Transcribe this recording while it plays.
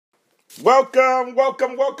Welcome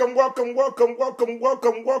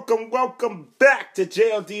back to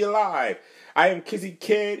JLD Live. I am Kizzy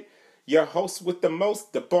Kid, your host with the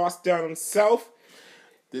most, the boss down himself.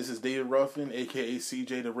 This is David Ruffin, a.k.a.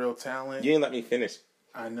 CJ, the real talent. You didn't let me finish.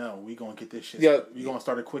 I know. We going to get this shit. Yeah. We going to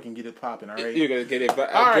start it quick and get it popping, all right? You're going to get it.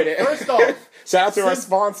 But all right, first off. Shout out to our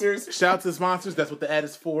sponsors. Shout out to the sponsors. That's what the ad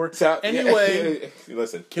is for. Anyway.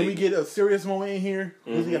 Listen. Can we get a serious moment in here?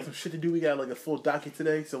 Mm-hmm. We got some shit to do. We got like a full docket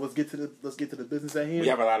today. So let's get to the business at hand. We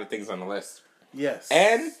have a lot of things on the list. Yes.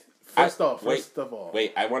 And First of all.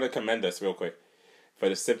 Wait, I want to commend us real quick for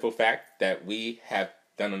the simple fact that we have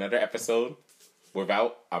done another episode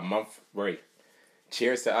without a month break.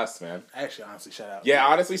 Cheers to us, man. Actually, honestly, shout out. Yeah,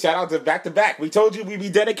 honestly, shout out to back to back. We told you we'd be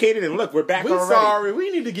dedicated, and look, we're back already. Sorry.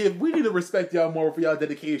 We need to respect y'all more for y'all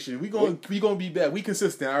dedication. We gonna be back. We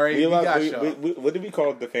consistent, all right? We got y'all. What do we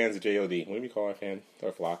call the fans of JOD? What do we call our fans?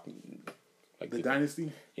 Our flock? Like the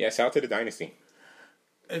Dynasty? Yeah, shout out to the Dynasty.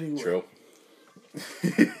 Anyway. True.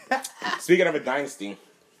 Speaking of a dynasty,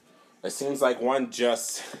 it seems like one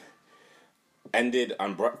just ended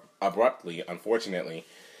abruptly, unfortunately.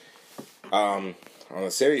 On a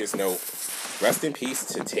serious note, rest in peace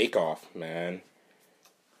to Takeoff, man.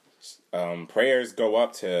 Prayers go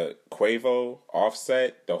up to Quavo,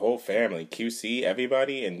 Offset, the whole family, QC,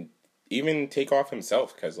 everybody, and even Takeoff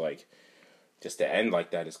himself, because, like, just to end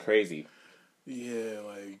like that is crazy. Yeah,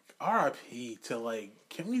 like, R.I.P. to, like,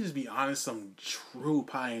 can we just be honest, some true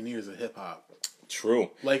pioneers of hip-hop.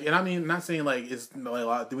 True. Like, and I mean, not saying, like, it's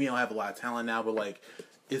like, we don't have a lot of talent now, but, like,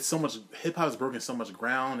 it's so much, hip-hop has broken so much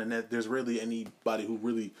ground, and that there's really anybody who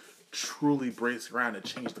really, truly breaks ground and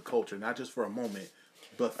change the culture, not just for a moment,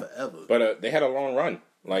 but forever. But they had a long run.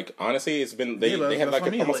 Like, honestly, it's been, they had like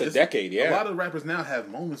almost a decade, yeah. A lot of rappers now have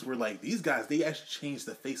moments where, like, these guys, they actually changed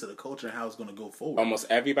the face of the culture and how it's going to go forward. Almost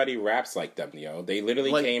everybody raps like them, yo. They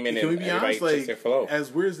literally came in and everybody honest, took their flow. As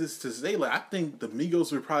weird as this to say, like, I think the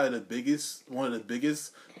Migos were probably one of the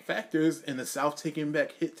biggest factors in the South taking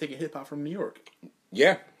hip hop from New York.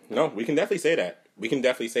 Yeah. No, we can definitely say that.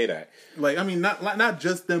 Like, I mean, not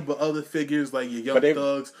just them, but other figures like your Young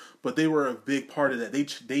Thugs. But they were a big part of that.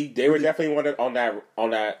 They were definitely one on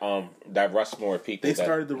that Rushmore people. They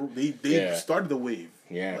started started the wave.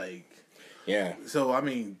 Yeah. Like, yeah. So I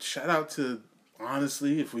mean, shout out to,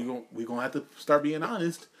 honestly, if we gonna have to start being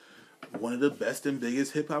honest, one of the best and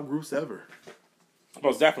biggest hip hop groups ever.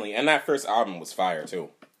 Most definitely, and that first album was fire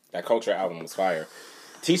too. That Culture album was fire.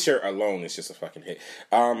 T-shirt alone is just a fucking hit.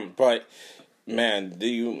 But man,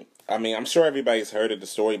 I'm sure everybody's heard of the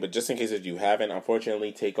story, but just in case if you haven't,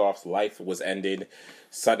 unfortunately, Takeoff's life was ended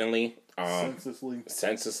suddenly,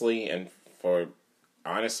 senselessly, and for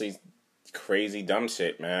honestly crazy dumb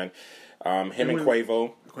shit, man. Him and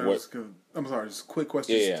Quavo. I'm sorry, just a quick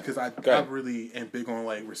question, because I really am big on,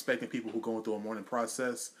 like, respecting people who are going through a mourning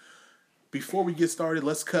process. Before we get started,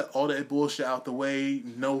 let's cut all that bullshit out the way.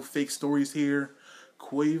 No fake stories here.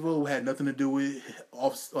 Quavo had nothing to do with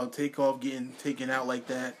Takeoff getting taken out like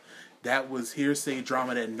that. That was hearsay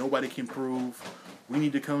drama that nobody can prove. We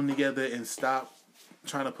need to come together and stop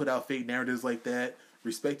trying to put out fake narratives like that.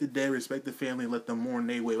 Respect the dead, respect the family, and let them mourn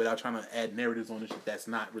their way without trying to add narratives on the shit that's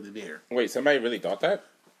not really there. Wait, somebody really thought that?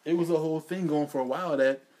 It was a whole thing going for a while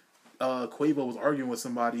that Quavo was arguing with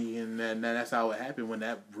somebody, and that's how it happened when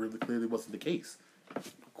that really clearly wasn't the case.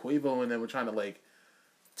 Quavo and them were trying to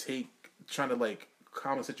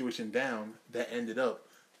calm the situation down that ended up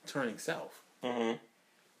turning south. Mm-hmm.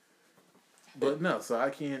 But no, so I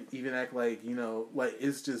can't even act like, like,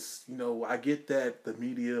 it's just, I get that the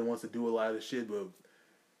media wants to do a lot of shit, but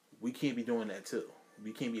we can't be doing that too.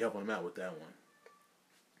 We can't be helping them out with that one.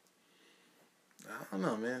 I don't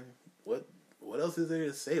know, man. What else is there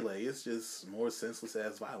to say? Like, it's just more senseless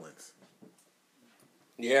ass violence.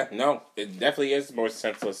 Yeah, no, it definitely is more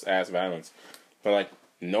senseless ass violence. But, like,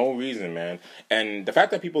 no reason, man. And the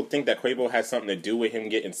fact that people think that Quavo has something to do with him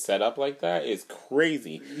getting set up like that is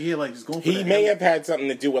crazy. Yeah, like, just going for He may have had something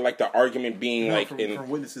to do with, like, the argument being, from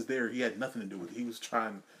witnesses there, he had nothing to do with it. He was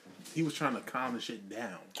trying to calm the shit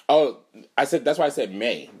down. Oh, that's why I said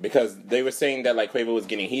may, because they were saying that, like, Quavo was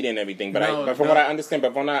getting heated and everything, but from what I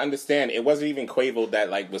understand, it wasn't even Quavo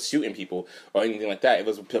that, like, was shooting people or anything like that. It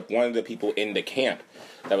was one of the people in the camp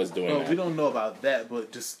that was doing that. We don't know about that,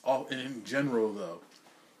 but just all in general, though,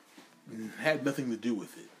 had nothing to do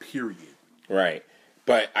with it, period. Right.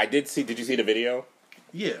 But I did see, did you see the video?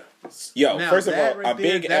 Yeah. Yo, now, first of all, right a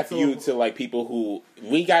big F you to, like, people who,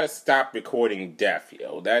 we gotta stop recording death,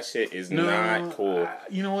 yo. That shit is not cool.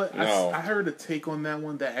 You know what? No. I heard a take on that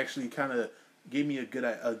one that actually kind of gave me a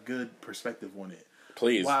good perspective on it.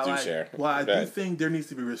 Please do share. Well, I do think there needs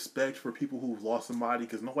to be respect for people who've lost somebody,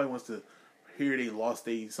 because nobody wants to hear they lost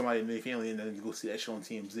somebody in their family and then go see that show on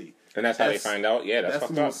TMZ. And that's how they find out? Yeah, that's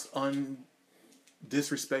fucked the most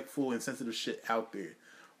disrespectful and sensitive shit out there.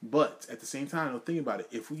 But at the same time, think about it.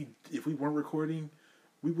 If we weren't recording,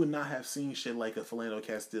 we would not have seen shit like a Philando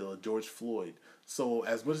Castile, a George Floyd. So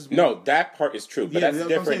as much as that part is true, but that's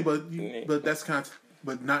different. But that's kind of,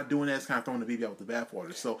 but not doing that is kind of throwing the baby out with the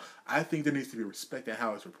bathwater. So I think there needs to be respect in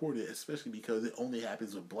how it's reported, especially because it only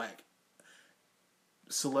happens with black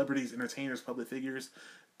celebrities, entertainers, public figures.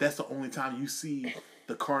 That's the only time you see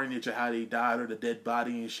the carnage of how they died or the dead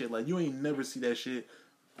body and shit. Like, you ain't never see that shit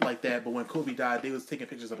like that. But when Kobe died, they was taking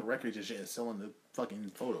pictures of the wreckage and shit and selling the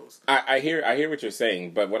fucking photos. I hear what you're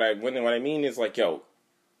saying, but what I mean is, like, yo,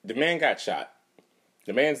 the man got shot.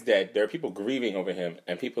 The man's dead. There are people grieving over him,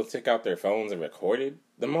 and people took out their phones and recorded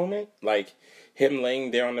the moment, like him laying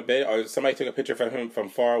there on the bed, or somebody took a picture from him from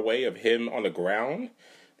far away of him on the ground.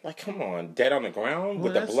 Like, come on, dead on the ground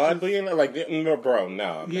with the blood bleeding? Like, no, bro,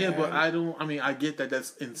 no. Yeah, man. But I get that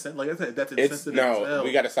that's insensitive. Like I said, that's insensitive. No,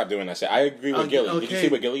 we got to stop doing that shit. I agree with Gilly. Okay. Did you see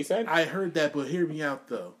what Gilly said? I heard that, but hear me out,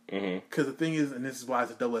 though. Because the thing is, and this is why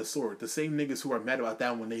it's a double-edged sword, the same niggas who are mad about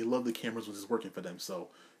that when they love the cameras was just working for them. So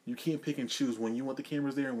you can't pick and choose when you want the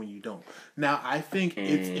cameras there and when you don't. Now, I think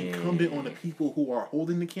it's incumbent on the people who are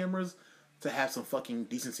holding the cameras to have some fucking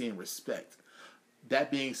decency and respect.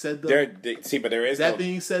 That being said, though,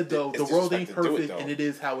 the world ain't perfect, and it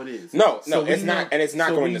is how it is. No, it's not, and it's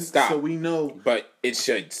not going to stop. So we know, but it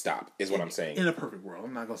should stop. Is what I'm saying. In a perfect world,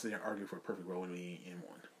 I'm not going to sit here and argue for a perfect world when we ain't in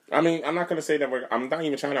one. I mean, I'm not going to say that I'm not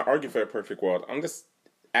even trying to argue for a perfect world. I'm just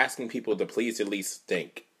asking people to please at least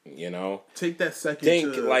think. You know, take that second.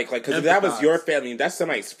 Think because if that was your family, that's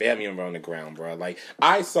somebody's family on the ground, bro. Like,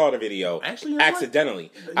 I saw the video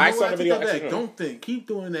accidentally. I saw the video. Don't think. Keep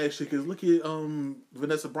doing that shit. Because look at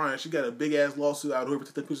Vanessa Bryant. She got a big ass lawsuit out. Whoever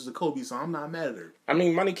took the pictures of Kobe, so I'm not mad at her. I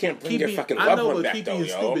mean, money can't bring your fucking loved one back, though,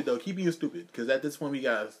 yo. Keep being stupid. Because at this point, we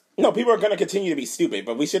guys. No, people are gonna continue to be stupid,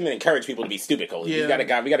 but we shouldn't encourage people to be stupid, Cole. Yeah. We gotta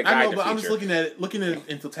guide the future. I'm just looking at it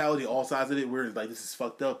in totality, all sides of it. Where it's like, this is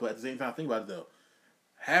fucked up, but at the same time, think about it though.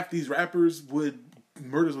 Half these rappers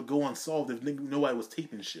murders would go unsolved if nobody was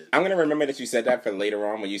taping shit. I'm gonna remember that you said that for later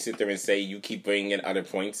on when you sit there and say you keep bringing in other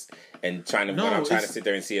points and I'm trying to sit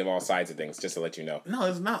there and see all sides of things, just to let you know. No,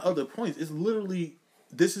 it's not other points. It's literally,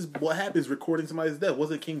 this is what happens recording somebody's death.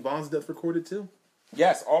 Wasn't King Von's death recorded too?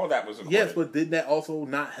 Yes, all of that was recorded. Yes, but did that also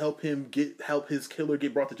not help his killer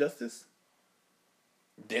get brought to justice?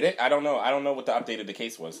 Did it? I don't know. I don't know what the update of the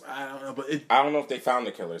case was. I don't know, but I don't know if they found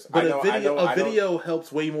the killers. But a video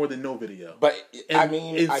helps way more than no video. But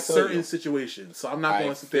in certain situations, so I'm not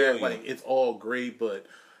going to sit there like it's all great, but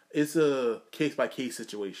it's a case by case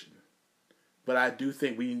situation. But I do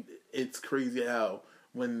think it's crazy how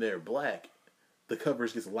when they're black, the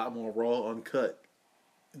coverage gets a lot more raw, uncut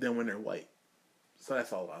than when they're white. So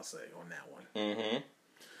that's all I'll say on that one. Mm-hmm.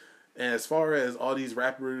 And as far as all these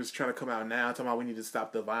rappers trying to come out now, talking about we need to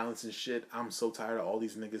stop the violence and shit, I'm so tired of all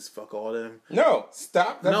these niggas. Fuck all them. No,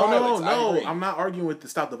 stop the violence. No. I'm not arguing with the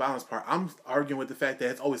stop the violence part. I'm arguing with the fact that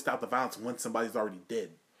it's always stop the violence when somebody's already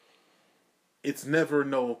dead. It's never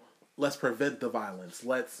let's prevent the violence.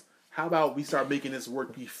 How about we start making this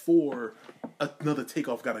work before another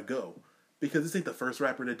Takeoff gotta go? Because this ain't the first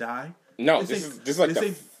rapper to die. No, this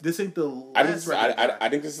ain't the last rapper. I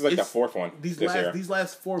think this is like the fourth one. These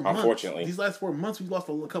last 4 months. Unfortunately. These last 4 months, we lost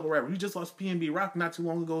a couple rappers. We just lost PNB Rock not too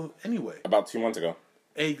long ago anyway. About 2 months ago.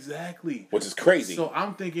 Exactly. Which is crazy. So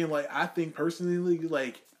I'm thinking, I think personally,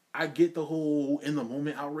 I get the whole in the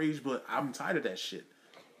moment outrage, but I'm tired of that shit.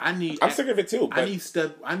 I'm sick of it too. But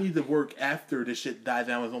I need to work after this shit died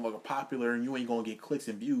down. It's no longer popular, and you ain't gonna get clicks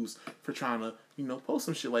and views for trying to, post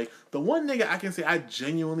some shit. Like the one nigga I can say I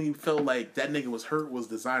genuinely felt like that nigga was hurt was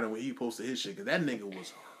Designer when he posted his shit, because that nigga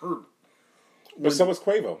was hurt. But so was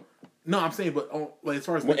Quavo. No, I'm saying, but as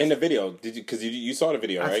far as in the video, did you? Because you saw the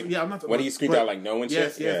video, right? Yeah, I'm not. When he screamed out like no and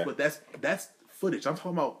shit. Yes, but that's footage. I'm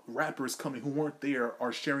talking about rappers coming who weren't there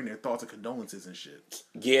are sharing their thoughts and condolences and shit.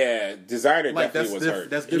 Yeah, Designer definitely was hurt.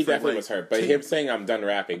 That's different. He definitely was hurt. But him saying I'm done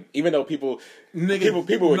rapping, even though people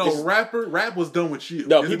were just... rap was done with you.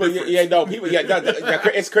 No,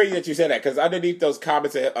 it's crazy that you said that, because underneath those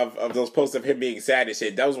comments of those posts of him being sad and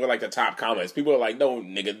shit, those were like the top comments. People were like, no,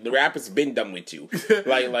 nigga, the rap has been done with you.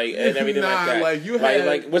 like and everything like that. Like you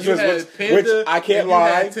had, which Panda, I can't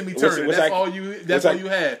lie. Timmy Turner. That's all you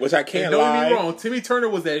had. Which I can't lie. Don't get me wrong. Timmy Turner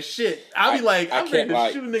was that shit. I'd be like, I'm ready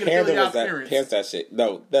to shoot a nigga to kill y'all parents. Pants that shit.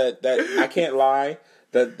 No, that I can't lie.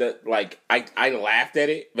 I laughed at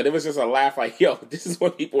it, but it was just a laugh like, yo, this is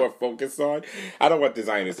what people are focused on. I don't want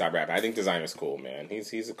Designer to stop rapping. I think Designer's cool, man.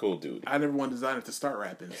 He's a cool dude. I never want Designer to start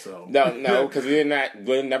rapping, so no, because we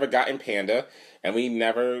never gotten Panda, and we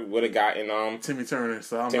never would have gotten Timmy Turner.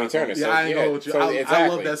 So Timmy Turner. Yeah, I know. I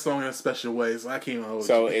love that song in a special way, so I can't hold you.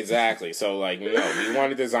 So exactly. So like, we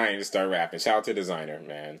wanted Designer to start rapping. Shout out to Designer,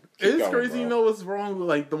 man. It's going, crazy, bro. You know what's wrong with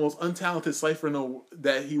like the most untalented cipher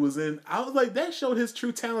that he was in? I was like, that showed his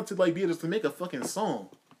true talent to like be able to make a fucking song.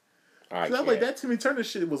 I was like, that Timmy Turner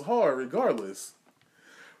shit was hard regardless.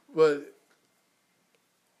 But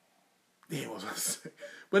damn, what was I saying?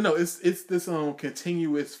 But no, it's this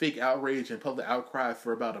continuous fake outrage and public outcry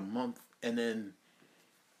for about a month, and then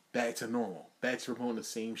back to normal, back to promoting the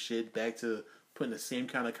same shit, back to putting the same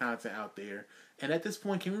kind of content out there. And at this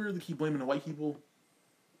point, can we really keep blaming the white people?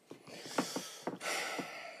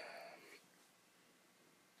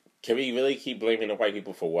 Can we really keep blaming the white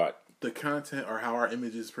people for what? The content or how our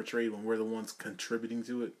image is portrayed when we're the ones contributing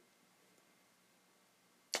to it?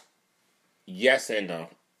 Yes and no.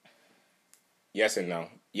 Yes and no.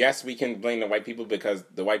 Yes, we can blame the white people because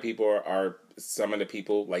the white people are some of the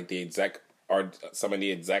people, like some of the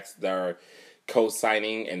execs that are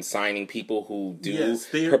co-signing and signing people who do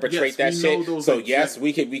perpetrate that shit. So yes,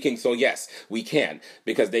 we can. So yes, we can,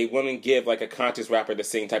 because they wouldn't give like a conscious rapper the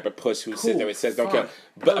same type of push who sits there and says don't kill.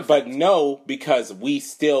 But no, because we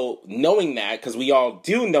still knowing that, because we all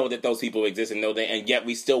do know that those people exist and know that, and yet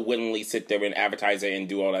we still willingly sit there and advertise it and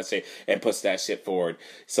do all that shit and push that shit forward.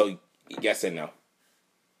 So yes and no.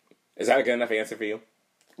 Is that a good enough answer for you?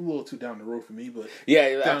 A little too down the road for me, but yeah,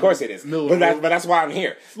 of course it is. But that's why I'm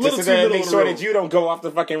here to sit there and make sure that you don't go off the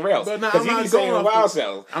fucking rails. Because you be saying wild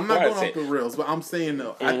cells. I'm not going off the rails, but I'm saying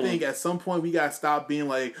though, I think at some point we gotta stop being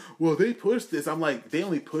like, well, they push this. I'm like, they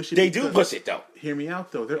only push it. They do push it though. Hear me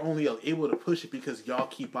out though. They're only able to push it because y'all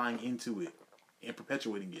keep buying into it and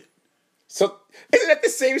perpetuating it. So isn't that the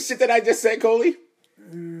same shit that I just said, Coley?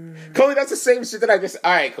 Coley, that's the same shit that I just.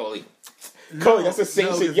 All right, Coley. Cody, that's the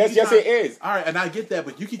same shit. Yes, it is. All right, and I get that,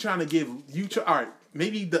 but you keep trying to give all right,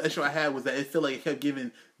 maybe the issue I had was that it felt like it kept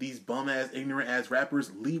giving these bum ass, ignorant ass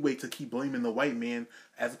rappers leeway to keep blaming the white man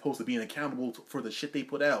as opposed to being accountable for the shit they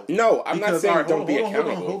put out. No, I'm not saying don't be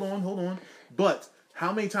accountable. Hold on. But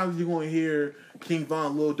how many times are you going to hear King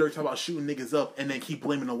Von, Lil Durk talk about shooting niggas up and then keep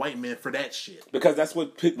blaming the white man for that shit? Because that's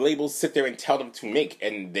what labels sit there and tell them to make,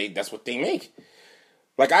 and that's what they make.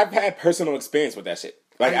 Like, I've had personal experience with that shit.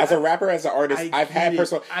 Like, as a rapper, as an artist, I've had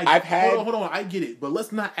personal... Hold on, I get it. But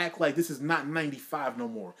let's not act like this is not 95 no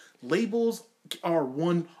more. Labels are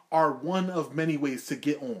one of many ways to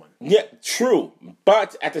get on. Yeah, true.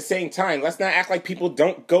 But at the same time, let's not act like people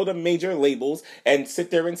don't go to major labels and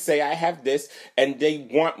sit there and say, I have this, and they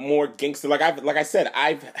want more gangster. Like I said,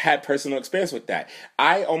 I've had personal experience with that.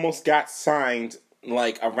 I almost got signed,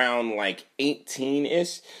 like, around, like,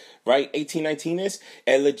 18-ish. Right, 18, 19-ish,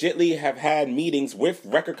 and legitly have had meetings with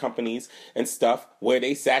record companies and stuff where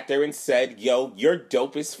they sat there and said, yo, you're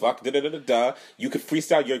dope as fuck, da-da-da-da-da, you could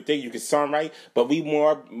freestyle your thing, you could songwrite, but we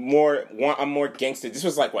want a more gangster. This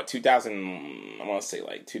was like, what, 2000, I want to say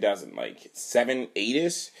like 2007,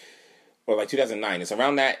 8-ish? Or like 2009, it's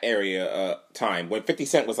around that area time, when 50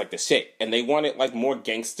 Cent was like the shit, and they wanted like more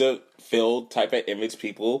gangster-filled type of image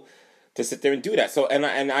people to sit there and do that. So,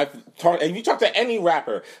 and you talk to any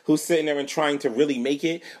rapper who's sitting there and trying to really make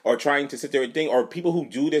it, or trying to sit there and think, or people who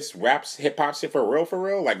do this hip hop shit for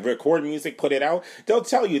real, like record music, put it out, they'll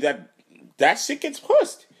tell you that shit gets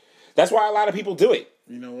pushed. That's why a lot of people do it.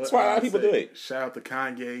 You know what? That's why a lot of people do it. Shout out to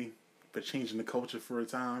Kanye for changing the culture for a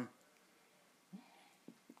time.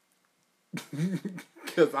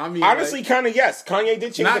 Because I mean, honestly, like, kind of yes. Kanye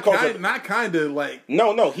did change the culture. Not kind of like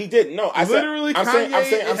no, he did. No, I'm saying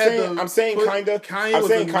kind of. Kanye was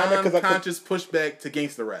a non-conscious pushback to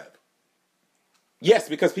gangster rap. Yes,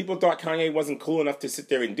 because people thought Kanye wasn't cool enough to sit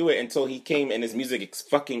there and do it until he came and his music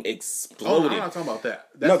fucking exploded. Oh, I'm not talking about that.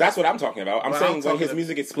 That's what I'm talking about. I'm saying when his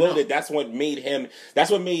music exploded, that's what made him.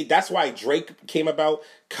 That's why Drake came about.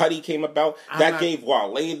 Cudi came about. That gave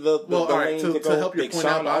Wale the lane to go. To help your Big point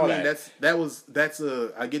Sean, out, I mean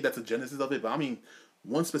I get that's a genesis of it, but I mean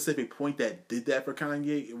one specific point that did that for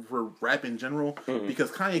Kanye for rap in general,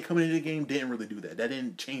 because Kanye coming into the game didn't really do that. That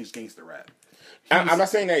didn't change gangster rap. I'm not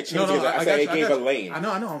saying that it changed. I said it gave a lane. I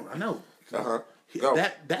know. Uh-huh.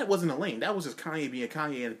 That wasn't a lane. That was just Kanye being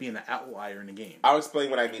Kanye and being an outlier in the game. I'll explain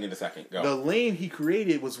what I mean in a second. Go. The lane he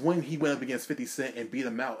created was when he went up against 50 Cent and beat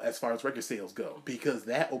him out as far as record sales go, because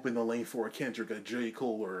that opened the lane for a Kendrick, a J.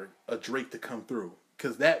 Cole, or a Drake to come through.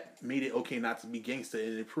 Because that made it okay not to be gangster,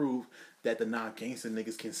 and it proved that the non-gangster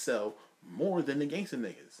niggas can sell more than the gangster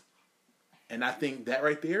niggas. And I think that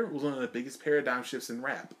right there was one of the biggest paradigm shifts in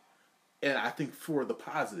rap. And I think for the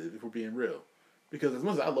positive, if we're being real. Because as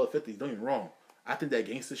much as I love 50, don't get me wrong, I think that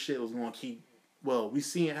gangster shit was going to keep... Well, we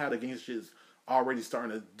seeing how the gangster shit is already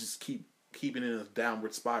starting to just keeping in a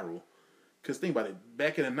downward spiral. Because think about it.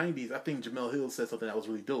 Back in the 90s, I think Jamel Hill said something that was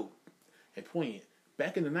really dope and poignant.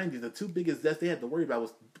 Back in the 90s, the two biggest deaths they had to worry about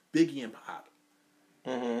was Biggie and Pac.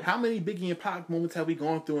 Mm-hmm. How many Biggie and Pac moments have we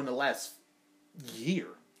gone through in the last year?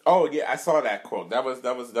 Oh yeah, I saw that quote. That's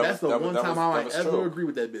the one time I might ever agree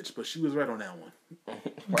with that bitch, but she was right on that one.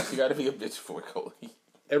 Why she gotta be a bitch for it, Cody?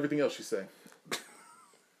 Everything else you say.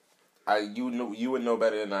 You would know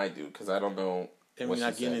better than I do because I don't know. And we're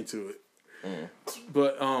not getting into it.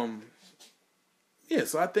 But yeah.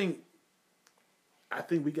 So I think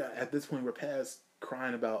we got at this point we're past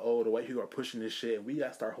crying about the white people are pushing this shit, and we got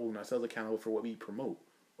to start holding ourselves accountable for what we promote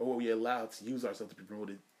or what we allow to use ourselves to be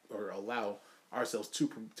promoted or allow ourselves to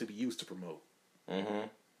be used to promote. Mm-hmm.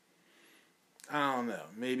 I don't know.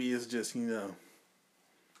 Maybe it's just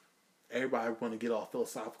everybody want to get all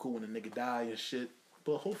philosophical when a nigga die and shit.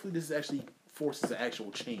 But hopefully this actually forces an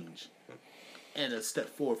actual change and a step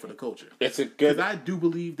forward for the culture. It's a good. Because I do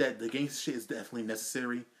believe that the gangster shit is definitely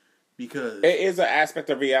necessary. Because it is an aspect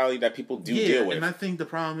of reality that people do deal with. And I think the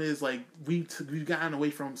problem is like we've gotten away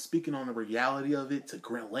from speaking on the reality of it to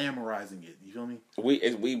glamorizing it. You feel me?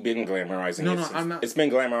 We've been glamorizing it. No, I'm not. It's been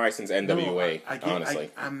glamorized since NWA. Honestly,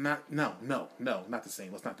 I'm not. No, not the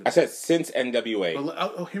same. Let's not do that. I said since NWA.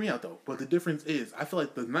 But hear me out though. But the difference is, I feel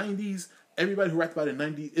like the '90s. Everybody who rapped about it in the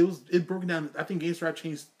 '90s, it broke down. I think gangsta rap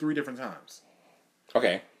changed 3 different times.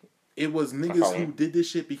 Okay. It was niggas who did this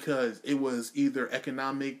shit because it was either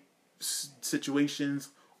economic situations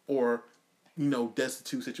or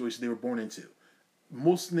destitute situations they were born into.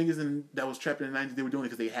 Most niggas that was trapped in the 90s, they were doing it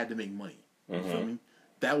because they had to make money. You feel me?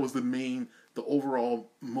 That was the overall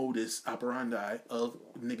modus operandi of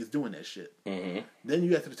niggas doing that shit. Mm-hmm. Then you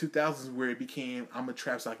got to the 2000s where it became, I'm a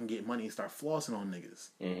trap so I can get money and start flossing on niggas.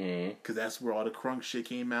 Because that's where all the crunk shit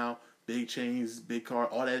came out. Big chains, big car,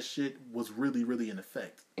 all that shit was really, really in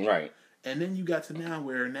effect. Right. And then you got to now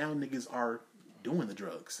where now niggas are doing the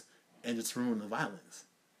drugs and just ruining the violence.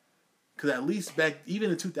 Because at least back,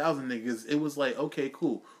 even in 2000 niggas, it was like, okay,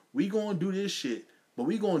 cool. We gonna do this shit, but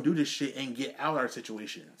we gonna do this shit and get out our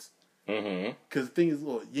situations. Because the thing is,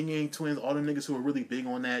 look, Yin Yang Twins, all the niggas who were really big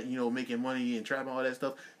on that, making money and trapping, all that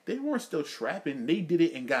stuff, they weren't still trapping. They did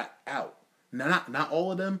it and got out. Not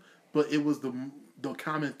all of them, but it was the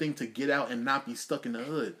common thing to get out and not be stuck in the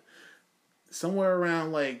hood. Somewhere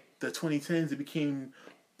around like the 2010s, it became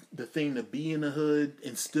the thing to be in the hood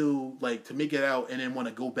and still like to make it out and then want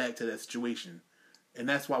to go back to that situation. And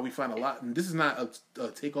that's why we find a lot, and this is not a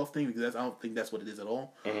Takeoff thing because I don't think that's what it is at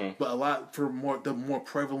all. But a lot the more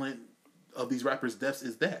prevalent of these rappers' deaths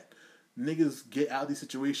is that niggas get out of these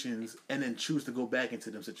situations and then choose to go back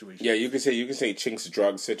into them situations. Yeah, you could say Chink's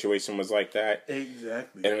drug situation was like that.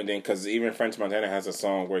 Exactly. And everything, because even French Montana has a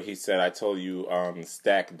song where he said, "I told you,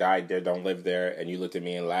 Stack died there, don't live there," and you looked at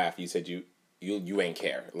me and laughed. You said you ain't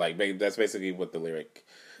care. Like that's basically what the lyric.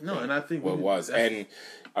 No, and I think what was, and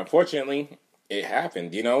unfortunately, it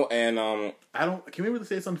happened. And I don't. Can we really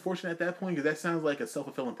say it's unfortunate at that point? Because that sounds like a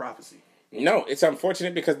self-fulfilling prophecy. No, it's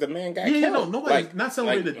unfortunate because the man got killed. No, nobody's not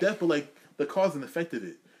celebrating the death, but like the cause and effect of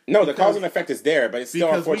it. No, the cause and effect is there, but it's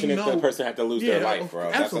still unfortunate the person had to lose their life, bro.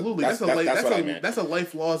 Absolutely, that's what I meant. That's a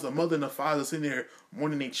life loss. A mother and a father sitting there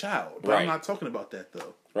mourning a child. But I'm not talking about that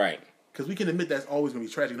though. Right. Because we can admit that's always going to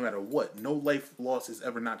be tragic, no matter what. No life loss is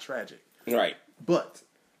ever not tragic. Right. But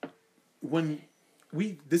when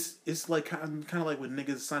it's like kind of like when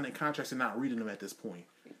niggas signing contracts and not reading them at this point.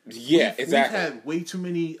 Yeah, exactly. We've had way too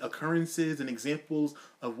many occurrences and examples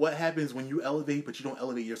of what happens when you elevate, but you don't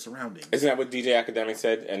elevate your surroundings. Isn't that what DJ Academic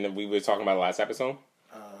said? And we were talking about last episode.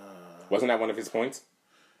 Wasn't that one of his points?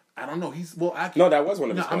 I don't know. No, that was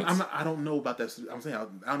one of his points. I don't know about that. I'm saying I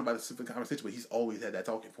don't know about the specific conversation, but he's always had that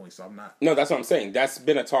talking point. So I'm not. No, that's what I'm saying. That's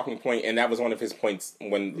been a talking point, and that was one of his points that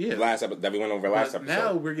we went over last episode.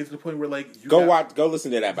 Now we're getting to the point where like go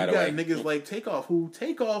listen to that. By the way, niggas like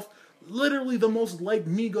Takeoff, literally the most like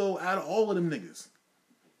Migo out of all of them niggas.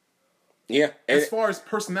 Yeah. As far as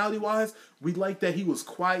personality wise, we like that he was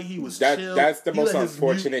quiet, he was chill. That's the most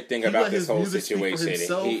unfortunate thing about this whole situation.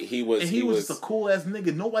 He was the cool ass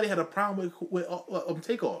nigga. Nobody had a problem with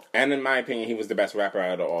Takeoff. And in my opinion, he was the best rapper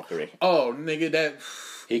out of all three. Oh, nigga,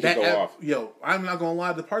 he could go off. Yo, I'm not gonna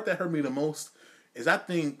lie. The part that hurt me the most is I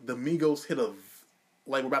think the Migos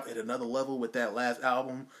we're about to hit another level with that last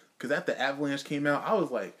album. Because after Avalanche came out, I was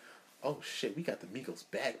like, oh shit, we got the Migos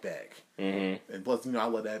back. Mm-hmm. And plus, I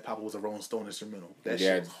love that Papa was a Rolling Stone instrumental. That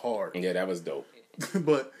shit was hard. Yeah, that was dope.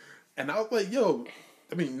 But And I was like, yo,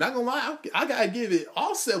 I mean, not gonna lie, I gotta give it.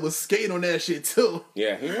 Offset was skating on that shit too.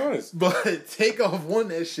 Yeah, he was. But Takeoff won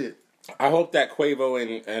that shit. I hope that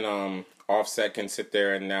Quavo and Offset can sit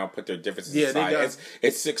there and now put their differences aside.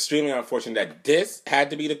 It's extremely unfortunate that this had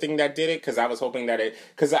to be the thing that did it, because I was hoping that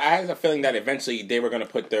because I had a feeling that eventually they were going to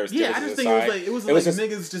put their differences aside. I just think it was like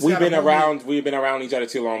niggas just we've been around each other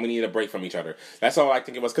too long. We need a break from each other. That's all I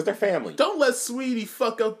think it was, because they're family. Don't let Sweetie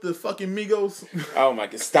fuck up the fucking Migos. Oh my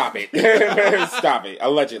god, stop it. Stop it.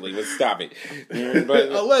 Allegedly, but stop it.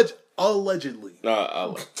 But, allegedly.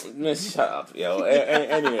 Shut up, yo.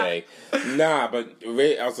 Anyway, but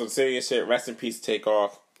on some serious shit, rest in peace,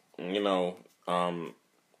 Takeoff. You know,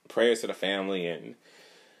 prayers to the family, and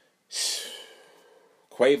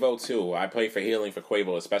Quavo too. I pray for healing for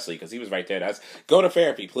Quavo, especially because he was right there. Go to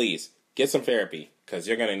therapy, please. Get some therapy, because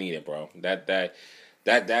you're gonna need it, bro. That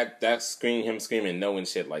screaming no and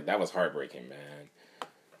shit, like, that was heartbreaking, man.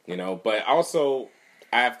 You know, but also,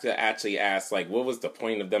 I have to actually ask, like, what was the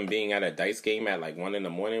point of them being at a dice game at, like, 1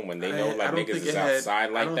 a.m. when they know, like, niggas is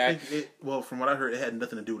outside like that? Well, from what I heard, it had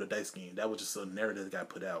nothing to do with a dice game. That was just a narrative that got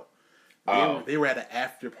put out. They were at an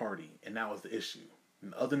after party, and that was the issue.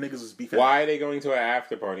 And the other niggas was beefing. Why are they going to an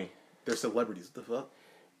after party? They're celebrities. What the fuck?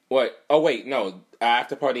 What? Oh, wait, no.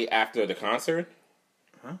 After party after the concert?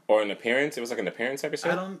 Huh? Or an appearance? It was like an appearance type of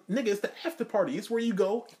shit? Nigga, it's the after party. It's where you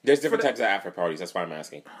go. There's different types of after parties. That's why I'm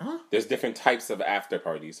asking. Huh? There's different types of after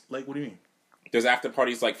parties. Like, what do you mean? There's after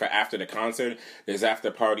parties, like, for after the concert. There's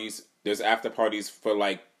after parties for,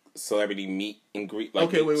 like, celebrity meet and greet. Like,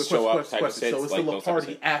 okay, wait, show up type of shit. So it's still a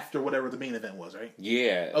party after whatever the main event was, right?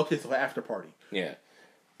 Yeah. Okay, so after party. Yeah.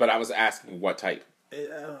 But I was asking what type.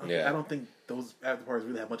 I don't think those after parties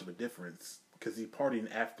really have much of a difference. Because you partying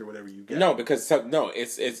after whatever you get. No, because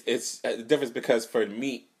it's a difference, because for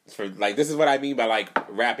meet, for like, this is what I mean by like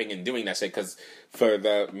rapping and doing that shit. Because for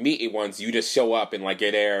the meaty ones, you just show up and like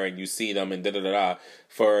you're there and you see them and da da da da.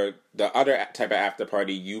 For the other type of after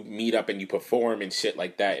party, you meet up and you perform and shit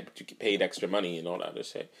like that, but you get paid extra money and all that other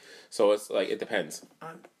shit. So it's like, it depends.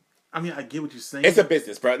 I mean, I get what you're saying. It's a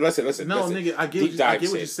business, bro. Listen. No, listen. Nigga, I get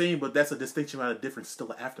what you're saying, but that's a distinction out of difference. Still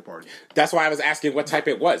an after party. That's why I was asking what type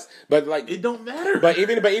it was. But like, it don't matter. But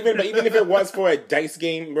even if it was for a dice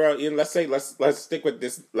game, bro. Let's stick with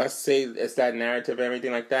this. Let's say it's that narrative and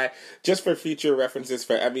everything like that. Just for future references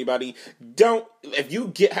for everybody. If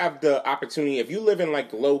you have the opportunity, if you live in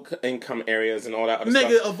like low income areas and all that other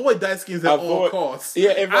stuff, avoid dice games at all costs.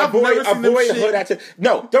 Yeah, avoid hood.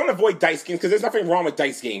 No, don't avoid dice games, because there's nothing wrong with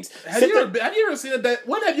dice games. Have you ever seen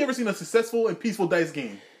when have you ever seen a successful and peaceful dice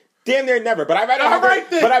game? Damn near never. But I'd rather have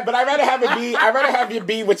I'd rather have it be. I'd rather have you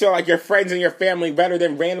be with your friends and your family rather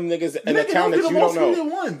than random niggas in a town that you don't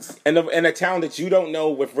know. In a town that you don't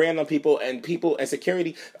know with random people and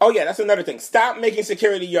security. Oh yeah, that's another thing. Stop making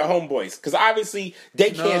security your homeboys, because obviously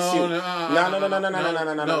they can't shoot.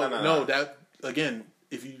 No. That again,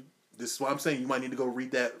 this is what I'm saying. You might need to go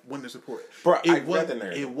read that witness report. Bro, it wasn't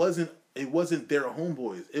their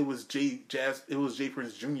homeboys. It was Jay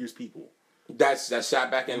Prince Jr.'s people. That's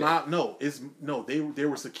shot back in. They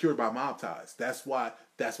were secured by mob ties. That's what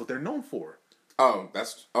they're known for. Oh,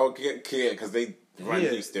 that's okay, because they run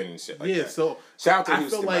Houston and shit like that. So shout out to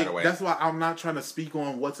Houston, by the way. That's why I'm not trying to speak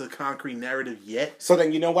on what's a concrete narrative yet. So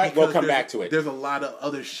then, you know what? We'll come back to it. There's a lot of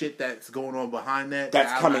other shit that's going on behind that.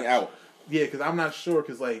 That's coming out. Yeah, because I'm not sure,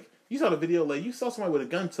 because like, you saw the video, like, you saw somebody with a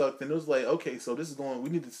gun tucked, and it was like, okay, so this is we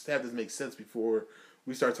need to have this make sense before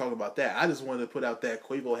we start talking about that. I just wanted to put out that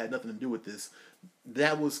Quavo had nothing to do with this.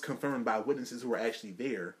 That was confirmed by witnesses who were actually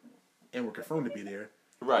there and were confirmed to be there.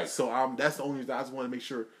 Right. So that's the only reason. I just want to make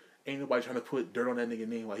sure ain't nobody trying to put dirt on that nigga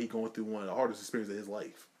name while he going through one of the hardest experiences of his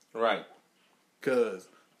life. Right. Because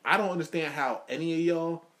I don't understand how any of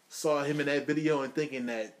y'all saw him in that video and thinking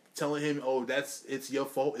that telling him, oh, it's your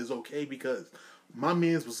fault is okay, because my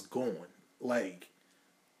man's was gone. Like,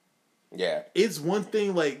 yeah, it's one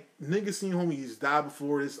thing, like, niggas seen homies die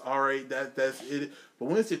before, it's alright, that's it. But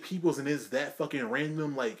when it's your people's and it's that fucking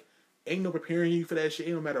random, like, ain't no preparing you for that shit.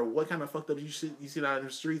 Ain't no matter what kind of fucked up you see out in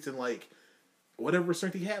the streets, and like whatever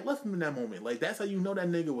strength he had left him in that moment. Like, that's how you know that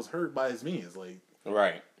nigga was hurt by his mans. Like,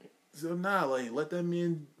 right. So like, let that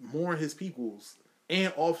man mourn his peoples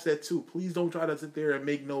and Offset too. Please don't try to sit there and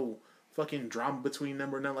make no fucking drama between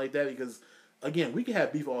them or nothing like that, because again, we can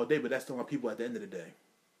have beef all day, but that's still my people at the end of the day.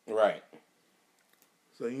 Right.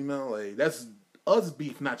 So, like, that's us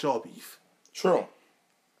beef, not y'all beef. True.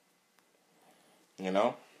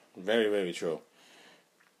 Very, very true.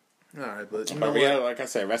 All right, but like I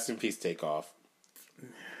said, rest in peace, Takeoff.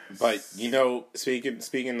 But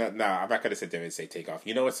speaking of, I'm not gonna sit there and say Takeoff.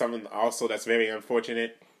 You know what's something also that's very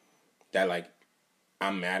unfortunate? That like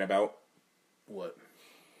I'm mad about? What?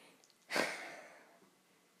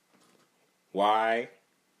 Why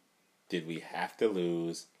did we have to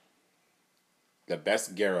lose the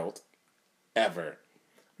best Geralt ever?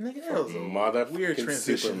 Nigga, that was a weird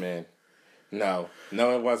transition. Superman. No,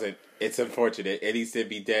 it wasn't. It's unfortunate. It needs to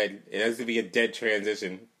be dead. It has to be a dead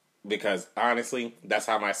transition. Because, honestly, that's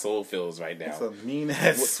how my soul feels right now. That's a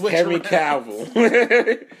mean-ass switch Henry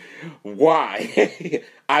Cavill. Why?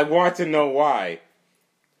 I want to know why.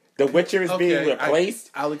 The Witcher is being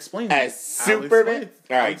replaced I'll explain as Superman?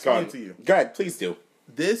 All right, go on. To you. Go ahead, please do.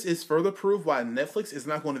 This is further proof why Netflix is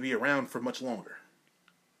not going to be around for much longer.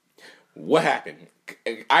 What happened?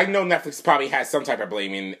 I know Netflix probably has some type of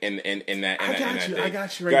blame in that. I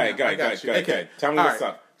got you right now. Go ahead. Tell me what's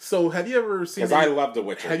up. So, have you ever seen? Because I love The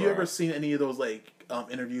Witcher. Have you ever seen any of those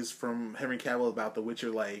interviews from Henry Cavill about The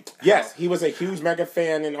Witcher? Yes, he was a huge mega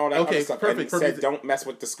fan and all that other stuff. Perfect. And said, "Don't mess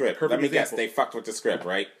with the script." Let me guess, they fucked with the script,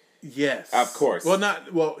 right? Yes, of course.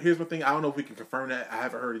 Well, here's my thing. I don't know if we can confirm that. I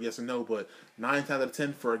haven't heard a yes or no, but 9 times out of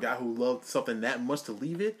 10, for a guy who loved something that much to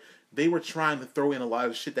leave it, they were trying to throw in a lot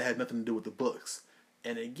of shit that had nothing to do with the books.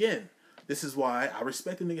 And again, this is why I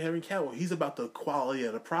respect the nigga Henry Cavill. He's about the quality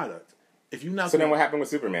of the product. If you not then what happened with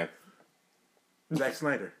Superman? Zack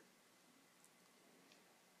Snyder.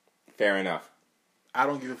 Fair enough. I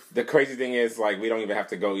don't give a... The crazy thing is, we don't even have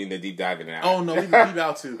to go into deep dive into that. Oh, no, we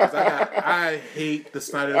about to. Because I hate the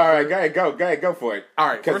Snyder... All right, go ahead, go for it. All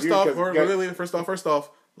right, first off,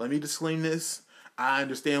 let me disclaim this. I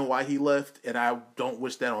understand why he left, and I don't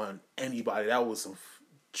wish that on anybody. That was some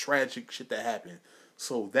tragic shit that happened.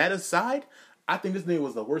 So, that aside, I think this nigga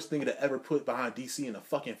was the worst thing to ever put behind DC in the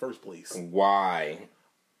fucking first place. Why?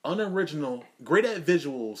 Unoriginal, great at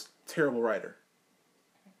visuals, terrible writer.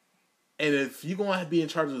 And if you're going to be in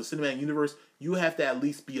charge of the cinematic universe, you have to at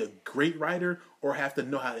least be a great writer or have to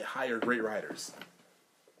know how to hire great writers.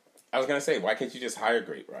 I was going to say, why can't you just hire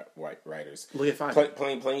great writers? Look at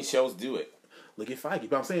Feige. Plain shows do it. Look at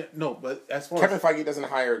Feige. But I'm saying, no, but as far Kevin Feige doesn't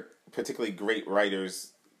hire particularly great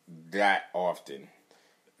writers that often.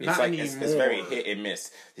 It's it's very hit and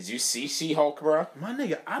miss. Did you see She-Hulk, bro? My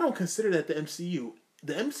nigga, I don't consider that the MCU.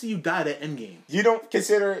 The MCU died at Endgame. You don't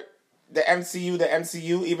consider the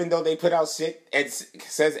MCU, even though they put out shit and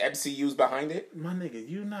says MCU's behind it? My nigga,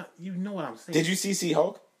 you know what I'm saying. Did you see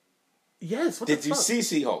She-Hulk? Yes. Did you see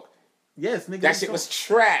She-Hulk? Yes, nigga. That shit was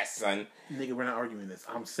trash, son. Nigga, we're not arguing this.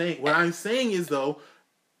 What I'm saying is, though,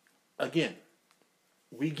 again,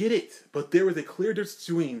 we get it, but there was a clear difference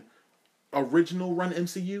between original run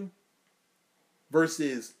MCU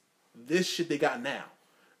versus this shit they got now.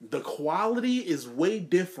 The quality is way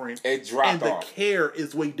different. It dropped and the care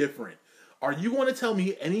is way different. Are you going to tell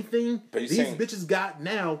me anything these bitches got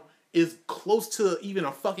now is close to even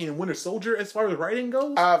a fucking Winter Soldier as far as writing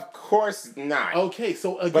goes? Of course not. Okay,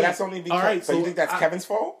 so again, but that's only because. All right, so you think that's Kevin's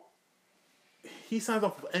fault? He signs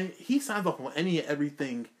off on any and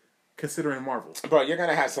everything, considering Marvel. Bro, you're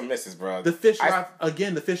gonna have some misses, bro. The fish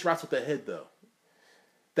rots with the head though.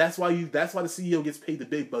 That's why the CEO gets paid the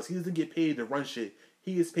big bucks. He doesn't get paid to run shit.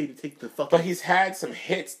 He gets paid to take the fucking... But he's had some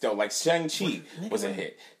hits, though. Like, Shang-Chi was a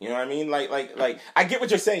hit. You know what I mean? Like, I get what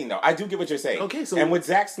you're saying, though. I do get what you're saying. Okay, so... And with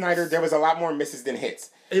Zack Snyder, there was a lot more misses than hits.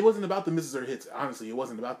 It wasn't about the misses or hits. Honestly, it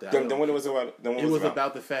wasn't about that. Then what it was about? It was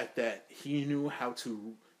about the fact that he knew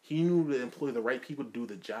to employ the right people to do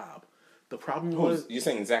the job. The problem was... You're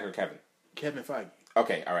saying Zack or Kevin? Kevin Feige.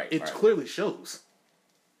 Okay, all right. It clearly shows.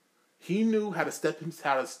 He knew how to step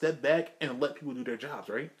back and let people do their jobs,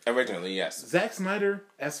 right? Originally, yes. Zack Snyder,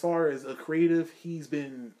 as far as a creative, he's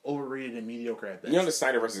been overrated and mediocre at best. You know the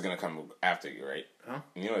Snyderverse is going to come after you, right? Huh?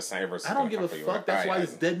 You know the Snyderverse is I don't give a fuck. Right? That's why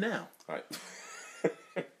it's dead now. All right.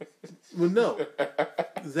 Well, no.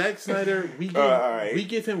 Zack Snyder, we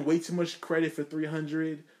give him way too much credit for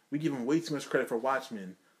 300. We give him way too much credit for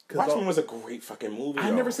Watchmen. Watchmen was a great fucking movie, I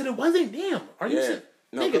never said it wasn't. Damn. Are you serious?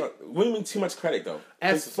 No, what do you mean too much credit, though?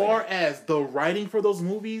 As far as the writing for those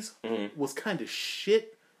movies was kind of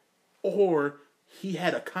shit, or he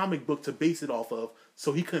had a comic book to base it off of,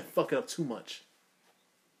 so he couldn't fuck it up too much.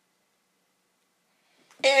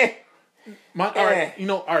 Because you're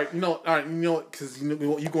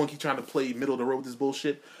going to keep trying to play middle of the road with this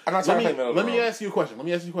bullshit. I'm not trying to play middle of the road. Let me ask you a question.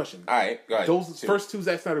 All right, go ahead. Those first two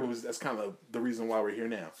Zack Snyder movies, that's kind of the reason why we're here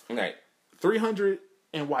now. Right. 300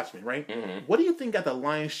 and Watchmen, right? Mm-hmm. What do you think got the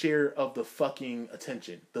lion's share of the fucking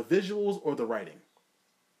attention? The visuals or the writing?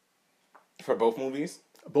 For both movies?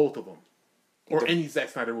 Both of them. Or any Zack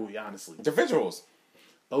Snyder movie, honestly. The visuals.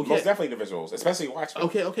 Okay. Most definitely the visuals, especially Watchmen.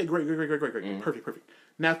 Okay, great. Mm-hmm. Perfect.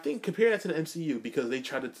 Now compare that to the MCU because they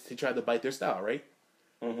tried to bite their style, right?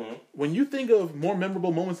 Mm-hmm. When you think of more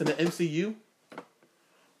memorable moments in the MCU,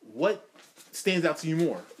 what stands out to you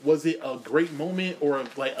more? Was it a great moment, or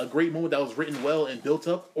like a great moment that was written well and built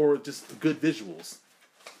up, or just good visuals?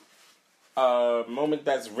 A moment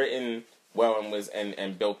that's written well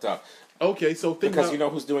and built up. Okay, so because you know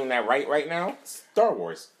who's doing that right now? Star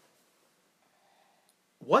Wars.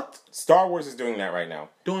 What? Star Wars is doing that right now.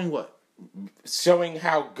 Doing what? Showing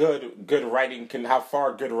how how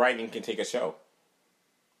far good writing can take a show.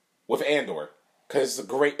 With Andor. Because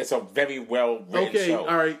it's a very well written show. Okay,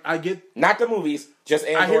 all right, I get... Not the movies, just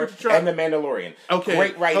Andor and The Mandalorian. Okay.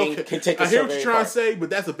 Great writing can take a show. I hear what you're trying to say, but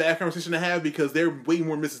that's a bad conversation to have because there are way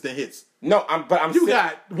more misses than hits. No, You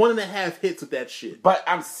got 1.5 hits with that shit. But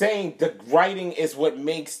I'm saying the writing is what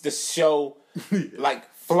makes the show,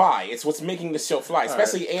 fly. It's what's making the show fly.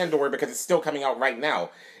 Especially Andor, because it's still coming out right now.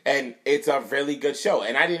 And it's a really good show.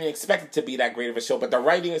 And I didn't expect it to be that great of a show. But the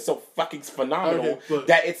writing is so fucking phenomenal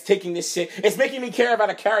that it's taking this shit. It's making me care about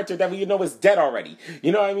a character that we know is dead already.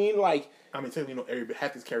 You know what I mean? Technically,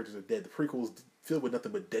 half these characters are dead. The prequels filled with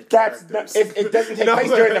nothing but dead characters. It doesn't take place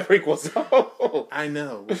during the prequels. I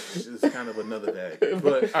know. Which is kind of another bag.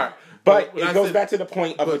 But, all right. But it goes back to the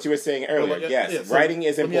point of what you were saying earlier. Yes, writing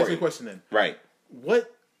is important. Let me ask you a question then. Right.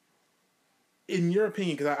 What... In your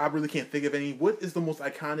opinion, because I really can't think of any, what is the most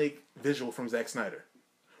iconic visual from Zack Snyder?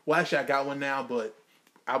 Well, actually, I got one now, but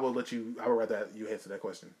I would rather you answer that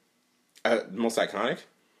question. Most iconic?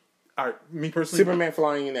 All right, me personally, Superman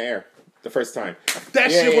flying in the air the first time. That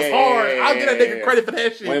shit was hard. I'll give that nigga credit for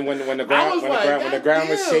that shit. When the ground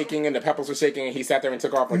was shaking and the pepels were shaking and he sat there and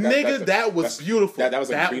took off like that. That was beautiful. That was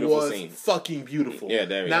a beautiful scene. Fucking beautiful. Yeah,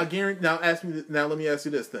 there we go. Now let me ask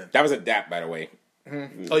you this then. That was a dap, by the way.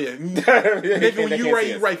 Mm-hmm. Oh yeah, nigga, when you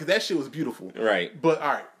right, because that shit was beautiful. Right. But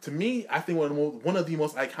all right, to me, I think one of the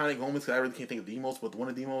most iconic moments, because I really can't think of the most, but one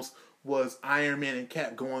of the most was Iron Man and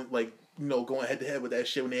Cap going head to head with that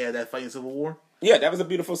shit when they had that fight in Civil War. Yeah, that was a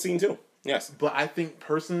beautiful scene too. Yes. But I think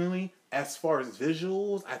personally, as far as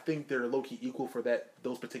visuals, I think they're low key equal for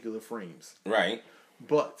those particular frames. Right.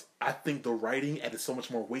 But I think the writing added so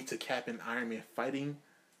much more weight to Cap and Iron Man fighting.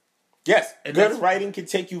 Yes, and good writing can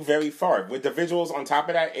take you very far. With the visuals on top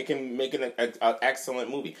of that, it can make it an excellent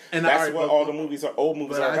movie. And that's what all the old movies are about.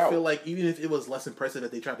 But I feel like even if it was less impressive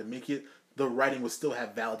that they tried to make it, the writing would still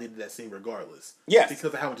have validated that scene regardless. Yes. Because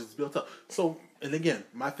of how much it's built up. So, and again,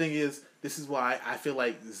 my thing is, this is why I feel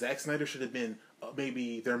like Zack Snyder should have been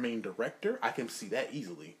maybe their main director. I can see that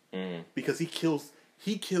easily. Mm. Because he kills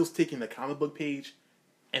taking the comic book page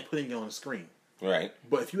and putting it on the screen. Right.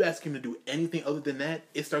 But if you ask him to do anything other than that,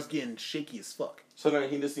 it starts getting shaky as fuck. So then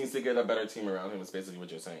he just needs to get a better team around him, is basically what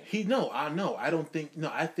you're saying.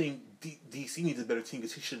 I think DC needs a better team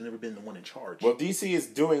because he should have never been the one in charge. Well, DC is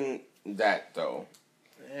doing that, though.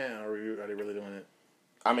 Yeah, are they really doing it?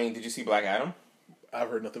 I mean, did you see Black Adam? I've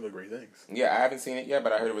heard nothing but great things. Yeah, I haven't seen it yet,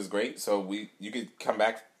 but I heard it was great. So you could come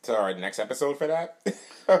back to our next episode for that.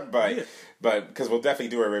 but because we'll definitely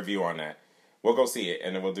do a review on that. We'll go see it,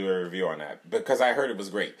 and then we'll do a review on that. Because I heard it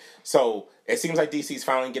was great. So, it seems like DC's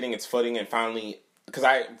finally getting its footing and finally... Because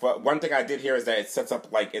one thing I did hear is that it sets up,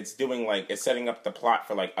 it's setting up the plot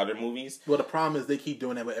for, other movies. Well, the problem is they keep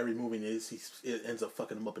doing that with every movie, and it ends up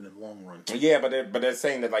fucking them up in the long run. Yeah, but they're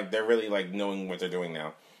saying that, they're really, knowing what they're doing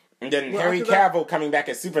now. And then Henry Cavill coming back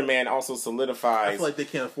as Superman also solidifies... I feel like they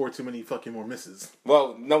can't afford too many fucking more misses.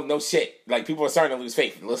 Well, no shit. People are starting to lose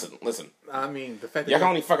faith. Listen. I mean, the fact that... Y'all can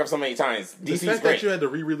only fuck up so many times. DC's the fact great. that you had to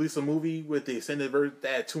re-release a movie with the extended version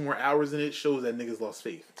that had 2 more hours in it shows that niggas lost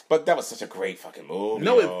faith. But that was such a great fucking movie.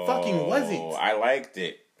 No, it fucking wasn't. I liked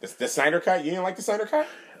it. The Snyder Cut? You didn't like the Snyder Cut?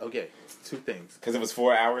 Okay, 2 things. Because it was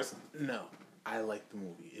 4 hours? No, I liked the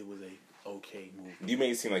movie. It was a okay movie. You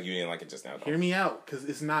made it seem like you didn't like it just now, though. Hear me out, because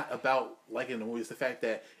it's not about liking the movie. It's the fact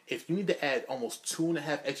that if you need to add almost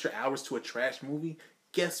 2.5 extra hours to a trash movie,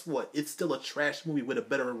 guess what? It's still a trash movie with a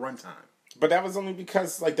better runtime. But that was only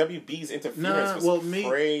because WB's interference was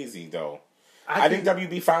crazy, though. I think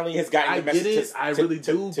WB finally has gotten the message. I really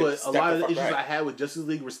do, but a lot of the issues I had with Justice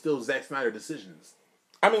League were still Zack Snyder decisions.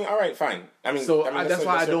 I mean, all right, fine. That's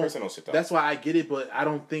why I don't. That's why I get it, but I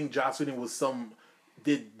don't think Joss Whedon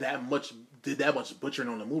did that much butchering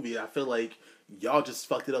on the movie. I feel like y'all just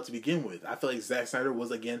fucked it up to begin with. I feel like Zack Snyder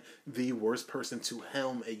was, again, the worst person to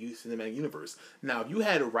helm a cinematic universe. Now, if you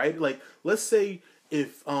had to write, let's say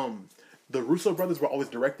if the Russo brothers were always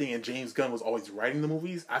directing and James Gunn was always writing the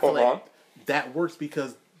movies, I feel like that works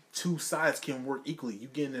because 2 sides can work equally. You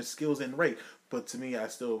getting their skills in right. But to me, I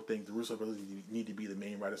still think the Russo brothers need to be the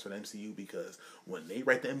main writers for the MCU because when they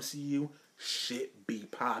write the MCU, shit be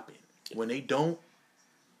popping. When they don't,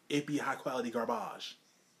 it be high quality garbage.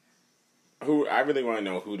 I really want to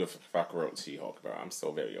know who the fuck wrote She-Hulk, bro. I'm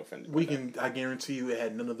so very offended. I guarantee you, it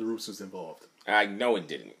had none of the Russos involved. I know it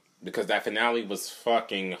didn't. Because that finale was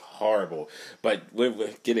fucking horrible, but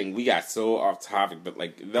we got so off topic. But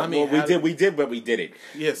like, we did, but we did it.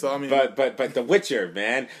 Yeah, so I mean, but The Witcher,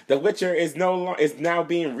 man, The Witcher is now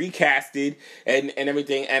being recasted and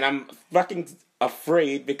everything, and I'm fucking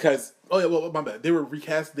afraid because my bad. They were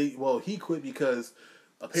recast. He quit because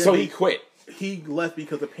apparently. So he quit. He left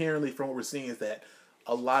because apparently, from what we're seeing, is that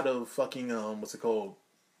a lot of fucking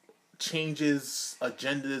changes,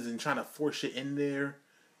 agendas, and trying to force shit in there.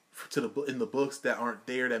 In the books that aren't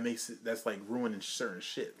there, that's like ruining certain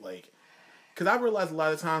shit. Like, because I realized a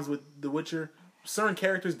lot of times with The Witcher, certain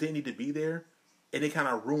characters didn't need to be there, and it kind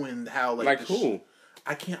of ruined how like who.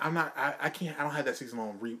 I can't. I don't have that season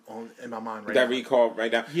on in my mind right now. That recall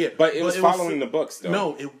right now. Yeah, but it was following the books though.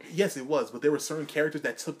 No, yes, it was. But there were certain characters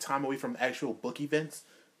that took time away from actual book events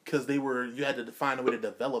because you had to find a way to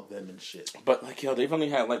develop them and shit. But like, they've only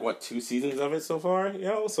had 2 seasons of it so far.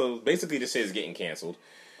 So basically, this shit is getting canceled.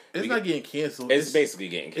 It's not getting canceled. It's basically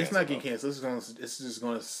getting canceled. It's not getting canceled. It's just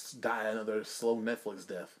going to die another slow Netflix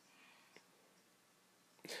death.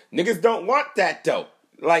 Niggas don't want that though.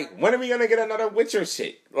 Like, when are we gonna get another Witcher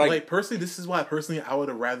shit? Like personally, this is why I would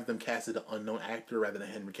have rather them casted an unknown actor rather than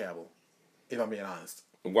Henry Cavill. If I'm being honest.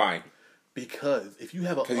 Why? Because if you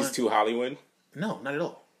have he's too Hollywood. No, not at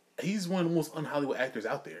all. He's one of the most un-Hollywood actors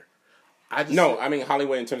out there. I mean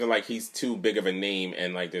Hollywood in terms of he's too big of a name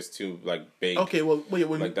and there's too big. Okay, well, wait,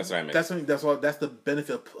 that's what I meant. That's the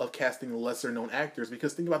benefit of casting lesser known actors,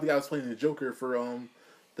 because think about the guy who's playing the Joker for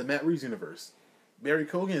the Matt Reeves universe. Barry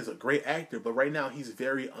Keoghan is a great actor, but right now he's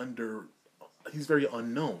very unknown.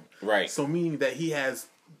 Right. So meaning that he has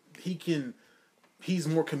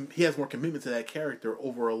more commitment to that character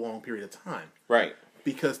over a long period of time. Right.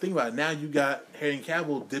 Because think about it, now you got Henry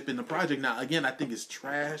Cavill dipping the project. Now again, I think it's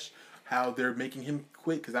trash how they're making him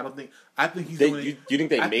quit, because I think he's doing it. You think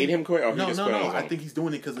they made him quit, or no? I think he's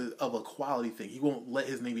doing it because of a quality thing. He won't let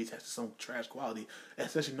his name be attached to some trash quality,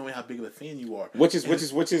 especially knowing how big of a fan you are. Which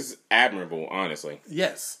is admirable, honestly.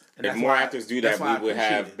 Yes, and if more actors do that, we would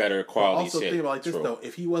have better quality. Also, think about this though: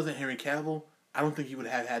 if he wasn't Henry Cavill, I don't think he would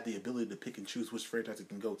have had the ability to pick and choose which franchise he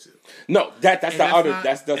can go to. No, that's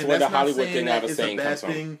where the Hollywood thing I was saying comes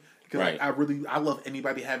from. Because I love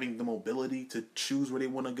anybody having the mobility to choose where they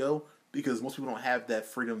want to go, because most people don't have that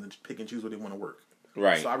freedom to pick and choose where they want to work.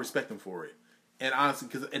 Right. So I respect him for it. And honestly,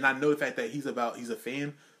 and I know the fact that he's a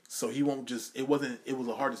fan, so he won't just, it was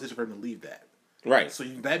a hard decision for him to leave that. Right. So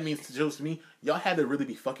that means to me, y'all had to really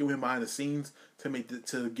be fucking with him behind the scenes to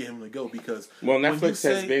get him to go, because Netflix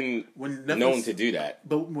has been known to do that.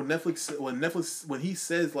 But when he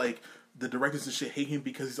says the directors and shit hate him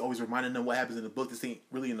because he's always reminding them what happens in the book. This ain't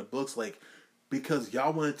really in the books, because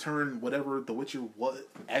y'all want to turn whatever The Witcher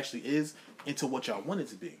actually is into what y'all want it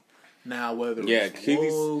to be. Now, whether it's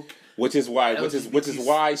woke, which is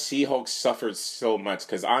why She-Hulk suffered so much.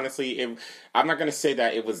 Because honestly, I'm not gonna say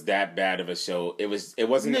that it was that bad of a show. It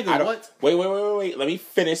wasn't. Nigga, what? Wait. Let me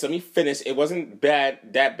finish. It wasn't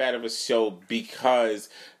that bad of a show because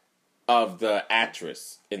of the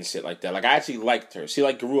actress and shit like that. I actually liked her. She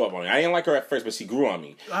grew up on me. I didn't like her at first, but she grew on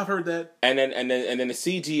me. I've heard that. And then the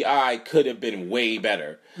CGI could have been way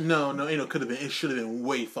better. No, could have been. It should have been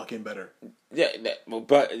way fucking better. Yeah,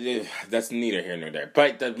 but that's neither here nor there.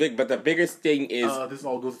 But the biggest thing is this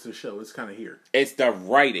all goes to the show. It's kind of here. It's the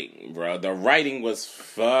writing, bro. The writing was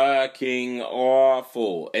fucking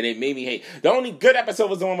awful, and it made me hate. The only good episode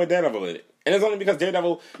was the one with Daredevil in it. And it's only because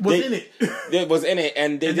Daredevil was in it.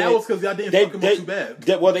 And that was because y'all didn't fuck him up too bad.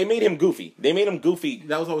 They made him goofy.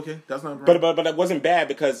 That was okay. That's not right. But it wasn't bad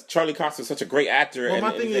because Charlie Cox was such a great actor,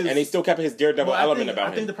 and he still kept his Daredevil element about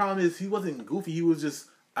him. I think the problem is he wasn't goofy. He was just.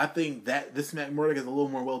 I think that this Matt Murdock is a little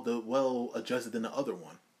more well adjusted than the other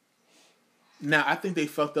one. Now, I think they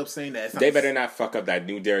fucked up saying that. They better not fuck up that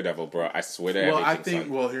new Daredevil, bro. I swear to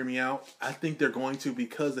hear me out. I think they're going to,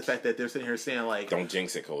 because the fact that they're sitting here saying don't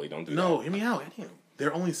jinx it, Coley. Don't do that. No, hear me out.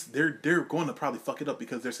 They're going to probably fuck it up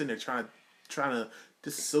because they're sitting there trying to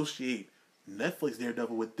disassociate Netflix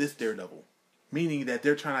Daredevil with this Daredevil. Meaning that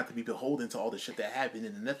they're trying not to be beholden to all the shit that happened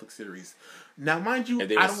in the Netflix series. Now, mind you, if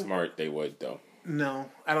they were smart, they would, though. No,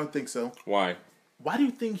 I don't think so. Why? Why do you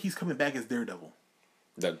think he's coming back as Daredevil?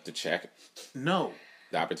 The check? No.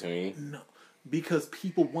 The opportunity? No. Because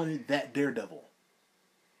people wanted that Daredevil.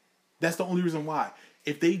 That's the only reason why.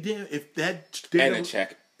 If they didn't, if that Daredevil... And a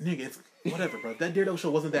check. Nigga, whatever, bro. If that Daredevil show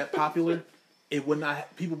wasn't that popular,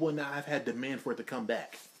 people would not have had demand for it to come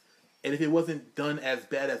back. And if it wasn't done as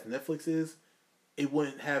bad as Netflix is, it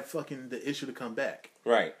wouldn't have fucking the issue to come back.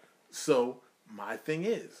 Right. So, my thing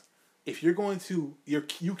is, if you're going to you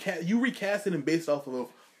recasted him based off of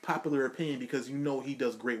popular opinion because you know he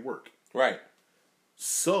does great work. Right.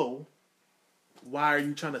 So, why are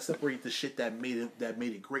you trying to separate the shit that made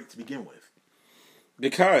it great to begin with?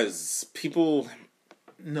 Because people...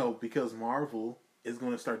 No, because Marvel is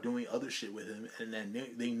going to start doing other shit with him, and then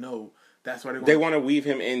they know that's why they want to weave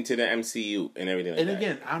him into the MCU and everything like that.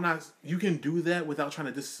 And again, you can do that without trying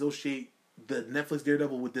to disassociate the Netflix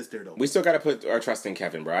Daredevil with this Daredevil. We still got to put our trust in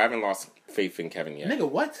Kevin, bro. I haven't lost faith in Kevin yet. Nigga,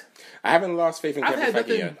 what? I haven't lost faith in Kevin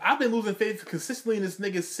Feige yet. I've been losing faith consistently in this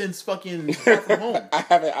nigga since fucking Far From Home.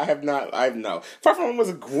 I have not. Far From Home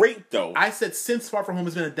was great, though. I said since Far From Home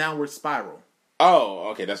has been a downward spiral. Oh,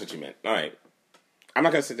 okay, that's what you meant. All right. I'm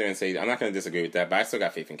not going to sit there and say, I'm not going to disagree with that, but I still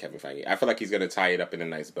got faith in Kevin Feige. I feel like he's going to tie it up in a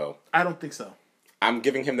nice bow. I don't think so. I'm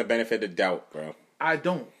giving him the benefit of the doubt, bro. I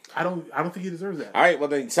don't think he deserves that. All right, well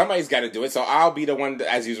then somebody's got to do it, so I'll be the one,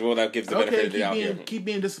 as usual, that gives the benefit of the doubt here. Keep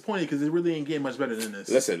being disappointed because it really ain't getting much better than this.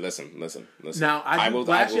 Listen. Now, I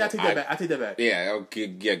take that back. Yeah,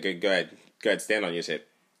 okay, yeah, go ahead, stand on your shit.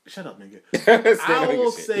 Shut up, nigga. I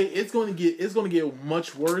will say it's going to get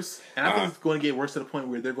much worse, and I think it's going to get worse to the point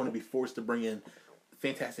where they're going to be forced to bring in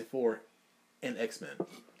Fantastic Four and X-Men.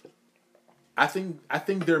 I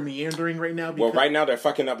think they're meandering right now. Well, right now they're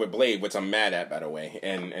fucking up with Blade, which I'm mad at, by the way,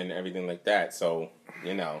 and everything like that. So,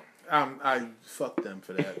 you know, I fuck them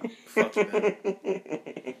for that. Fuck them.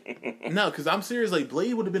 No, because I'm serious. Like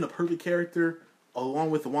Blade would have been a perfect character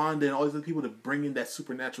along with Wanda and all these other people to bring in that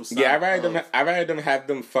supernatural side. Yeah, I'd rather them have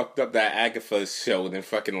them fucked up that Agatha show than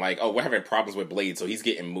fucking like, oh, we're having problems with Blade, so he's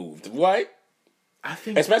getting moved. What? I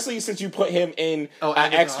think, especially since you put him in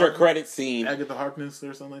an extra credit scene, Agatha Harkness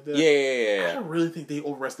or something like that. Yeah. I don't really think they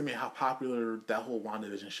overestimate how popular that whole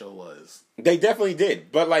WandaVision show was. They definitely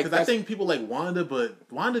did, but like, because I think people like Wanda, but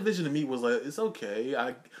WandaVision to me was like, it's okay.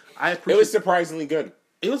 I appreciate. It was surprisingly good.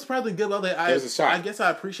 It was probably good. But it was a shot. I guess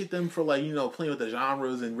I appreciate them for like playing with the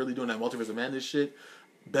genres and really doing that multiverse of madness shit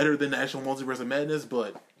better than the actual multiverse of madness,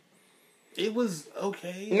 but. It was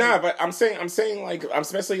okay. Nah, but I'm saying like,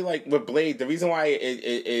 especially like with Blade, the reason why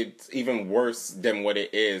it's even worse than what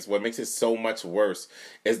it is, what makes it so much worse,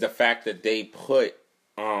 is the fact that they put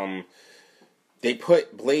Blade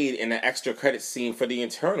in an extra credit scene for the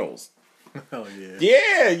Internals. Oh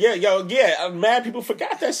yeah. Mad people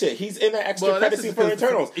forgot that shit. He's in an extra credit scene for the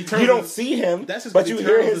Internals. You don't see him, but you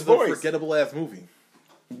hear his voice. A forgettable ass movie.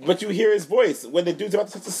 But you hear his voice when the dude's about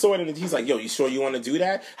to touch the sword, and he's like, "Yo, you sure you want to do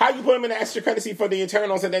that? How you put him in an extra credit scene for the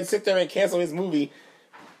Eternals and then sit there and cancel his movie?"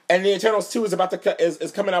 And the Eternals 2 is about to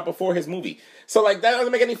is coming out before his movie. So like that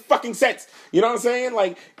doesn't make any fucking sense. You know what I'm saying?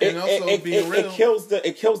 Like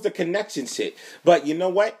it kills the connection shit. But you know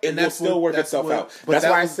what? It will still work itself out. That's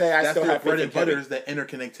why I say I still have faith in Kevin. Is that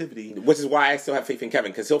interconnectivity, which is why I still have faith in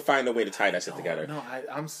Kevin, because he'll find a way to tie that shit together. No,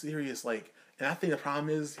 I'm serious. Like. And I think the problem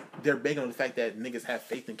is they're banking on the fact that niggas have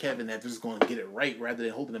faith in Kevin that they're just going to get it right rather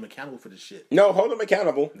than holding them accountable for this shit. No, hold them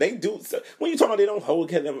accountable. They do. When you talk about they don't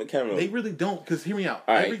hold them accountable, they really don't. Because hear me out.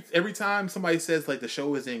 Every time somebody says like the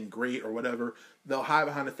show isn't great or whatever, they'll hide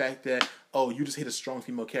behind the fact that you just hate a strong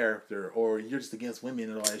female character or you're just against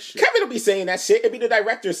women and all that shit. Kevin will be saying that shit. It'll be the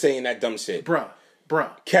director saying that dumb shit, bruh.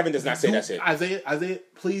 Kevin does not say that shit. Isaiah,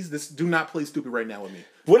 please, do not play stupid right now with me.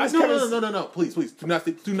 No. Please, do not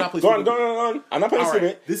play stupid. Go on. I'm not playing stupid.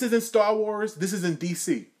 Right. This isn't Star Wars. This isn't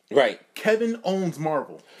DC. Right. Kevin owns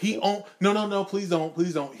Marvel. He owns. No. Please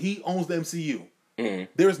don't. He owns the MCU. Mm-hmm.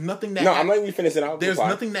 There's nothing that. No, I'm letting you finish it out. There's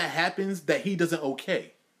nothing that happens that he doesn't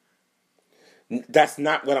okay. That's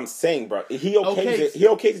not what I'm saying, bro. He okays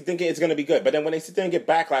it thinking it's going to be good. But then when they sit there and get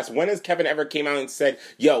backlash, when has Kevin ever came out and said,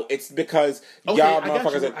 yo, it's because y'all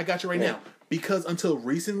motherfuckers... I got you right now. Because until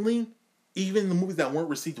recently, even the movies that weren't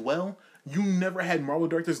received well, you never had Marvel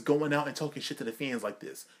directors going out and talking shit to the fans like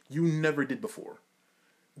this. You never did before.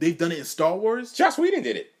 They've done it in Star Wars. Joss Whedon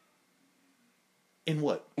did it. In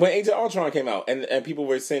what? When Age of Ultron came out and people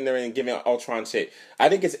were sitting there and giving Ultron shit. I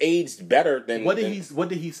think it's aged better than... What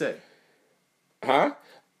did he say? Huh?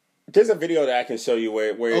 There's a video that I can show you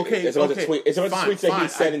where it's about the tweet. It's about the tweets that he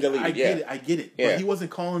said and deleted. I get it. Yeah. But he wasn't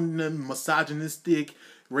calling them misogynistic,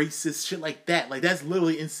 racist shit like that. Like that's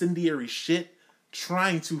literally incendiary shit.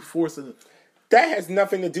 Trying to force a. That has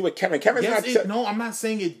nothing to do with Kevin. No, I'm not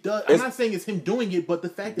saying it does. I'm not saying it's him doing it, but the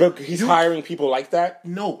fact that he's hiring people like that.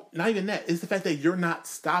 No, not even that. It's the fact that you're not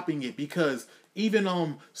stopping it because. Even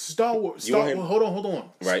Star Wars. Hold on.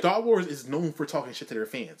 Right. Star Wars is known for talking shit to their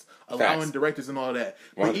fans, allowing directors and all that.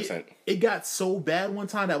 100%. It got so bad one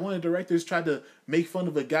time that one of the directors tried to make fun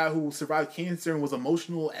of a guy who survived cancer and was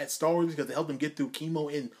emotional at Star Wars because it helped him get through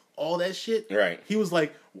chemo and all that shit. Right. He was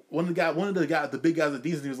like the big guys at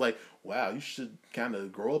Disney was like, wow, you should kind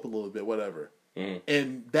of grow up a little bit, whatever.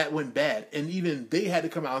 And that went bad. And even they had to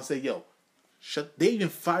come out and say, yo, they even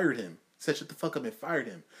fired him. Said, shut the fuck up and fired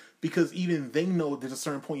him. Because even they know there's a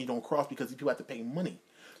certain point you don't cross because people have to pay money.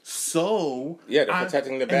 So yeah, they're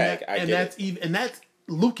protecting the bag. And that's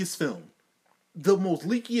Lucasfilm, the most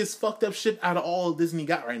leakiest, fucked up shit out of all of Disney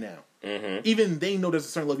got right now. Even they know there's a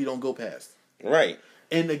certain level you don't go past. Right.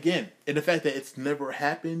 And again, and the fact that it's never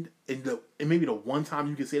happened, and maybe the one time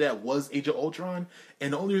you can say that was Age of Ultron,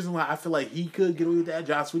 and the only reason why I feel like he could get away with that,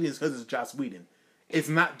 Joss Whedon, is because it's Joss Whedon. It's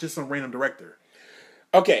not just some random director.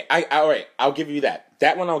 Okay, all right, I'll give you that.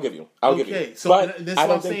 That one I'll give you. I'll give you. So but this is I what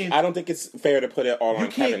don't I'm think saying. I don't think it's fair to put it all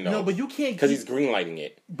on Kevin though. No, but you can't because he's greenlighting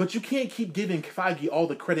it. But you can't keep giving Feige all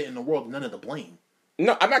the credit in the world, none of the blame.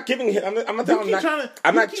 No, I'm not giving him. I'm not telling him.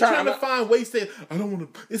 I'm not trying to find ways to. I don't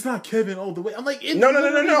want to. It's not Kevin all the way. I'm like,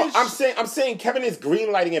 no. I'm saying Kevin is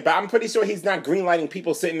greenlighting it, but I'm pretty sure he's not greenlighting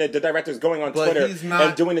people sitting there. The directors going on Twitter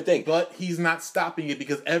and doing the thing. But he's not stopping it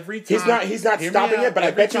because every time he's not stopping it. But I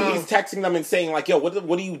bet you he's texting them and saying like, "Yo, what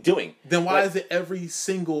are you doing?" Then why is it every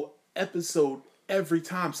single episode? Every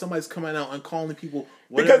time somebody's coming out and calling people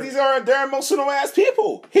whatever. Because they're emotional ass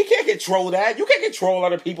people. He can't control that. You can't control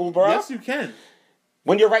other people, bro. Yes, you can.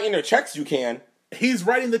 When you're writing their checks, you can. He's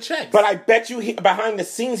writing the checks. But I bet you behind the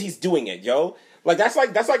scenes he's doing it, yo. Like that's like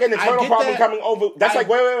an internal problem coming over. That's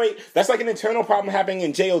wait. That's like an internal problem happening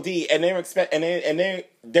in JOD, and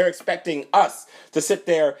they're expecting us to sit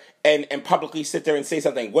there and publicly sit there and say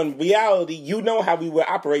something. When reality, you know how we would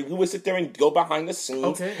operate. We would sit there and go behind the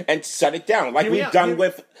scenes and shut it down, like we've done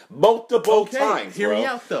with multiple times. Hear me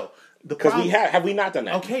out though. Because we have we not done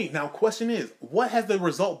that? Okay, now question is, what has the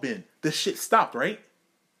result been? The shit stopped, right?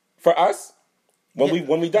 For us, when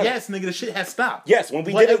we done yes, nigga, the shit has stopped. Yes, when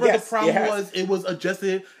we did it, yes, the problem it was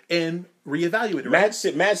adjusted and reevaluated.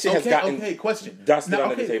 Right? Mad shit has gotten question dusted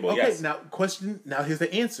under the table. Yes. Now question. Now here's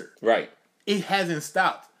the answer. Right. It hasn't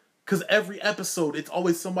stopped because every episode, it's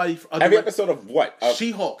always somebody. Every episode of what?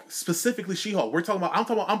 She-Hulk, specifically She-Hulk.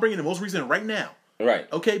 I'm bringing the most recent right now. Right.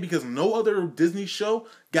 Okay, because no other Disney show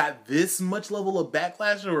got this much level of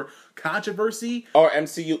backlash or controversy. Or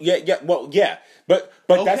MCU. Yeah. But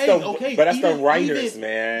that's the writers,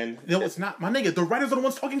 man. No, it's not. My nigga, the writers are the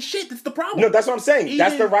ones talking shit. That's the problem. No, that's what I'm saying.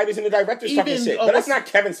 That's the writers and the directors talking shit. But that's not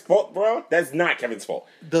Kevin's fault, bro. That's not Kevin's fault.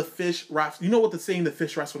 The fish rots. You know what the saying "the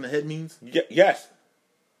fish rots from the head" means? Yes.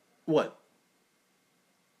 What?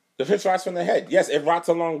 The fish rots from the head. Yes, it rots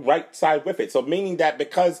along right side with it. So meaning that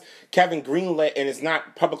because Kevin greenlit and is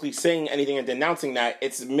not publicly saying anything and denouncing that,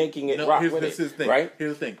 it's making it rot with it. Thing. Right?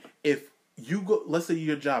 Here's the thing. If you go, let's say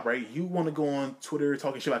your job, right? You want to go on Twitter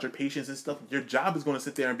talking shit about your patients and stuff. Your job is going to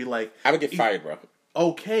sit there and be like, I would get fired, bro.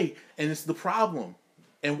 Okay, and it's the problem.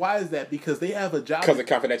 And why is that? Because they have a job. Because of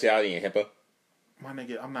confidentiality and HIPAA. My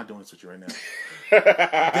nigga, I'm not doing this with you right now.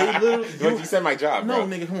 They literally. You said my job. No,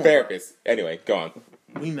 bro. Nigga, come on. Therapist. Bro. Anyway, go on.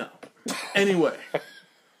 We know. Anyway,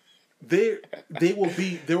 there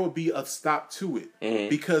will be a stop to it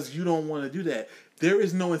because you don't want to do that. There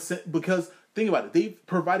is no incentive because think about it. They've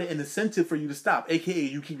provided an incentive for you to stop, aka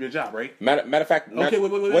you keep your job, right? Matter of fact, wait,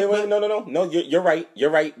 no. You're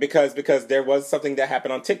right because there was something that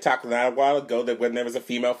happened on TikTok not a while ago that when there was a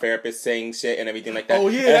female therapist saying shit and everything like that. Oh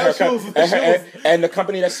yeah, and the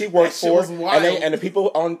company that she worked for, and the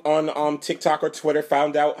people on TikTok or Twitter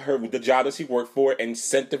found out the job that she worked for and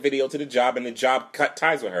sent the video to the job, and the job cut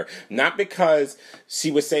ties with her, not because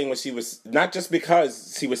she was saying what she was, not just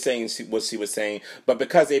because she was saying what she was saying, but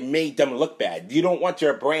because it made them look bad. You don't want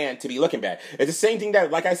your brand to be looking bad. It's the same thing that,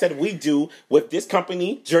 like I said, we do with this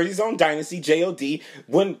company, Jersey's Own Dynasty, JOD.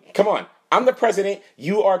 Come on, I'm the president,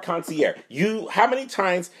 you are concierge. How many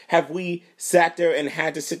times have we sat there and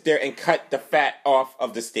had to sit there and cut the fat off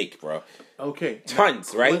of the steak, bro? Okay.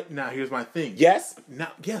 Tons, right? Now, here's my thing. Yes?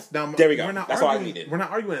 Now, there we go. That's all I needed. We're not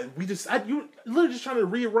arguing it. You literally just trying to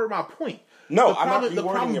reword my point. No, I'm not rewording your point.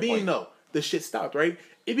 The problem being, though, the shit stopped, right?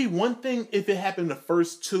 It'd be one thing if it happened the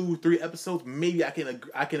first 2-3 episodes. Maybe I can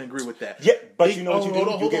agree with that. Yeah, but you know what you do?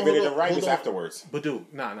 You get rid of the writers afterwards. But dude,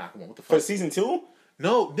 nah, come on, what the fuck? For season 2?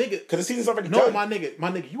 No, nigga, because the season's already done. No, my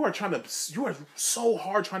nigga, you are so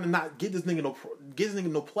hard trying to not give this nigga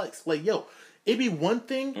no plex. Like, yo, it'd be one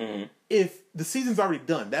thing if the season's already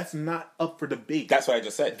done. That's not up for debate. That's what I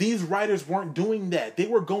just said. These writers weren't doing that. They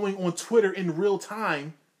were going on Twitter in real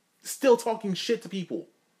time, still talking shit to people.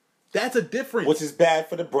 That's a difference. Which is bad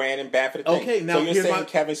for the brand and bad for the thing. Okay, now so you're saying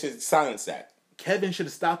Kevin should silence that? Kevin should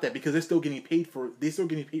have stopped that because they're still getting paid for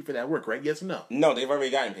that work, right? Yes or no? No, they've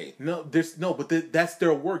already gotten paid. But that's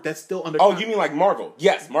their work. That's still under. Oh, you mean like Marvel?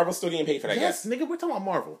 Yes, Marvel's still getting paid for that. Yes, nigga, we're talking about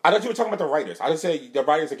Marvel. I thought you were talking about the writers. I just said the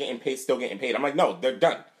writers are still getting paid. I'm like, no, they're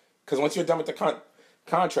done. Because once you're done with the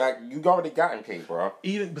contract, you've already gotten paid, bro.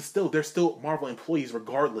 But still, they're still Marvel employees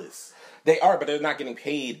regardless. They are, but they're not getting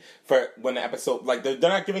paid for when the episode, like they're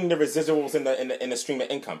not giving the residuals in the stream of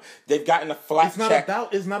income. They've gotten a flat check.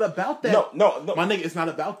 It's not about that. No. My nigga, it's not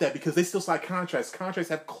about that because they still sign contracts.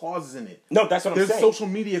 Contracts have clauses in it. No, that's what I'm saying. There's social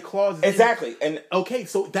media clauses. Exactly, and okay,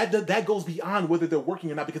 so that goes beyond whether they're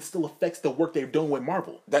working or not because it still affects the work they're doing with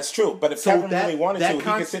Marvel. That's true, but if Kevin really wanted to, he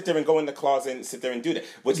could sit there and go in the closet and sit there and do that.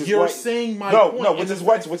 Which is you're saying my point. No,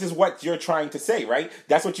 which is what you're trying to say, right?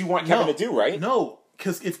 That's what you want Kevin to do, right? No.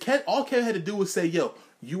 Because if all Kevin had to do was say, "Yo,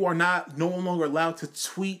 you are no longer allowed to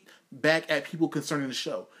tweet back at people concerning the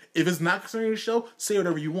show. If it's not concerning the show, say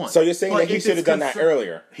whatever you want." So you're saying that he should have done that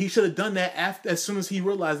earlier? He should have done that as soon as he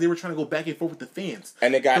realized they were trying to go back and forth with the fans.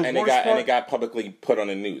 And it got publicly put on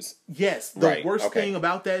the news. Yes, the worst thing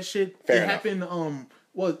about that shit happened.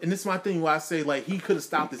 Well, and this is my thing where I say like he could have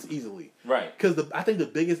stopped this easily, right? Because I think the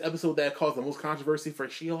biggest episode that caused the most controversy for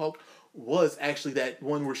She-Hulk was actually that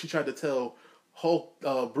one where she tried to tell Hulk,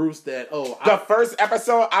 Bruce, that the first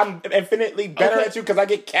episode, I'm infinitely better at you because I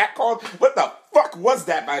get catcalled. What the fuck was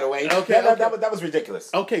that, by the way? That was ridiculous.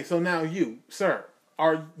 Okay, so now you, sir,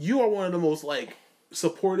 are one of the most like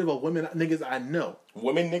supportive of women niggas I know.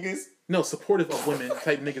 Women niggas? No, supportive of women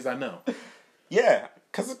type niggas I know. Yeah,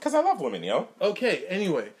 because I love women, yo. Okay,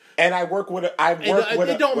 anyway. And I work with a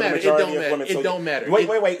majority of women. It don't matter.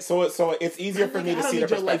 Wait. So it's easier for me to see the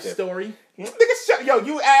perspective. Life story. Nigga,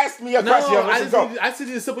 you asked me a question. I said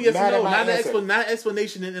a simple yes or no, not an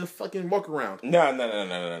explanation and a fucking walk around. No.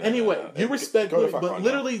 Anyway, you respect me, but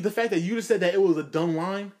literally the fact that you just said that it was a dumb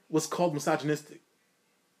line was called misogynistic.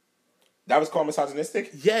 That was called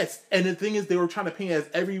misogynistic? Yes, and the thing is, they were trying to paint it as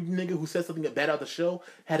every nigga who said something bad about the show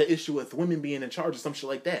had an issue with women being in charge or some shit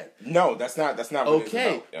like that. No, that's not what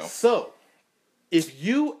okay, it's about, so if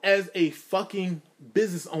you as a fucking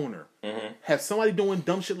business owner have somebody doing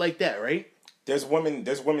dumb shit like that, right? There's women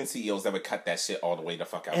CEOs that would cut that shit all the way the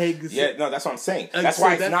fuck out. Yeah, no, that's what I'm saying. That's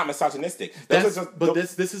why it's not misogynistic.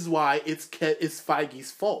 This is why it's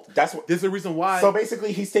Feige's fault. There's a reason why. So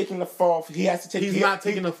basically, he's taking the fall. He has to take. He's not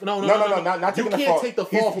taking the no, not taking the fall. You can't take the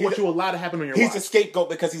fall for what you allow to happen on your watch. He's the scapegoat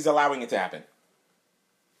because he's allowing it to happen.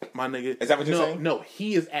 My nigga, is that what you're saying? No,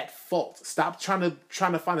 he is at fault. Stop trying to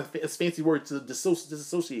find a fancy word to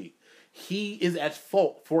disassociate. He is at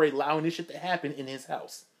fault for allowing this shit to happen in his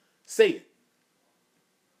house. Say it.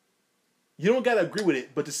 You don't gotta agree with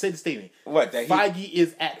it, but just say the statement. What? Feige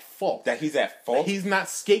is at fault. That he's at fault? He's not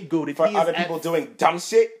scapegoated. For other people doing dumb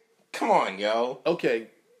shit? Come on, yo. Okay,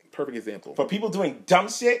 perfect example. For people doing dumb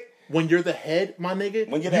shit? When you're the head, my nigga.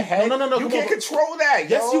 When you're the head? No. You can't control that,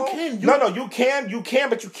 yo. Yes, you can. You can,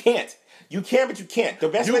 but you can't. You can, but you can't. The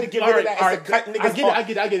best way to get rid of that is to cut niggas off. I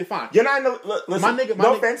get it, fine. You're not in a, listen,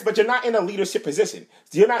 no offense, but you're not in a leadership position.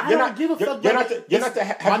 You're not the matter of fact,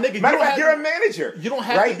 you're a manager. You don't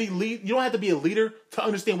have to be you don't have to be a leader to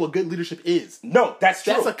understand what good leadership is. No, that's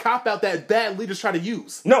true. That's a cop out that bad leaders try to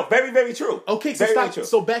use. No, very, very true. Okay, so stop.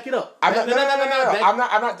 So back it up. I'm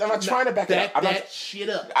not trying to back it up. Back that shit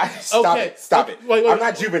up. Stop it. Wait, I'm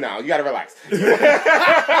not juvenile. You gotta relax.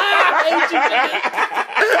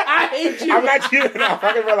 I hate you. I'm not juvenile.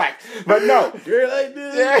 Fucking relax. But no. You're like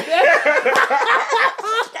this.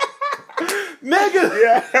 Nigga.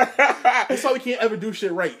 Yeah. That's why we can't ever do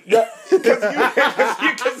shit right. Yeah.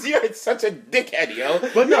 Because you're such a dickhead, yo.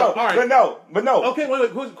 But no, all right. But no. Okay,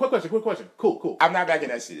 wait. Quick question. Cool. I'm not backing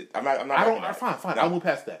that shit. I'm not. Fine. No. I'll move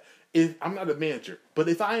past that. If I'm not a manager, but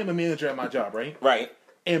if I am a manager at my job, right? Right.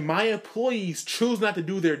 And my employees choose not to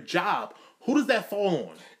do their job, who does that fall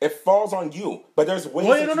on? It falls on you, but there's ways.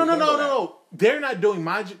 Wait, no. They're not doing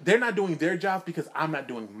their jobs because I'm not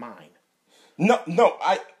doing mine. No.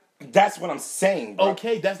 That's what I'm saying, bro.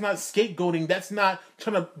 Okay, that's not scapegoating. That's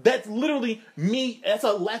literally me. That's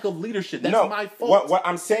a lack of leadership. That's my fault. What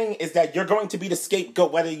I'm saying is that you're going to be the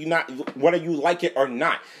scapegoat whether you like it or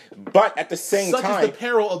not. But at the same time, such is the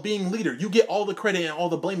peril of being leader. You get all the credit and all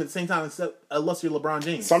the blame at the same time, unless you're LeBron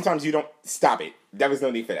James. Sometimes you don't. Stop it. There was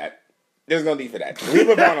no need for that. There's no need for that. Leave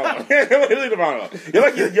LeBron alone. Leave LeBron alone.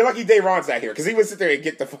 You're lucky Dayron's not here because he would sit there and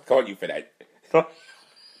get the fuck on you for that.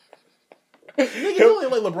 Nigga, you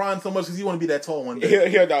only like LeBron so much because you want to be that tall one day.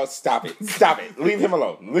 Here, no, stop it. Leave him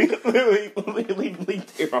alone. Leave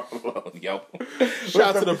Dayron alone, yo.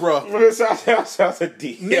 Shout out to the bro. Shout to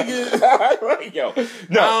D. Nigga. Yo.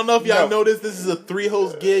 No, I don't know if y'all noticed this is a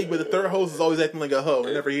 3-host gig, but the third host is always acting like a hoe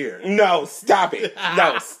and never here. No, stop it.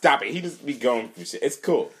 He just be going through shit. It's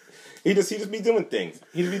cool. He just be doing things.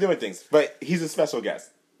 But he's a special guest.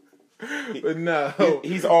 But no,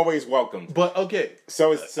 he's always welcome. But okay,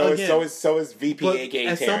 so is VP, aka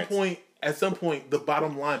at Terrence. some point, at some point, the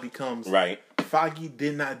bottom line becomes right. Feige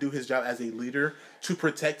did not do his job as a leader to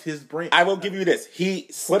protect his brand. I will give you this: he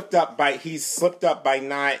slipped up by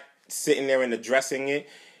not sitting there and addressing it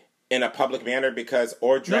in a public manner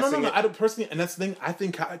dressing No. I don't personally, and that's the thing. I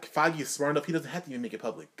think Feige is smart enough. He doesn't have to even make it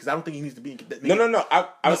public because I don't think he needs to be. No.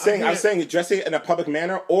 I was saying dress it in a public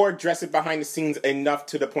manner or dress it behind the scenes enough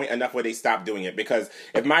where they stop doing it. Because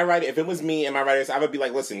if it was me and my writers, I would be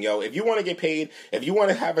like, listen, yo, if you want to get paid, if you want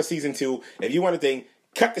to have a season 2, if you want to think,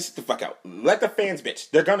 cut this shit the fuck out. Let the fans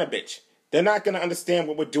bitch. They're gonna bitch. They're not going to understand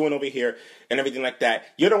what we're doing over here and everything like that.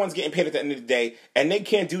 You're the ones getting paid at the end of the day, and they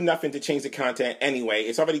can't do nothing to change the content anyway.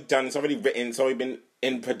 It's already done. It's already written. It's already been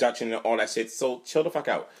in production and all that shit. So chill the fuck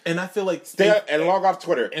out. And I feel like... and log off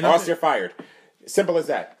Twitter, or else you're fired. Simple as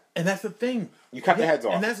that. And that's the thing. You cut their heads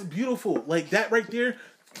off. And that's beautiful. Like, that right there...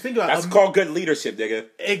 Think about That's called good leadership, nigga.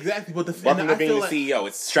 Exactly. But the thing... Welcome to being the CEO.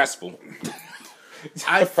 It's stressful.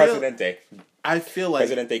 Presidente. I feel like...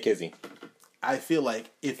 Presidente Kizzy. I feel like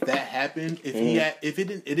if that happened, it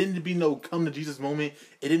didn't be no come to Jesus moment.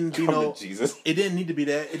 It didn't be Jesus. It didn't need to be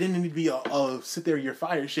that. It didn't need to be a sit there, you're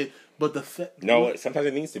fired shit. But sometimes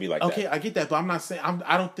it needs to be like that. Okay, I get that, but I'm not saying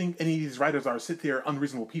I don't think any of these writers are sit there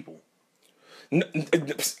unreasonable people. No,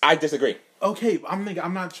 I disagree. Okay, I'm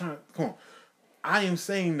not trying. Come on, I am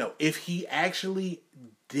saying no. If he actually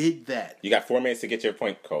did that, you got 4 minutes to get your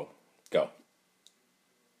point, Cole. Go.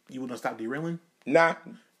 You wouldn't stop derailing? Nah.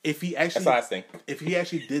 If he actually, that's the last thing. If he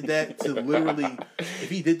actually did that to literally, if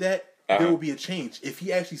he did that, there would be a change. If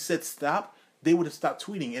he actually said stop, they would have stopped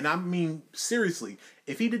tweeting. And I mean, seriously,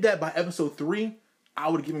 if he did that by episode 3, I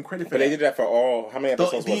would give him credit for that. But they did that for how many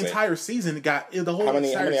episodes was it? The entire season, the whole How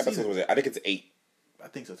many episodes season. was it? I think it's 8. I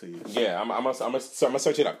think so too. Yeah, I'm gonna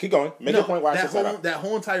search it up. Keep going. Make your point while I search it up. That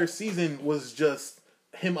whole entire season was just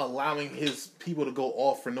him allowing his people to go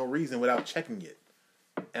off for no reason without checking it.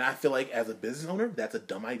 And I feel like as a business owner, that's a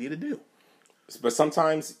dumb idea to do. But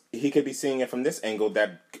sometimes he could be seeing it from this angle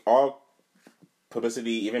that all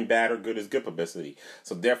publicity, even bad or good, is good publicity.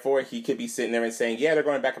 So therefore, he could be sitting there and saying, yeah, they're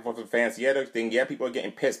going back and forth with fans. Yeah, they're thinking, yeah, people are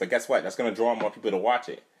getting pissed. But guess what? That's going to draw more people to watch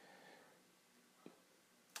it.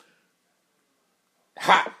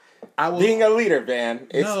 Ha! Being a leader, man.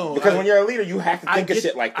 Because when you're a leader, you have to think of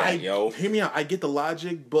shit like that, yo. Hear me out. I get the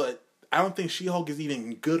logic, but I don't think She-Hulk is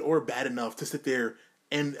even good or bad enough to sit there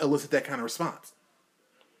and elicit that kind of response.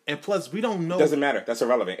 And plus, we don't know. Doesn't matter. That's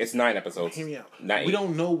irrelevant. It's 9 episodes. Hear me out. Not 8. We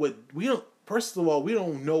don't know what First of all, we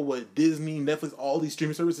don't know what Disney, Netflix, all these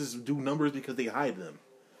streaming services do numbers because they hide them.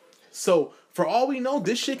 So for all we know,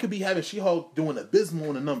 this shit could be having She-Hulk doing abysmal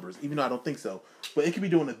in the numbers, even though I don't think so. But it could be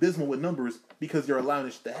doing abysmal with numbers because you're allowing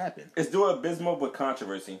this shit to happen. It's doing abysmal with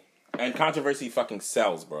controversy, and controversy fucking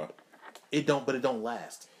sells, bro. But it don't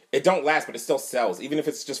last. It don't last, but it still sells, even if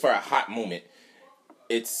it's just for a hot moment.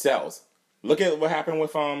 It sells. Look at what happened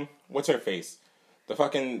with what's her face, the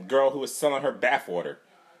fucking girl who was selling her bathwater.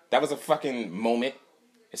 That was a fucking moment.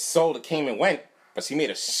 It sold. It came and went, but she made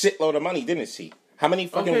a shitload of money, didn't she? How many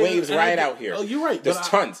fucking waves ride out here? Oh, you're right. There's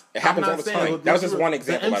tons. It happens all the time. That was just one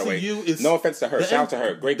example, by the way. No offense to her. Shout out to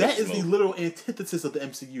her. Great business move. That is the literal antithesis of the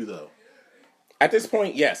MCU, though. At this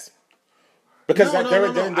point, yes. Because they're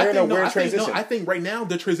in a weird transition. I think right now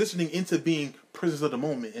they're transitioning into being prisoners of the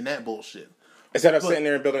moment and that bullshit. Instead of sitting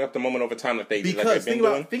there and building up the moment over time like they've been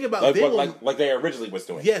doing. Think about like they originally was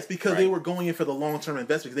doing. Yes, because they were going in for the long-term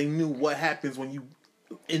investment. They knew what happens when you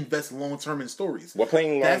invest long-term in stories. Well,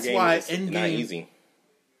 playing long game is not easy.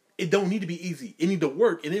 It don't need to be easy. It need to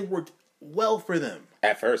work, and it worked well for them.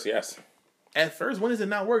 At first, yes. At first, when does it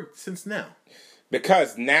not work since now?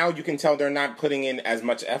 Because now you can tell they're not putting in as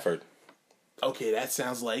much effort. Okay, that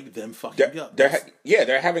sounds like them fucking up.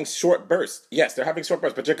 They're having short bursts. Yes, they're having short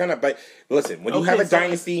bursts, but you're gonna. But listen, when you have a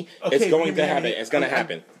dynasty, it's going to happen. It's gonna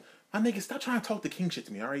happen. My nigga, stop trying to talk the king shit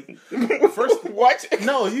to me, all right? First, what?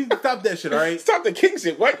 No, you stop that shit, all right? Stop the king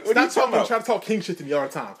shit. What? What are you talking about? Trying to talk king shit to me all the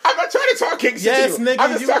time. I'm not trying to talk king shit yes, to you. Nigga,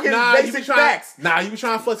 I'm just talking basic facts. You be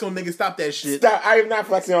trying to flex on niggas. Stop that shit. Stop. I am not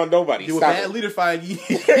flexing on nobody. You a bad leader, Feige.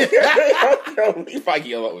 Leave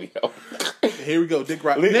Feige alone, yo. Here we go, Dick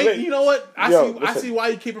Riding. Nate, you know what? I see why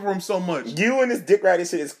you keep it from him so much. You and this Dick Riding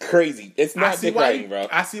shit is crazy. It's not Dick Riding, bro.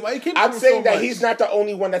 I see why you keep it from him so much. I'm saying that he's not the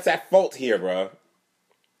only one that's at fault here, bro.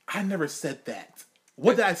 I never said that.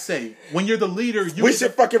 What did I say? When you're the leader, we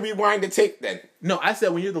should fucking rewind the tape then. No, I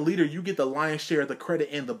said when you're the leader, you get the lion's share of the credit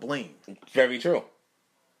and the blame. Very true.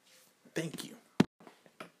 Thank you.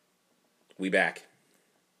 We back.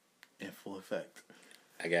 In full effect.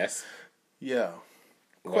 I guess. Yeah.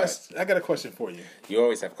 I got a question for you. You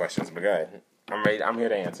always have questions, but go ahead. I'm ready. I'm here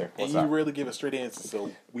to answer. What's and you rarely give a straight answer,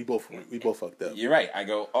 so we both fucked up. You're right. I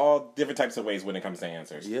go all different types of ways when it comes to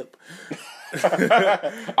answers. Yep.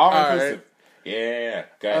 all inclusive. Right. Yeah.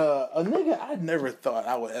 Good. A nigga I never thought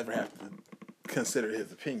I would ever have to consider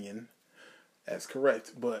his opinion as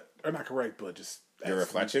correct, or not correct, but just your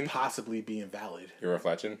reflection possibly being valid. Your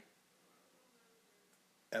reflection.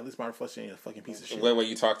 At least my reflection ain't a fucking piece of shit. Wait,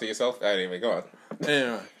 you talk to yourself? Anyway, go on.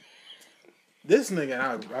 Anyway, this nigga,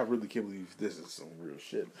 I really can't believe this is some real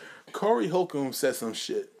shit. Corey Holcomb said some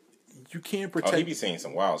shit. You can't protect. Oh, he be saying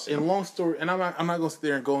some wild shit. And long story, and I'm not gonna sit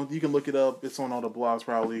there and go. You can look it up. It's on all the blogs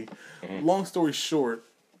probably. Mm-hmm. Long story short,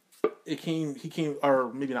 he came,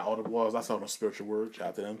 or maybe not all the blogs. I saw it on Spiritual Word. Shout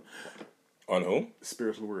out to them. On who?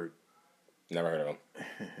 Spiritual Word. Never heard of him.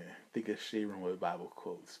 Think of shaving with Bible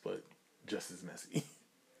quotes, but just as messy.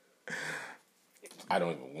 I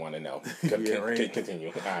don't even want to know. Continue.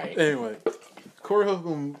 All right. Anyway, Corey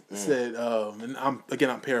Holcomb said, and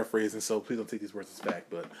I'm paraphrasing, so please don't take these words as fact,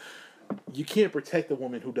 but you can't protect a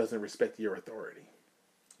woman who doesn't respect your authority.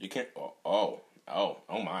 You can't. Oh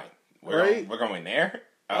my. We're going there.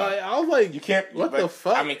 I was like, you can't. What the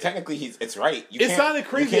fuck? I mean, technically, it's right. It sounded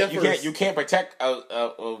crazy at first. You can't protect.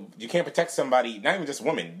 You can't protect somebody. Not even just a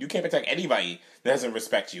woman. You can't protect anybody that doesn't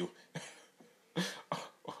respect you.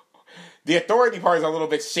 The authority part is a little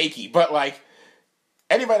bit shaky, but like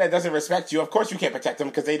anybody that doesn't respect you, of course you can't protect them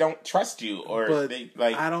because they don't trust you, they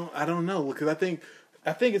like. I don't know because I think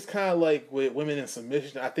it's kind of like with women in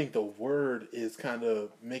submission. I think the word is kind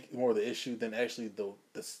of make more of the issue than actually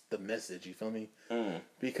the message. You feel me?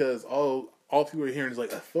 Because all people are hearing is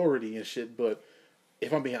like authority and shit. But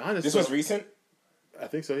if I'm being honest, this was recent. I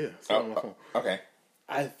think so. Yeah. It's on my phone. Okay.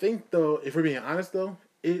 I think though, if we're being honest though,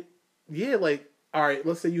 like. All right,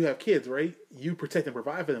 let's say you have kids, right? You protect and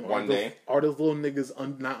provide for them. One day. Are those little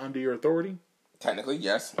niggas not under your authority? Technically,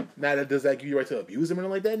 yes. Now, does that give you right to abuse them or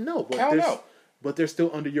anything like that? No. But hell no. But they're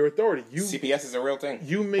still under your authority. CPS is a real thing.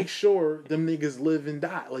 You make sure them niggas live and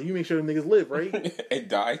die. Like, you make sure them niggas live, right? It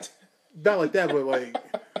died. Not like that, but like...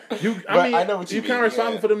 I know what you mean. Kind of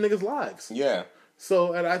responsible for them niggas' lives. Yeah.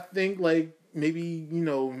 So, and I think, like, maybe,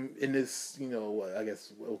 in this, I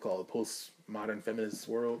guess we'll call it postmodern feminist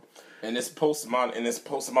world... In this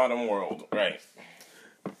postmodern world, right?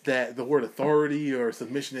 That the word authority or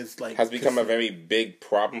submission is like has become a very big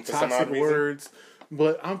problem for some odd reason. Words,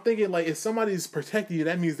 but I'm thinking like if somebody's protecting you,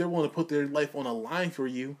 that means they're willing to put their life on a line for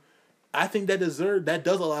you. I think that does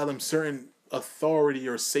allow them certain authority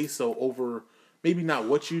or say so over maybe not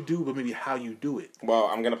what you do, but maybe how you do it. Well,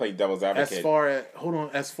 I'm gonna play devil's advocate.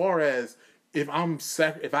 As far as if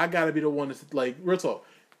I gotta be the one that's like real talk.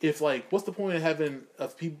 If, like, what's the point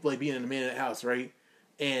of people, like, being in the man in the house, right?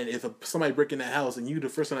 And if somebody break in that house and you the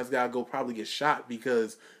first one that's got to go probably get shot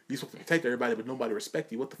because you're supposed to protect everybody but nobody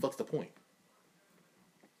respect you, what the fuck's the point?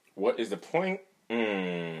 What is the point?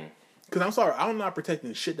 Because I'm sorry, I'm not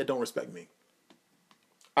protecting shit that don't respect me.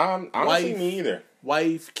 Honestly, me either.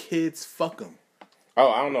 Wife, kids, fuck them. Oh,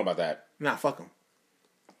 I don't know about that. Nah, fuck them.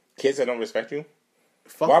 Kids that don't respect you?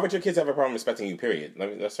 Why would your kids have a problem respecting you? Period.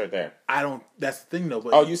 Let's start there. I don't. That's the thing, though.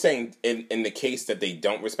 But you saying in the case that they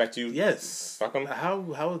don't respect you? Yes. Fuck them. How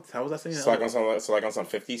was I saying that? So like on some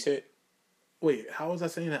 50 shit. Wait, how was I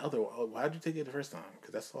saying that other? Why did you take it the first time?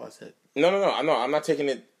 Because that's all I said. No. I'm not taking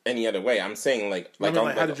it any other way. I'm saying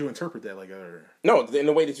how did you interpret that? No, in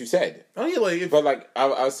the way that you said. Oh yeah, but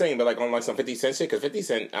I was saying, but like on like some 50 Cent shit, because 50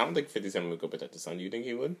 Cent, I don't think 50 Cent would go protect his son. Do you think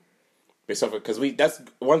he would? Because that's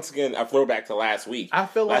once again a throwback to last week.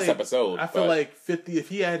 Last episode. I feel like 50. If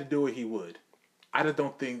he had to do it, he would. I just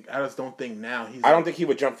don't think now he's. I don't think he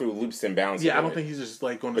would jump through loops and bounds. Yeah, I don't think he's just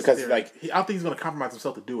like going to. Because I don't think he's going to compromise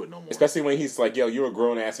himself to do it no more. Especially when he's like, "Yo, you're a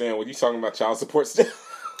grown ass man. What are you talking about child support still?"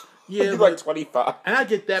 Yeah, he's like 25, and I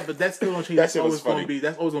get that, but that's still don't change. That's always going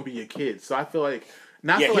to be your kid. So I feel like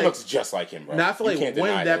he looks just like him, bro. Now I feel like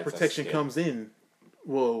when that protection comes in,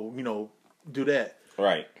 we'll do that.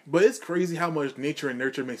 Right. But it's crazy how much nature and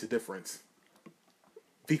nurture makes a difference.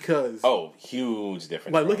 Because... huge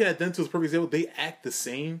difference. Like, looking at them to a perfect example, they act the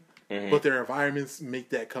same, but their environments make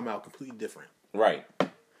that come out completely different. Right.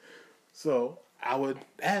 So, I would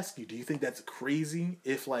ask you, do you think that's crazy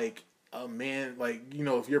if, like, a man, like,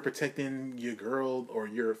 if you're protecting your girl or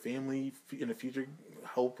your family in the future,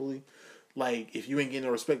 hopefully, like, if you ain't getting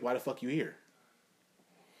no respect, why the fuck you here?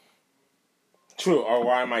 True. Or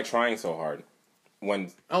why am I trying so hard? No,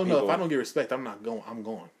 if I don't get respect, I'm not going. I'm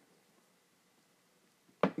going.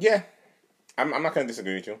 Yeah, I'm not going to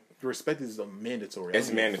disagree with you. The respect is mandatory.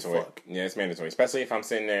 It's mandatory. Yeah, it's mandatory. Especially if I'm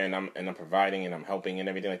sitting there and I'm providing and I'm helping and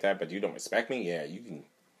everything like that. But you don't respect me. Yeah, you can.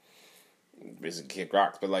 basically kick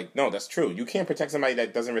rocks. But like, no, that's true. You can't protect somebody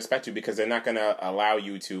that doesn't respect you because they're not gonna allow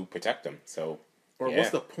you to protect them. So, or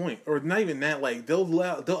what's the point? Or not even that. Like they'll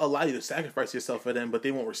allow you to sacrifice yourself for them, but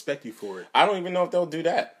they won't respect you for it. I don't even know if they'll do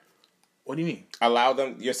that. What do you mean? Allow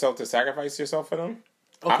yourself to sacrifice yourself for them?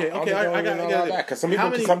 Okay, I got that. Because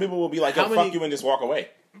some people will be like, "Yo, fuck you," and just walk away.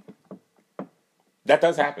 That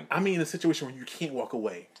does happen. I mean, in a situation where you can't walk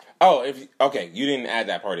away. Oh, you didn't add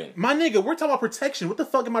that part in. My nigga, we're talking about protection. What the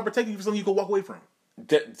fuck am I protecting you from something you can walk away from?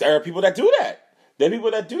 There are people that do that. There are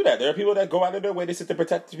people that do that. There are people that go out of their way to sit to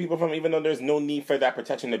protect people from, even though there's no need for that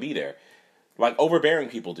protection to be there. Like, overbearing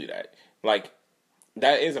people do that. Like,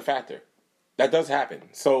 that is a factor. That does happen.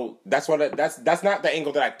 So that's not the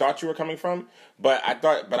angle that I thought you were coming from, but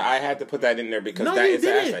I had to put that in there because that is an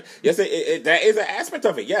aspect. Yes, that is an aspect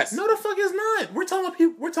of it. Yes. No, the fuck is not. We're talking about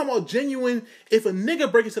people. We're talking about genuine. If a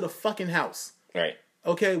nigga break into the fucking house, right?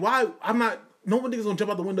 Okay, why? I'm not. No one nigga's gonna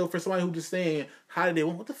jump out the window for somebody who just saying how did they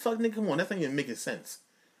want? What the fuck, nigga? Come on, that's not even making sense.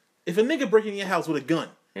 If a nigga breaking in your house with a gun,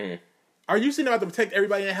 are you sitting about to protect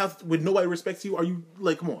everybody in the house with nobody respects you? Are you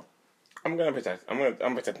like, come on? I'm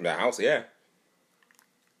protecting the house. Yeah.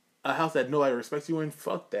 A house that nobody respects you in?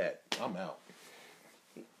 Fuck that. I'm out.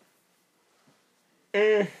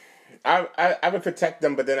 I would protect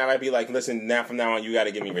them, but then I might be like, listen, now from now on, you got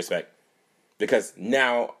to give me respect because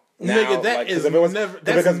now, nigga, that like, is if it was, never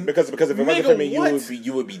because if it wasn't for me,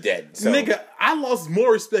 you would be dead. So. Nigga, I lost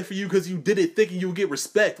more respect for you because you did it thinking you would get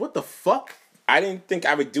respect. What the fuck? I didn't think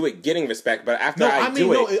I would do it getting respect, but after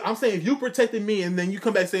I'm saying if you protected me and then you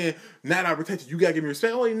come back saying, "Now I protected you, gotta give me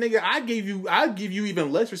respect." Oh, nigga, I give you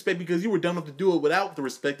even less respect because you were dumb enough to do it without the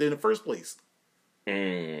respect in the first place.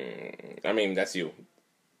 I mean, that's you.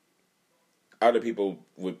 Other people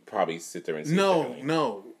would probably sit there and say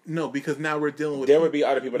no, because now we're dealing with. There would be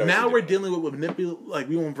other people that now we're dealing with manipulative. Like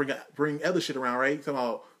we won't bring other shit around, right? Talking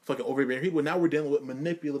about fucking overbearing people. Now we're dealing with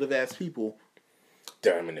manipulative ass people.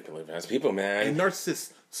 They're manipulative ass people, man. And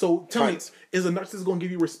narcissists. So tell me, is a narcissist going to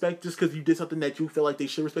give you respect just because you did something that you feel like they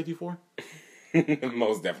should respect you for?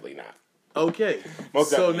 Most definitely not. Okay.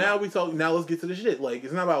 So now we talk. Now let's get to the shit. Like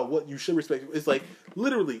it's not about what you should respect. It's like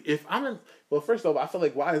literally, if I'm in. Well, first off, I feel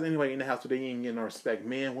like why is anybody in the house where they ain't getting no respect,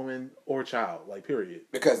 man, woman, or child? Like period.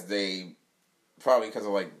 Because of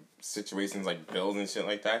like situations like bills and shit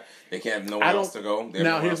like that, they can't have nowhere else to go.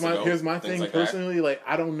 Here's my thing like personally. That. Like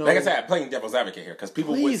I don't know. Like I said, I'm playing devil's advocate here because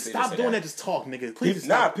people would say stop doing that. Just talk, nigga. Please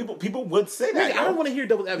stop. People would say that. Nigga, I don't want to hear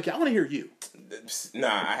devil's advocate. I want to hear you. Nah,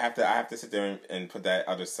 I have to sit there and put that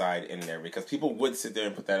other side in there because people would sit there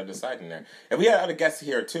and put that other side in there. If we had other guests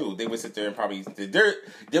here too, they would sit there and probably there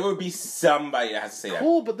would be somebody that has to say that.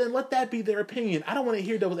 Cool, but then let that be their opinion. I don't want to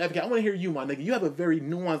hear devil's advocate. I want to hear you, my nigga. You have a very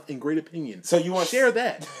nuanced and great opinion. So you want share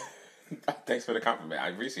that. Thanks for the compliment. I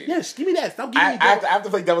appreciate it. Yes, give me that. Stop giving me that. I have to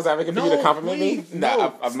play devil's advocate for you to compliment me?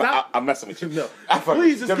 No, I'm messing with you. No.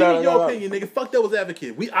 Please, just give me your opinion, nigga. Fuck devil's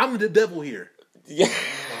advocate. I'm the devil here. Yeah.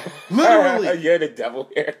 Literally. You're the devil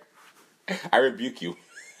here. I rebuke you.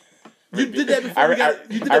 You did that before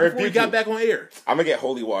we got back on air. I'm going to get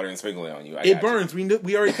holy water and sprinkle it on you. It burns.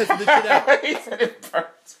 We already tested this shit out. He said it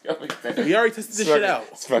burns. We already tested this shit out.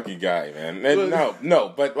 This fucking guy, man.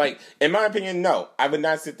 No. But, like, in my opinion, no. I would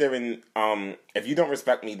not sit there and, if you don't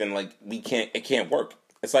respect me, then, like, it can't work.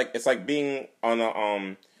 It's like being on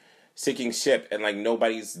a, sinking ship and, like,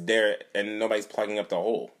 nobody's there and nobody's plugging up the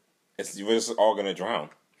hole. We're just all going to drown.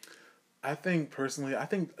 I think, personally,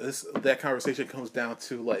 that conversation comes down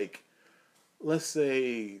to, like, let's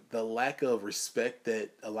say the lack of respect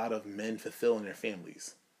that a lot of men fulfill in their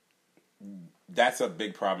families. That's a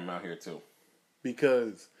big problem out here too.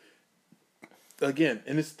 Because again,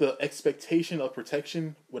 and it's the expectation of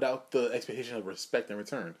protection without the expectation of respect in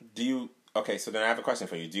return. Okay, so then I have a question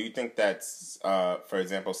for you. Do you think that's for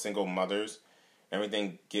example, single mothers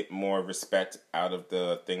everything get more respect out of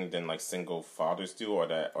the thing than like single fathers do, or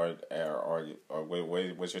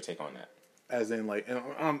what's your take on that? As in, like, and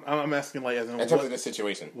I'm asking, like, as in terms of the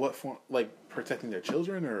situation, what form, like protecting their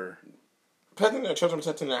children or protecting their children,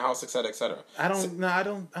 protecting their house, etc., etc. I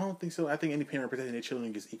don't think so. I think any parent protecting their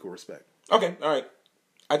children gets equal respect. Okay, all right,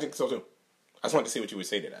 I think so too. I just wanted to see what you would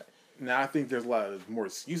say to that. Now, I think there's a lot of more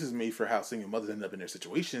excuses made for how single mothers end up in their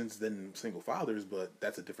situations than single fathers, but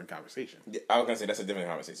that's a different conversation. Yeah, I was gonna say that's a different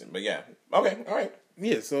conversation, but yeah, okay, all right.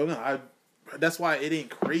 Yeah, so no, that's why it ain't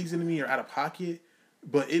crazy to me or out of pocket.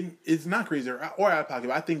 But it's not crazy or out of pocket.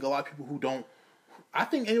 But I think a lot of people who don't, I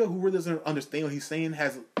think anyone who really doesn't understand what he's saying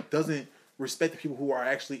doesn't respect the people who are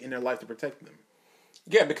actually in their life to protect them.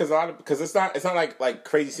 Yeah, because it's not like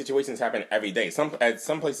crazy situations happen every day. At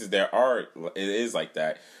some places it is like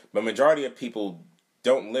that, but majority of people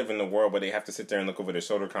don't live in the world where they have to sit there and look over their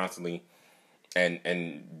shoulder constantly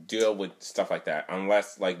and deal with stuff like that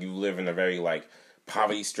unless like you live in a very like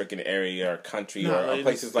poverty stricken area or country or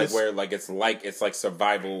places like where like it's like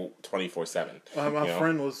survival 24/7. My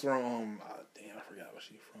friend was from damn, I forgot where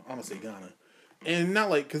she's from. I'm gonna say Ghana, and not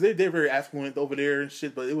like because they're very affluent over there and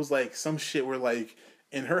shit, but it was like some shit where like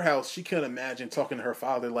in her house she couldn't imagine talking to her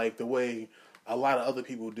father like the way a lot of other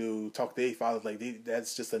people do talk to their fathers like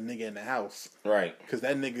that's just a nigga in the house, right? Because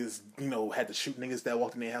that niggas had to shoot niggas that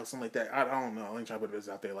walked in their house, something like that. I don't know. I ain't trying to put this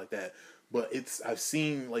out there like that, but I've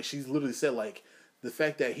seen like she's literally said like the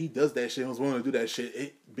fact that he does that shit and was willing to do that shit,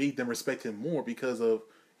 it made them respect him more because of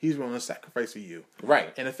he's willing to sacrifice for you,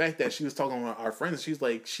 right? And the fact that she was talking with our friends, she's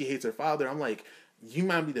like she hates her father. I'm like, you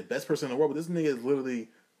might be the best person in the world, but this nigga is literally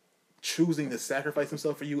choosing to sacrifice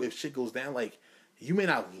himself for you if shit goes down. Like, you may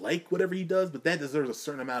not like whatever he does, but that deserves a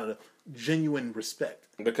certain amount of genuine respect.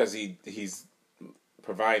 Because he's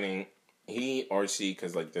providing, he or she,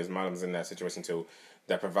 because like there's moms in that situation too,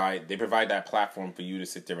 that provide that platform for you to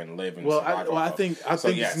sit there and live and survive. I think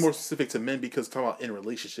it's more specific to men because talking about in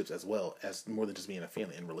relationships as well as more than just being a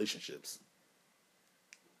family in relationships.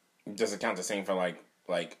 Does it count the same for like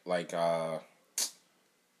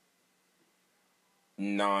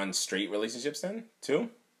non-straight relationships then too?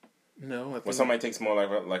 No, I think when somebody takes more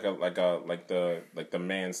like the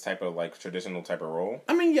man's type of like traditional type of role.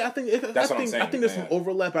 I mean, yeah, I think that's what I'm saying. I think there's some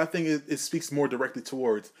overlap. I think it speaks more directly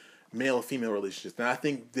towards male and female relationships. And I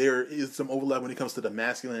think there is some overlap when it comes to the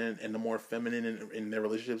masculine and the more feminine in their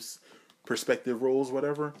relationships perspective roles,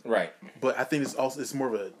 whatever. Right. But I think it's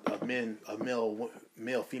more of a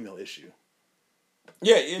male female issue.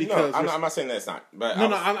 Yeah, no, I'm not saying that it's not. But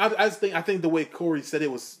I think the way Corey said it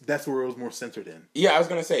that's where it was more centered in. Yeah, I was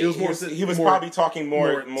gonna say it was he was probably talking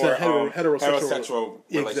more heterosexual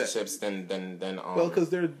relationships than well,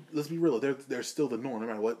 because let's be real, they're still the norm. No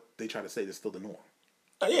matter what they try to say, they're still the norm.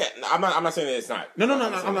 Yeah, I'm not saying that it's not. No.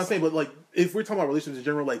 I'm not saying, but like if we're talking about relationships in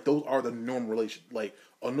general, like those are the norm relation. Like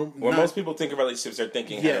when most people think of relationships, they're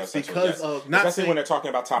thinking heterosexual. Because of not especially when they're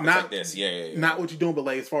talking about topics like this. Yeah. Not what you're doing, but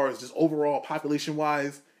like as far as just overall population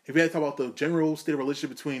wise, if we had to talk about the general state of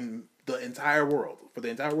relationship between the entire world,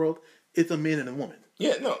 it's a man and a woman.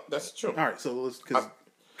 Yeah, no, that's true. All right, so let's because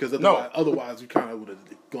otherwise we kind of would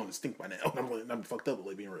have gone to stink by now. I'm fucked up with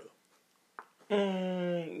like being real.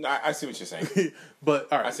 I see what you're saying. But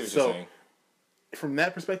all right, I see what you're saying. From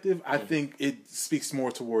that perspective, I think it speaks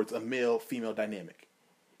more towards a male-female dynamic.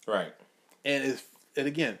 Right. And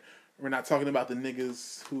again, we're not talking about the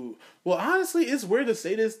niggas who... Well, honestly, it's weird to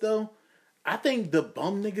say this, though. I think the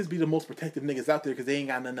bum niggas be the most protective niggas out there because they ain't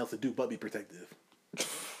got nothing else to do but be protective.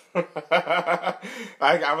 I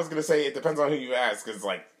was going to say it depends on who you ask because,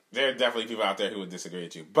 like, there are definitely people out there who would disagree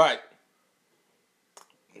with you. But...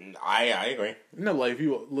 I agree. No, like if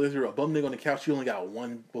you're a bum nigga on the couch, you only got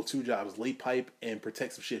two jobs: lay pipe and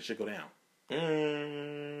protect some shit go down.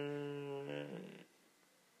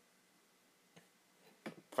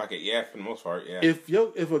 Fuck it, yeah. For the most part, yeah. If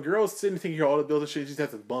a girl's sitting taking care of all the bills and shit, she just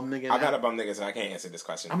has a bum nigga. I'm not a bum nigga, so I can't answer this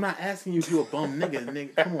question. I'm not asking you if you a bum nigga.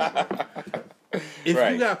 Nigga, come on, bro.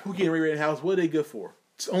 If you got Pookie and Ray Ray in the house, what are they good for?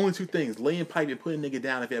 It's only two things: laying pipe and putting a nigga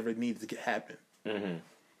down if it ever needs to happen. Mm-hmm.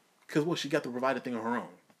 Because she got to provide a thing on her own.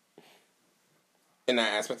 In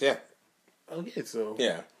that aspect, yeah. Okay, so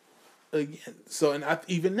yeah. Again,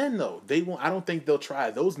 even then though, they won't. I don't think they'll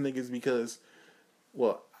try those niggas because,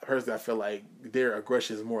 well, personally, I feel like their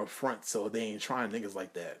aggression is more upfront, so they ain't trying niggas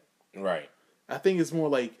like that. Right. I think it's more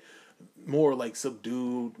like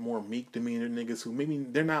subdued, more meek demeanor niggas who maybe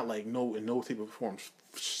they're not like in no type of form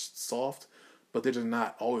soft, but they're just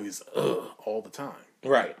not always all the time.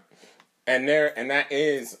 Right. And that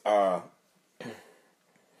is an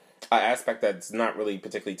aspect that's not really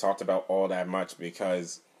particularly talked about all that much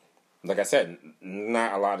because, like I said,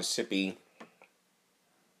 not a lot of shit be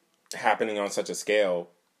happening on such a scale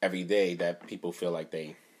every day that people feel like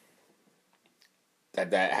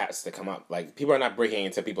that has to come up. Like, people are not breaking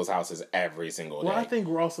into people's houses every single day. Well, I think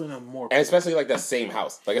we're also in a more... And especially, like, the same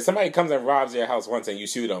house. Like, if somebody comes and robs your house once and you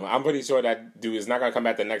shoot them, I'm pretty sure that dude is not going to come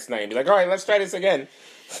back the next night and be like, all right, let's try this again.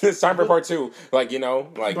 It's time for part 2. Like, you know,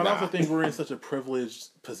 like, But I also think we're in such a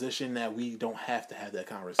privileged position that we don't have to have that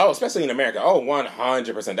conversation. Oh, especially in America. Oh,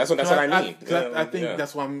 100%. That's what I mean. I think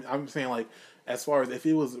that's why I'm saying, like, as far as if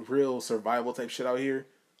it was real survival type shit out here,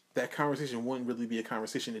 that conversation wouldn't really be a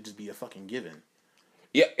conversation. It'd just be a fucking given.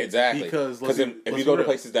 Yeah, exactly. Because if you go to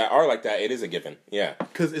places that are like that, it is a given. Yeah.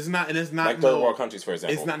 Because it's not like third world countries, for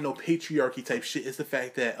example. It's not no patriarchy type shit. It's the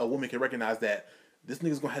fact that a woman can recognize that this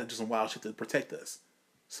nigga's gonna have to do some wild shit to protect us.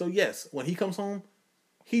 So yes, when he comes home,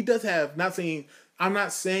 he does have. I'm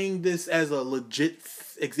not saying this as a legit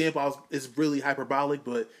example. It's really hyperbolic,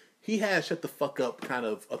 but he has shut the fuck up kind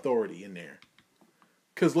of authority in there.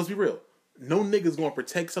 Because let's be real, no nigga's going to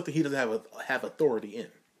protect something he doesn't have authority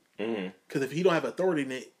in. Because if he don't have authority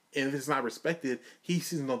in it, and if it's not respected, he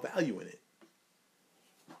sees no value in it.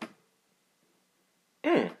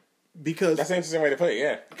 Because that's an interesting way to put it.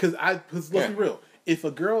 Yeah. Because let's be real, if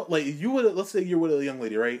a girl like you would, let's say you're with a young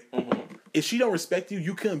lady, right? If she don't respect you,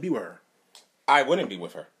 you couldn't be with her. I wouldn't be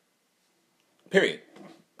with her. Period.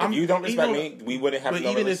 If you don't respect me, we wouldn't have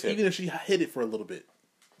no relationship. Even if she hid it for a little bit.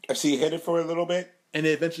 If she hid it for a little bit? And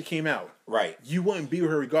it eventually came out. Right. You wouldn't be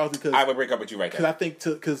with her regardless because... I would break up with you right there.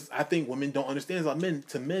 Because I think women don't understand this.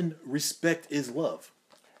 To men, respect is love.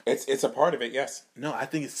 It's a part of it, yes. No, I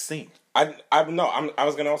think it's the same. I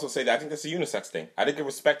was going to also say that I think that's a unisex thing. I think that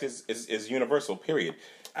respect is universal, period.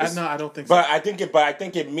 I don't think so. But I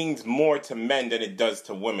think it means more to men than it does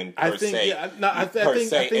to women per se.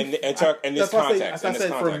 In this context.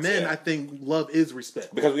 For men, I think love is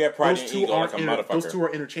respect. Because we have pride and ego like a motherfucker. Those two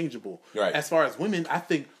are interchangeable. Right. As far as women, I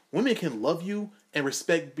think women can love you and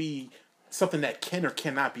respect be something that can or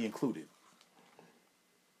cannot be included.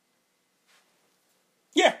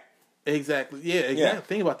 Yeah. Exactly. Yeah. Exactly. Yeah.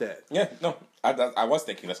 Think about that. Yeah. No. I was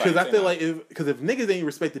thinking that's because I feel like if niggas ain't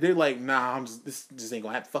respected, they're like, nah, this just ain't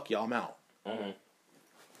gonna happen. Fuck y'all, I'm out.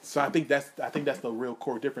 So I think that's the real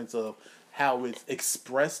core difference of how it's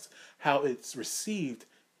expressed, how it's received,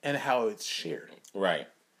 and how it's shared. Right.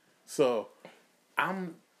 So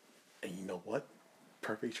and you know what?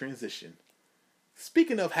 Perfect transition.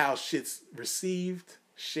 Speaking of how shit's received,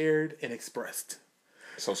 shared, and expressed.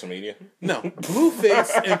 Social media? No.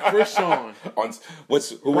 Blueface and Krishan.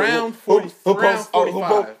 Round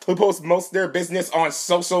 45. Who posts most of their business on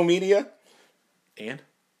social media? And?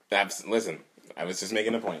 Listen, I was just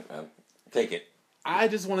making a point. Take it. I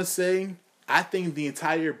just want to say, I think the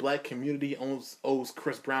entire black community owes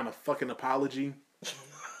Chris Brown a fucking apology.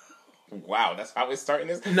 Wow, that's how we're starting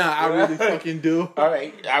this? Nah, I really fucking do. All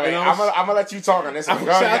right. I'm gonna let you talk on this one.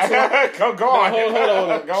 Go on.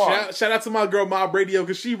 Hold on. Shout out to my girl Mob Radio,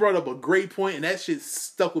 because she brought up a great point, and that shit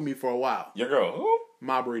stuck with me for a while. Your girl who?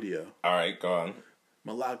 Mob Radio. All right, go on.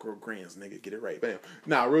 Milagro Grands, nigga, get it right. Bam.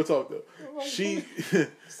 Nah, real talk though. She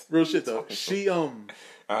real shit though. She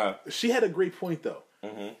had a great point though.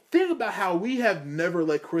 Think about how we have never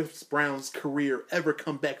let Chris Brown's career ever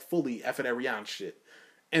come back fully after that Rihanna shit.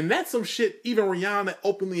 And that's some shit, even Rihanna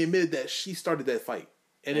openly admitted that she started that fight.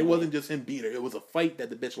 And it wasn't just him beat her. It was a fight that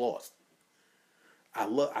the bitch lost. I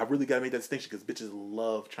really gotta make that distinction because bitches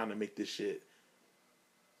love trying to make this shit.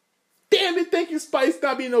 Damn it, thank you, Spice.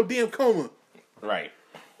 Stop being no damn coma. Right.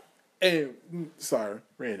 And, sorry,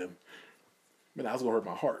 random. Man, I was gonna hurt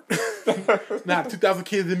my heart. Nah, the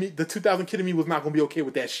 2000 kid in me was not gonna be okay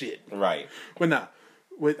with that shit. Right. But nah.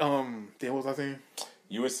 With, damn, what was I saying?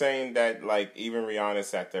 You were saying that, like, even Rihanna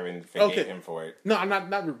sat there and forgave him for it. No, I'm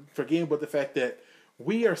not forgetting, but the fact that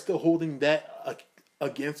we are still holding that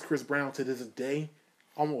against Chris Brown to this day,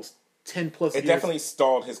 almost 10 plus years. It definitely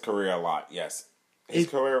stalled his career a lot, yes. His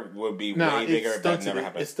career would be way bigger if that never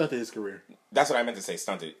happened. It stunted his career. That's what I meant to say,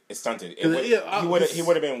 stunted. It stunted. He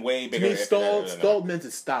would have been way bigger. Stalled meant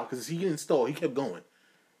to stop, because he didn't stall. He kept going.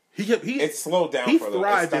 It slowed down. He for a little.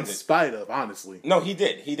 Thrived in spite of, honestly. No, he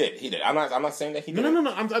did. I'm not saying that he did.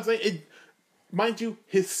 No. I'm saying it. Mind you,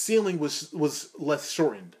 his ceiling was less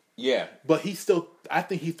shortened. Yeah, but I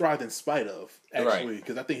think he thrived in spite of, actually,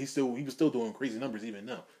 because I think he was still doing crazy numbers even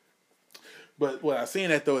now. But what I'm saying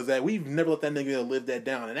that though is that we've never let that nigga live that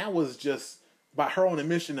down, and that was just by her own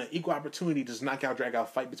admission, an equal opportunity to just drag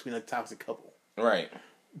out fight between a toxic couple. Right.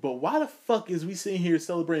 But why the fuck is we sitting here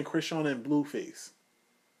celebrating Krishan and Blueface?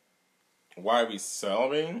 Why are we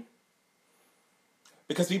celebrating?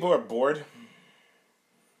 Because people are bored.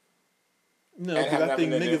 No, because I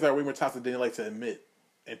think niggas are way more toxic than they like to admit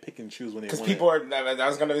and pick and choose when they want. Because people are, I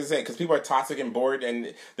was going to say, because people are toxic and bored,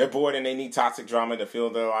 and they're bored and they need toxic drama to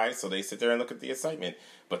fill their lives, so they sit there and look at the excitement.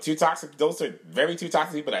 But those are very two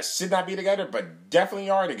toxic people that should not be together, but definitely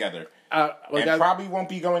are together. Probably won't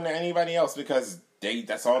be going to anybody else because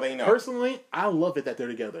that's all they know. Personally, I love it that they're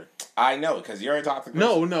together. I know, because you're a toxic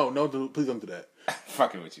person. No, please don't do that.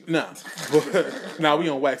 Fucking with you. Nah, we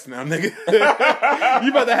on wax now, nigga.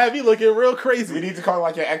 You about to have me looking real crazy. We need to call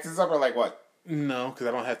like your exes up or like what? No, because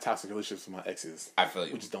I don't have toxic relationships with my exes. I feel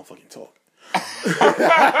you. We just don't fucking talk.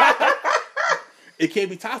 It can't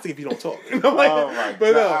be toxic if you don't talk. Oh my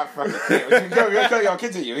god! Go,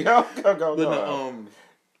 continue. Go. But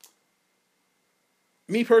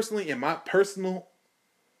me personally, in my personal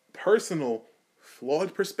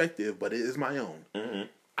flawed perspective, but it is my own. Mm-hmm.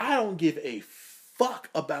 I don't give a fuck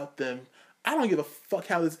about them I don't give a fuck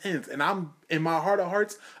how this ends. And I'm, in my heart of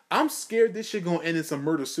hearts, I'm scared this shit gonna end in some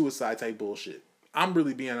murder-suicide type bullshit. I'm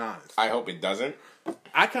really being honest. I hope it doesn't.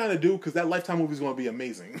 I kind of do, because that Lifetime movie is going to be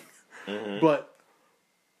amazing. Mm-hmm. But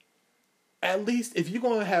at least if you're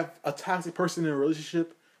going to have a toxic person in a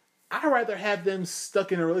relationship, I'd rather have them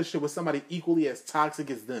stuck in a relationship with somebody equally as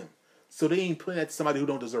toxic as them. So they ain't putting that to somebody who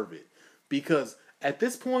don't deserve it. Because at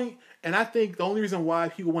this point, and I think the only reason why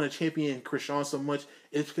people want to champion Krishan so much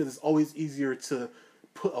is because it's always easier to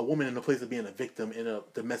put a woman in the place of being a victim in a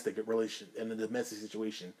domestic relation, in a domestic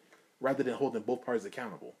situation, rather than holding both parties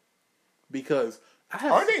accountable. Because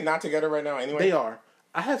are they not together right now anyway? They are.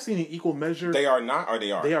 I have seen an equal measure. They are not, or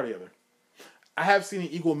they are? They are together. I have seen an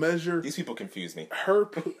equal measure. These people confuse me.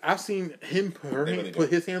 I've seen him put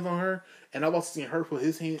his hands on her, and I've also seen her put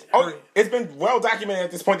his hands. It's been well documented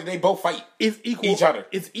at this point that they both fight. It's equal, each other.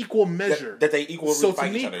 It's equal measure that they equally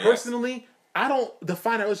fight each other. So to me personally, I don't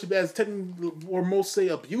define that relationship as technically, or most say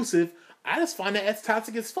abusive. I just find that as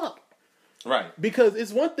toxic as fuck. Right. Because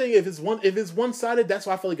it's one thing if it's one sided, that's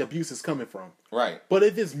where I feel like abuse is coming from. Right. But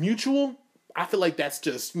if it's mutual, I feel like that's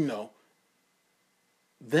just, them.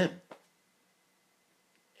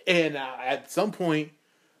 And at some point,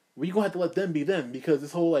 we gonna have to let them be them, because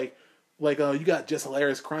this whole you got Jess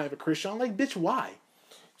Hilarious crying for Krishan. Like, bitch, why?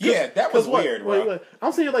 Yeah, that was weird, bro. Wait.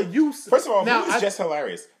 I'm saying, like, you... First of all, who is Jess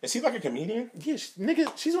Hilarious? Is she like a comedian? Yeah,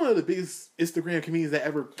 nigga, she's one of the biggest Instagram comedians that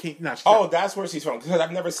ever came... That's where she's from. Because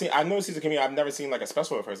I've never seen... I know she's a comedian. I've never seen, like, a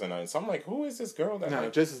special of hers or nothing. So I'm like, who is this girl?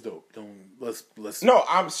 Jess is dope. Let's... No,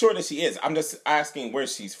 I'm sure that she is. I'm just asking where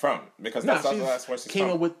she's from. Because that's where she's from. Came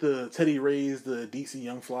up with the Teddy Rays, the DC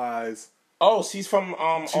Young Flies. Oh, she's from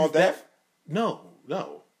All Deaf? No.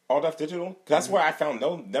 All Deaf Digital? That's where I found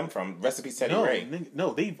them from. Recipe Teddy Ray.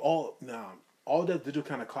 No, they've all... All Deaf Digital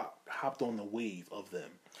kind of hopped on the wave of them.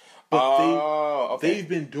 But they've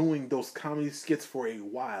been doing those comedy skits for a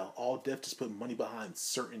while. All Deaf just put money behind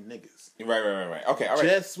certain niggas. Right. Okay, all right.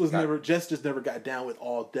 Jess just never got down with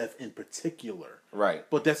All Deaf in particular. Right.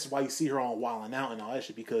 But that's why you see her on Wild 'N Out and all that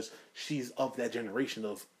shit, because she's of that generation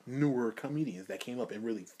of newer comedians that came up and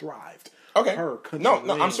really thrived. Okay. No,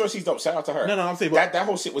 Wayne, I'm sure she's dope. Shout out to her. No, I'm saying that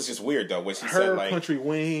whole shit was just weird though. When she said like Country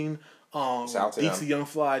Wayne, DC Young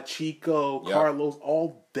Fly, Chico, Carlos,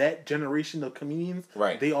 all that generation of comedians.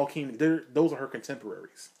 Right. They all came. Those are her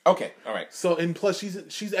contemporaries. Okay. All right. So, and plus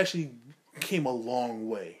she's actually came a long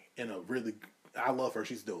way in a really. I love her.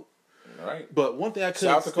 She's dope. All right. But one thing I couldn't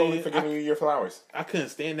shout out to Coley for giving you your flowers. I couldn't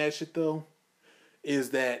stand that shit though.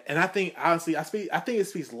 Is that, and I think honestly, I think it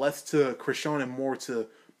speaks less to Krishan and more to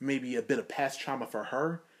maybe a bit of past trauma for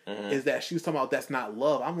her. Mm-hmm. Is that she was talking about that's not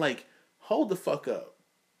love. I'm like, hold the fuck up.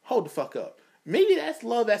 Maybe that's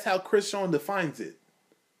love. That's how Krishan defines it.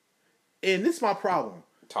 And this is my problem.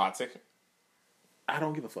 Toxic. I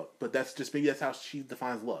don't give a fuck. But maybe that's how she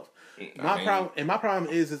defines love. My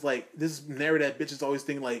problem is like this narrative that bitch is always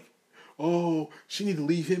thinking like, oh, she need to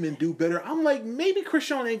leave him and do better. I'm like, maybe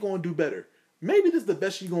Krishan ain't gonna do better. Maybe this is the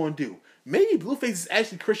best she's gonna do. Maybe Blueface is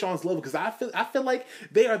actually Krishan's level, because I feel like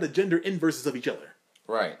they are the gender inverses of each other.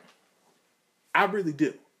 Right. I really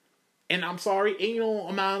do. And I'm sorry, ain't no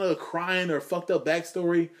amount of crying or fucked up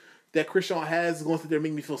backstory that Krishan has going to sit there and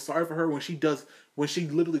make me feel sorry for her when she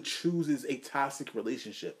literally chooses a toxic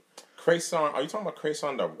relationship. Krishan, are you talking about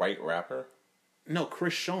Krishan, the white rapper? No,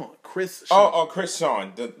 Krishan.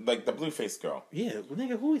 Krishan, the Blueface girl. Yeah,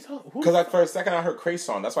 nigga, who is talking? Because for a second I heard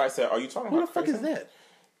Krishan. That's why I said, are you talking about Who the fuck is that?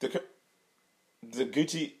 The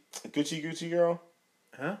Gucci girl?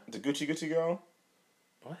 Huh? The Gucci girl?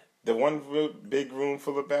 What? The one real big room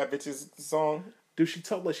full of bad bitches song? Does she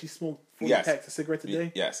talk like she smoked 40 packs of cigarettes a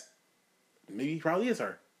day? Yes. Maybe probably is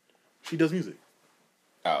her. She does music.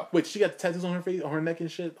 Oh. Wait, she got the tattoos on her face, on her neck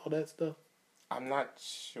and shit, all that stuff? I'm not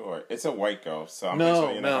sure. It's a white girl, so I'm pretty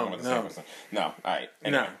sure you're not talking about the same person. No, all right.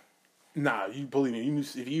 Anyway. Nah, you believe me.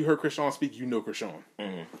 If you heard Krishan speak, you know Krishan.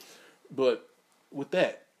 Mm-hmm. But with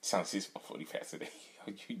that... Sounds she's 40 packs a day.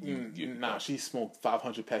 Nah, she smoked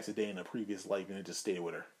 500 packs a day in a previous life and it just stayed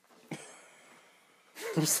with her.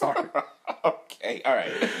 I'm sorry. Okay, all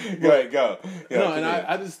right. Go. Yeah, no, and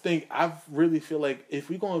I just think, I really feel like if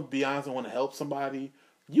we're going to be honest and want to help somebody,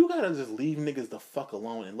 you got to just leave niggas the fuck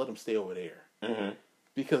alone and let them stay over there. Mm-hmm.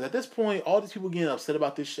 Because at this point, all these people getting upset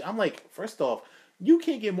about this shit, I'm like, first off, you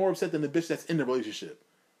can't get more upset than the bitch that's in the relationship.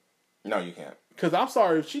 No, you can't. Because I'm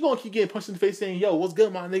sorry, if she going to keep getting punched in the face saying, yo, what's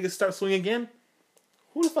good, my niggas, start swinging again?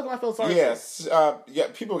 Who the fuck am I feeling sorry for? Yeah,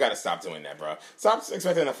 people got to stop doing that, bro. Stop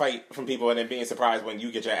expecting a fight from people and then being surprised when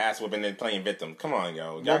you get your ass whooping and playing victim. Come on,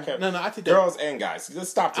 yo. No, I think girls and guys,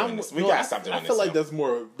 just stop doing this. We got to stop doing this. I feel like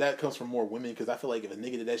that comes from more women, because I feel like if a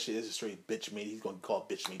nigga did that shit, it's a straight bitch made. He's going to be called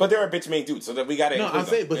bitch made. But they're a bitch made dude, so that we got to. No, I'm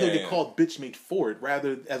saying, but he'll get called bitch made for it.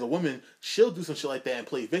 Rather, as a woman, she'll do some shit like that and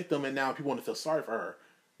play victim, and now people want to feel sorry for her.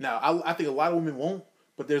 Now, I think a lot of women won't.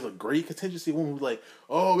 But there's a great contingency of women who's like,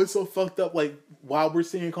 oh, it's so fucked up. Like, while we're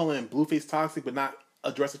seeing calling Blueface toxic, but not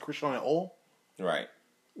addressing Krishan at all. Right.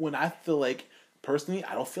 When I feel like, personally,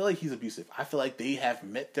 I don't feel like he's abusive. I feel like they have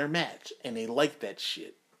met their match and they like that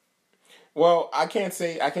shit. Well, I can't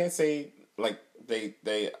say like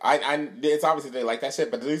it's obviously they like that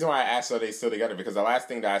shit. But the reason why I asked are they still together, because the last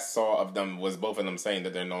thing that I saw of them was both of them saying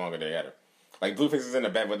that they're no longer together. Like, Blueface is in a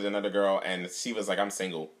bed with another girl, and she was like, I'm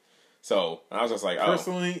single. So I was just like, oh.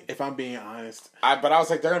 Personally, if I'm being honest, but I was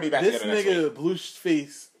like, they're gonna be back together next week. This nigga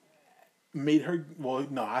Blueface made her. Well,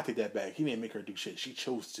 no, I take that back. He didn't make her do shit. She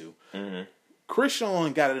chose to. Mm-hmm.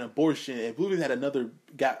 Krishan got an abortion, and Blueface had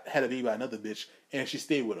a baby by another bitch, and she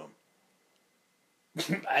stayed with him.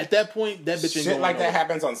 At that point, that bitch ain't shit like that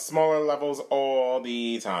happens on smaller levels all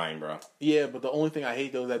the time, bro. Yeah, but the only thing I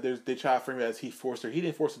hate though is that they try to frame it as he forced her. He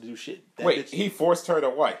didn't force her to do shit. Wait, he forced her to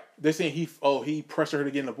what? They're saying he pressured her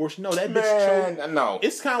to get an abortion. No, that bitch chose. No.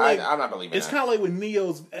 It's kind of like I'm not believing. It's kind of like with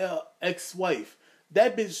Neo's ex-wife.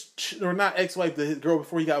 That bitch, or not ex-wife, the girl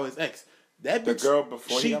before he got with his ex. That bitch, the girl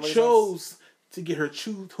before he got with his ex? She chose to get her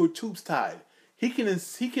tubes tied. He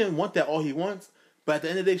can want that all he wants, but at the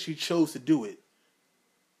end of the day, she chose to do it.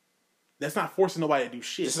 That's not forcing nobody to do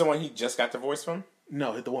shit. This is the one he just got divorced from?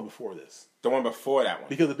 No, the one before this. The one before that one.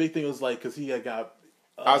 Because the big thing was like, because he had got...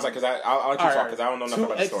 I was like, because I'll let you talk, because I don't know nothing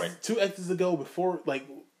about the story. 2 exes ago, before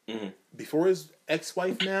his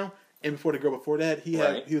ex-wife now, and before the girl before that, he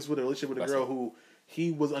was with a relationship with a girl who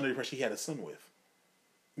he was under the impression he had a son with.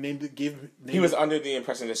 He was under the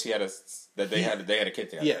impression that they had a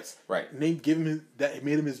kid together. Yes. Right. Made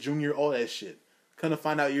him his junior, all that shit. Kind of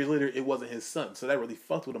find out years later it wasn't his son, so that really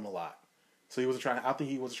fucked with him a lot. So I think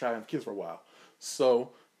he wasn't trying to have kids for a while.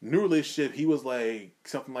 So, new relationship, he was like,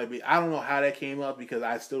 something like, I don't know how that came up, because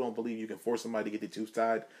I still don't believe you can force somebody to get their tubes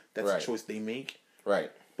tied. That's a choice they make.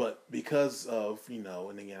 Right. But because of, and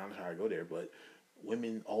again, I'm not trying to go there, but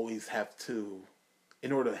women always have to,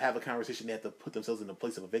 in order to have a conversation, they have to put themselves in the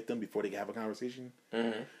place of a victim before they can have a conversation.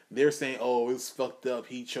 Mm-hmm. They're saying, oh, it's fucked up,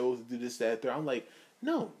 he chose to do this, that, that. I'm like,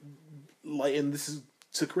 no. Like, and this is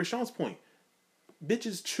to Krishan's point.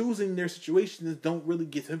 Bitches choosing their situations don't really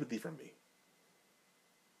get sympathy from me.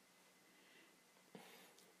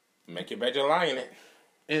 Make your bed, you lie in it.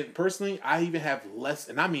 And personally, I even have less,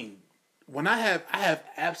 and I mean, when I have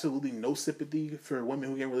absolutely no sympathy for women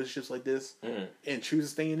who get in relationships like this and choose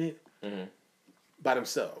to stay in it by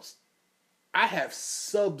themselves. I have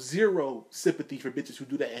sub-zero sympathy for bitches who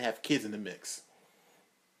do that and have kids in the mix.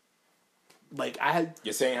 Like,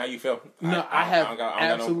 You're saying how you feel? No,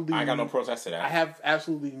 I got no protest to that. I have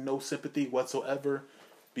absolutely no sympathy whatsoever,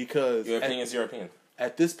 because your opinion is your opinion.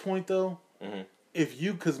 At this point, though,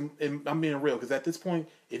 because I'm being real, because at this point,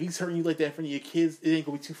 if he's hurting you like that in front of your kids, it ain't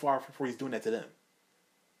gonna be too far before he's doing that to them.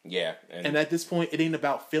 Yeah, and at this point, it ain't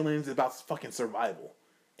about feelings; it's about fucking survival.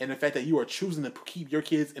 And the fact that you are choosing to keep your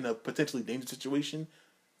kids in a potentially dangerous situation,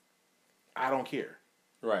 I don't care.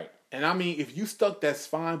 Right. And I mean, if you stuck, that's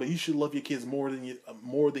fine, but you should love your kids more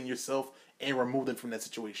than yourself and remove them from that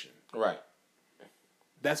situation. Right.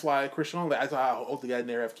 That's why Krishan, that's why I hope the guy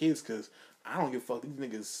never have kids, because I don't give a fuck. These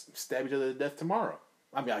niggas stab each other to death tomorrow.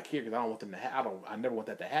 I mean, I care because I don't want them to. I never want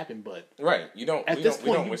that to happen. But right, you don't. At this point,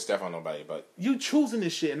 we don't wish death on nobody. But you choosing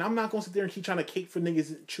this shit, and I'm not gonna sit there and keep trying to cake for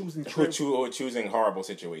niggas choosing horrible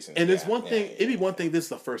situations. And it's one thing. It'd be one thing. This is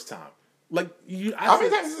the first time. Like how many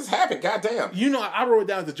times has this happened? Goddamn. I wrote it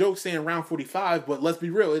down as a joke saying round 45, but let's be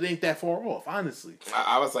real, it ain't that far off, honestly.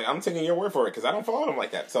 I was like, I'm taking your word for it because I don't follow them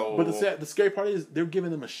like that. So, but the scary part is they're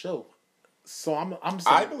giving them a show. So I'm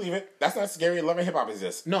saying, I believe it. That's not scary. Love and Hip Hop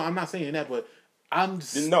exists. No, I'm not saying that, but I'm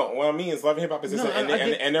just, no. What I mean is Love and Hip Hop exists,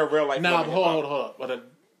 and they're real life. Nah, hold on. But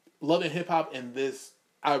Love and Hip Hop and this,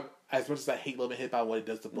 as much as I hate Love and Hip Hop, what it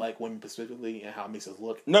does to black women specifically and how it makes us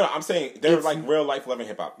look. No, I'm saying they're like real life Love and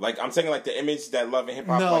Hip Hop. Like I'm saying, like the image that Love and Hip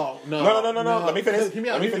Hop. No. Let me finish.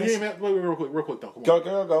 Wait, real quick though.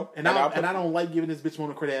 Go. And I don't like giving this bitch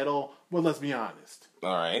more credit at all. But let's be honest.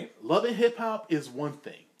 All right. Love and Hip Hop is one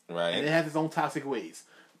thing, right? And it has its own toxic ways.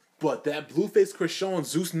 But that Blueface Krishan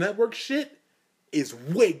Zeus Network shit is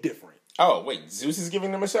way different. Oh wait, Zeus is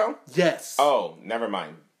giving them a show? Yes. Oh, never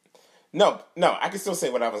mind. No, I can still say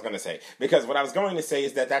what I was going to say. Because what I was going to say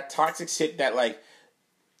is that toxic shit that, like,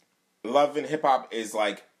 love and hip hop is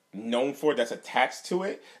like known for, that's attached to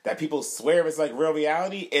it, that people swear is like real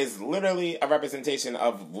reality, is literally a representation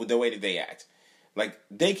of the way that they act. Like,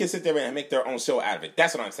 they can sit there and make their own show out of it.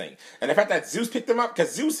 That's what I'm saying. And the fact that Zeus picked them up,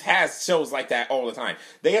 because Zeus has shows like that all the time.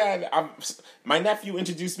 They had, my nephew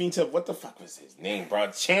introduced me to, what the fuck was his name,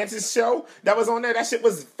 bro? Chance's show that was on there? That shit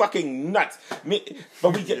was fucking nuts.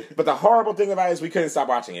 But the horrible thing about it is we couldn't stop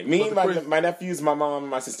watching it. Me and my nephews, my mom,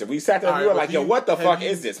 and my sister, we sat there and we were like, yo, what the fuck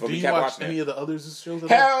is this? But we kept watching any of the other Zeus shows?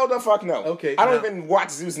 Hell the fuck no. Okay. I don't even watch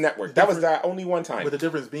Zeus Network. That was the only one time. But the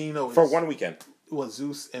difference being, though, for one weekend. Was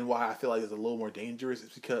Zeus, and why I feel like it's a little more dangerous is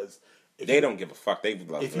because they don't give a fuck. They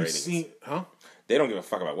love if the ratings. They don't give a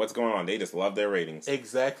fuck about what's going on. They just love their ratings.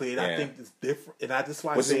 Exactly, and I think it's different. And this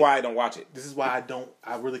is why I don't watch it. This is why I don't.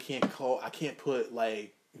 I really can't put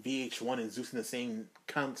like VH1 and Zeus in the same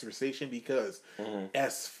conversation because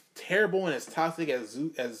as terrible and as toxic as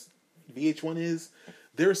VH1 is,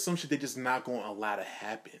 there's some shit they're just not going to allow to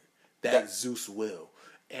happen that Zeus will.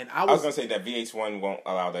 And I was gonna say that VH1 won't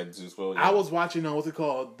allow that Zeus will. Yeah. I was watching what's it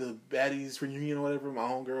called, the Baddies Reunion or whatever. My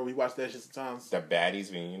homegirl, we watched that shit sometimes. The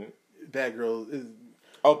Baddies Reunion. Bad Girls.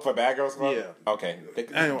 For Bad Girls Club. Yeah. Okay.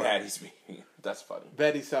 Anyway. Baddies Reunion. That's funny.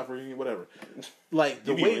 Baddies South Reunion, whatever. Like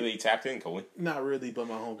the way really tapped in, Coley. Not really, but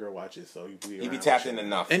my homegirl watches, so you be tapped in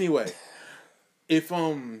enough. Anyway, if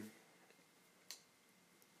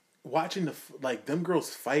watching them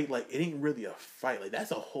girls fight, like it ain't really a fight. Like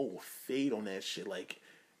that's a whole fade on that shit. Like.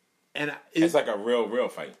 And it's like a real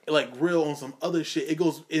fight. Like real on some other shit. It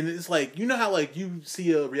goes, and it's like, you know how like you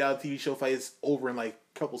see a reality TV show fight, it's over in like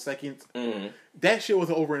a couple seconds? Mm-hmm. That shit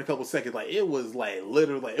wasn't over in a couple seconds. Like it was like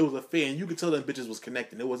literally, like, it was a fan. You could tell them bitches was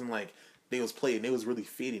connecting. It wasn't like they was playing. They was really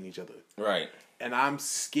feeding each other. Right. And I'm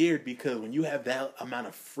scared because when you have that amount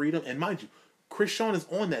of freedom, and mind you, Chris Shawn is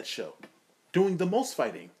on that show doing the most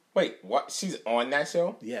fighting. Wait, what? She's on that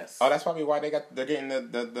show? Yes. Oh, that's probably why they're getting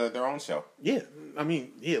their own show. Yeah, I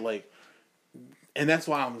mean, yeah, like, and that's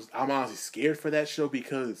why I'm honestly scared for that show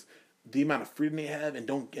because the amount of freedom they have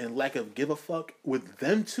and lack of give a fuck with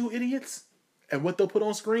them two idiots and what they'll put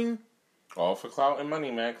on screen. All for clout and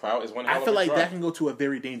money, man. Clout is one. Hell I feel of a like drug. that can go to a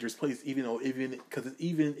very dangerous place, even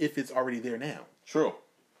if it's already there now. True.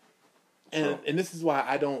 And this is why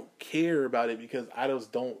I don't care about it because I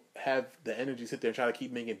just don't have the energy to sit there and try to keep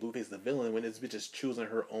making Blueface the villain when this bitch is choosing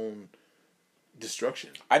her own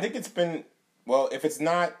destruction. I think it's been, well, if it's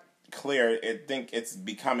not clear, I think it's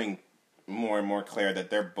becoming more and more clear that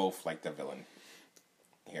they're both like the villain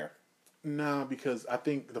here. Nah, because I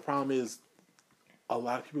think the problem is a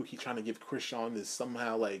lot of people keep trying to give Chris Shawn this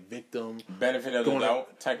somehow like victim benefit of the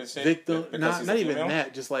doubt type of shit. Victim, not even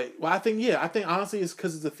that. Just like, well, I think honestly it's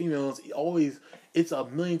because it's a female. It's a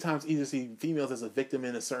million times easier to see females as a victim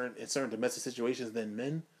in certain domestic situations than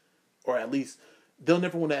men, or at least they'll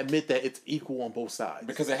never want to admit that it's equal on both sides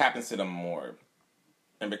because it happens to them more.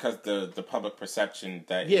 And because the public perception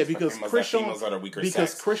that because Chris Shawn females are the weaker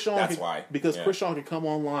because sex, Chris Shawn that's why. Because Chris Shawn can come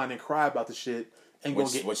online and cry about the shit and go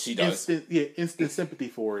get what she does. Instant sympathy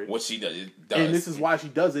for it. What she does, and this is why she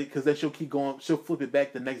does it because then she'll keep going. She'll flip it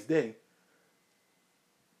back the next day.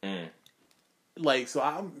 Like, so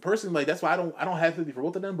I'm personally like that's why I don't have sympathy for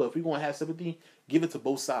both of them. But if we're gonna have sympathy, give it to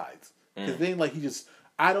both sides because then like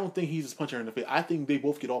I don't think he's just punching her in the face. I think they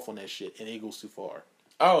both get off on that shit and it goes too far.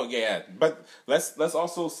 Oh yeah, but let's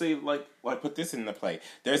also say like put this into play.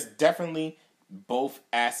 There's definitely both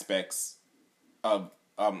aspects of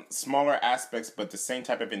smaller aspects, but the same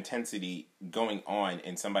type of intensity going on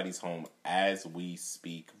in somebody's home as we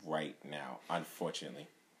speak right now. Unfortunately,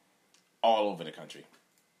 all over the country.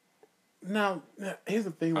 Now here's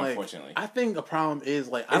the thing. Like, unfortunately, I think the problem is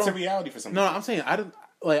like it's a reality for some people. No, I'm saying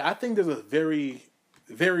I think there's a very,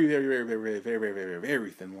 very, very, very, very, very, very, very,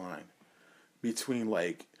 very thin line between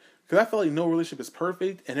like, because I feel like no relationship is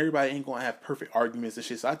perfect and everybody ain't gonna have perfect arguments and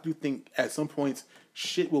shit. So I do think at some points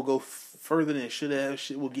shit will go further than it should have.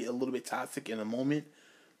 Shit will get a little bit toxic in a moment,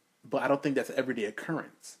 but I don't think that's an everyday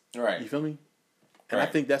occurrence. Right? You feel me? And I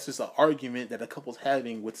think that's just an argument that a couple's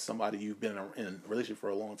having with somebody you've been in a relationship for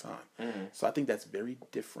a long time. Mm-hmm. So I think that's very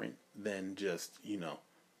different than just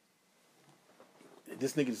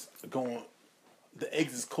this nigga's going. The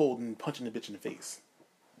eggs is cold and punching the bitch in the face.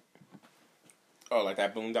 Oh, like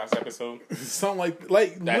that Boondocks episode? Something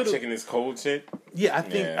like that chicken is cold shit? Yeah, I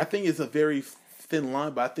think it's a very thin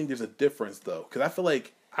line, but I think there's a difference though. Because I feel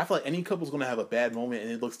like any couple's gonna have a bad moment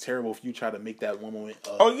and it looks terrible if you try to make that one moment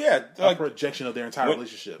a projection of their entire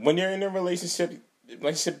relationship. When you're in a relationship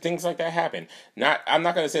things like that happen. I'm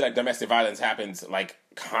not gonna say like domestic violence happens like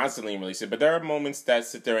constantly in relationship, but there are moments that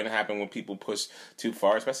sit there and happen when people push too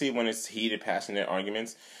far, especially when it's heated, passionate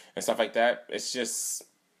arguments and stuff like that. It's just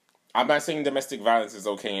I'm not saying domestic violence is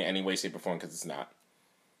okay in any way, shape, or form, because it's not.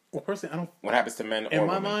 Well, personally, I don't. What happens to men? In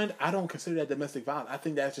my mind, I don't consider that domestic violence. I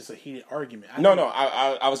think that's just a heated argument.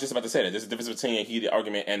 I was just about to say that there's a difference between a heated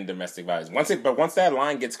argument and domestic violence. Once that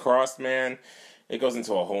line gets crossed, man, it goes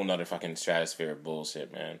into a whole nother fucking stratosphere of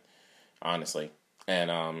bullshit, man. Honestly,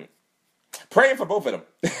 and praying for both of them.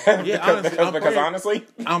 Yeah, because honestly,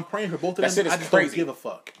 I'm praying for both of them. That shit is I just crazy. don't give a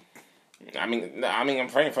fuck. I mean, I'm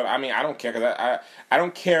praying for. I mean, I don't care because I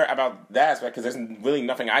don't care about that aspect because there's really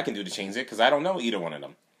nothing I can do to change it because I don't know either one of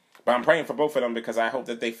them. But I'm praying for both of them because I hope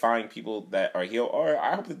that they find people that are healed, or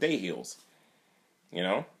I hope that they heals. You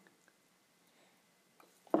know,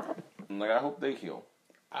 like I hope they heal.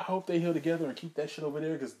 I hope they heal together and keep that shit over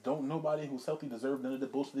there because don't nobody who's healthy deserve none of the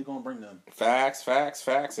bullshit they're gonna bring them. Facts,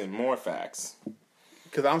 and more facts.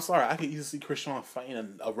 Because I'm sorry, I could easily see Krishan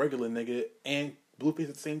fighting a regular nigga and Blueface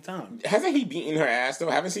at the same time. Hasn't he beaten her ass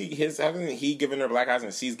though? Hasn't he given her black eyes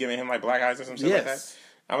and she's giving him like black eyes or some shit like that?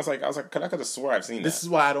 I was like, I could have swore I've seen that. This is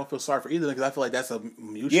why I don't feel sorry for either because I feel like that's a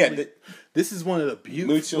mutually. This is one of the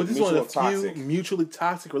mutually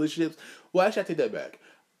toxic relationships. Well, actually, I take that back.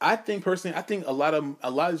 I think personally, a lot of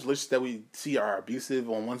these relationships that we see are abusive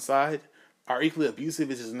on one side are equally abusive.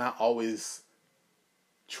 It's just not always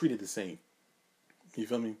treated the same. You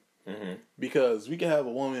feel me? Mm-hmm. Because we can have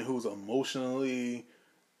a woman who's emotionally,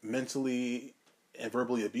 mentally, and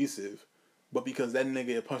verbally abusive, but because that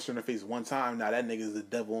nigga punched her in the face one time, now that nigga is the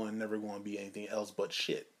devil and never going to be anything else but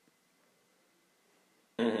shit.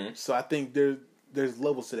 Mm-hmm. So I think there's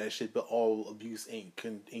levels to that shit, but all abuse ain't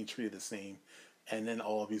treated the same, and then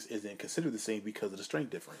all abuse isn't considered the same because of the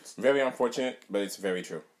strength difference. Very unfortunate, but it's very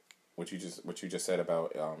true. What you just said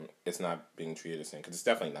about it's not being treated the same because it's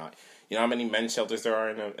definitely not. You know how many men's shelters there are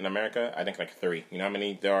in America? I think like 3. You know how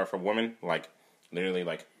many there are for women? Like literally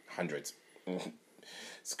like hundreds.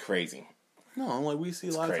 It's crazy. No, like we see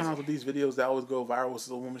a lot of times with these videos that always go viral with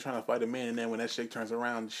a woman trying to fight a man, and then when that shit turns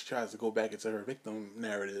around, she tries to go back into her victim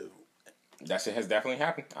narrative. That shit has definitely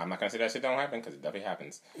happened. I'm not gonna say that shit don't happen because it definitely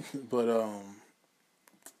happens. But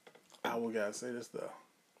I will gotta say this though.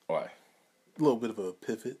 Why? A little bit of a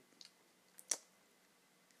pivot.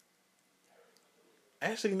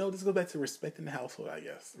 Actually, no, this goes back to respect in the household, I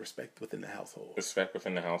guess. Respect within the household. Respect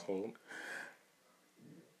within the household.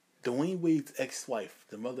 Dwayne Wade's ex-wife,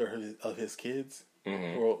 the mother of his kids,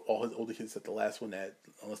 or all his older kids, except the last one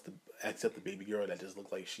except the baby girl that just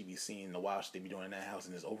looked like she be seeing the wild shit they be doing in that house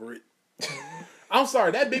and is over it. I'm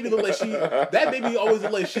sorry, that baby always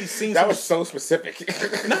looked like she's seen. That was so specific.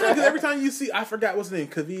 No, because every time you see, I forgot what's the name,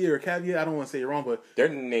 Kavia or Kavia. I don't want to say it wrong, but their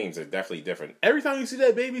names are definitely different. Every time you see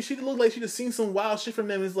that baby, she looked like she just seen some wild shit from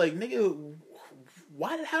them. It's like, nigga,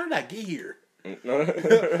 how did I get here?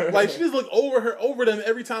 Like she just look over them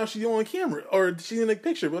every time she's on camera or she's in a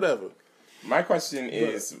picture, whatever. My question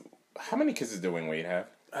is, how many kids does Dwayne Wade have?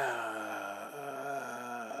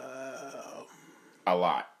 A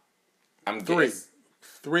lot. I'm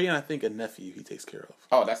 3, and I think a nephew he takes care of.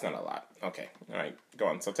 Oh, that's not a lot. Okay, all right, go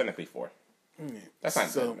on. So technically 4. That's not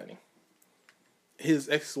so many. His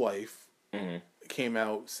ex-wife came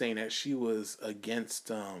out saying that she was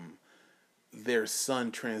against their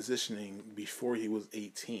son transitioning before he was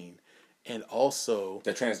 18, and also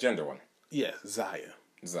the transgender one. Yes, Zaya.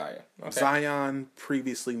 Okay. Zion,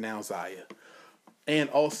 previously now Zaya.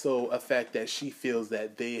 And also a fact that she feels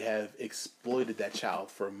that they have exploited that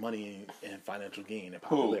child for money and financial gain and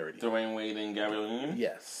popularity. Who? Dwayne Wade and Gabrielle Union?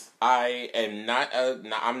 Yes. I am not.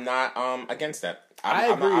 I'm not against that. I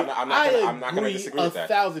agree. I'm not going to disagree with that.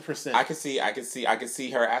 1,000%. I can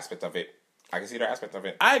see her aspect of it. I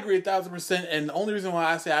agree 1,000%, and the only reason why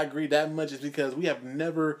I say I agree that much is because we have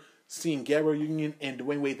never seen Gabrielle Union and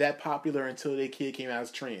Dwayne Wade that popular until their kid came out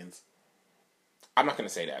as trans. I'm not going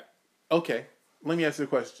to say that. Okay. Let me ask you a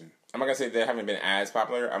question. I'm not going to say they haven't been as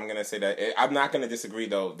popular. I'm going to say that... I'm not going to disagree,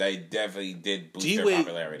 though. They definitely did boost their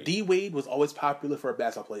popularity. D. Wade was always popular for a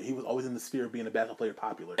basketball player. He was always in the sphere of being a basketball player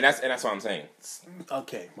popular. And that's what I'm saying.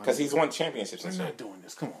 Okay. Because he's won championships and shit. shit. I'm not doing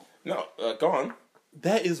this. Come on. No, go on.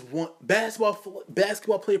 That is one... Basketball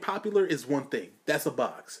player popular is one thing. That's a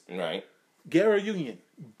box. Right. Gabrielle Union.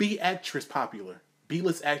 B actress popular.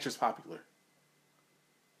 B-list actress popular.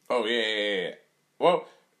 Oh, yeah. Well...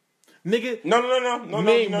 Nigga, no.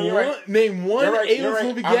 Name one A-list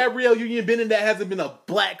movie Gabrielle Union been in that hasn't been a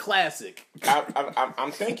black classic.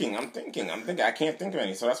 I'm thinking. I can't think of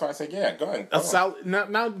any, so that's why I said, yeah, go ahead. Solid.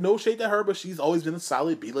 Now, no shade to her, but she's always been a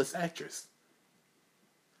solid B-list actress.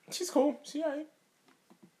 She's cool. She alright.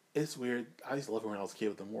 It's weird. I used to love her when I was a kid,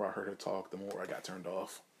 but the more I heard her talk, the more I got turned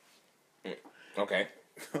off. Okay.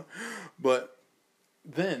 But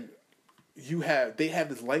then they have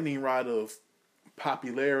this lightning rod of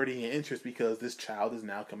popularity and interest because this child is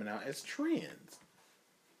now coming out as trans.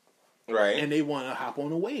 Right. And they want to hop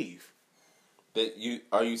on a wave.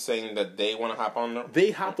 Are you saying that they want to hop on the...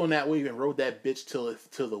 They hopped on that wave and rode that bitch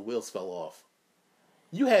till the wheels fell off.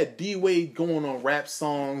 You had D-Wade going on rap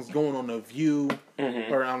songs, going on The View,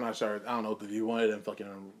 or I'm not sure, I don't know what The View, one of them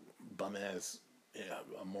fucking bum-ass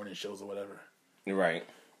morning shows or whatever. Right.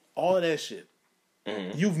 All of that shit.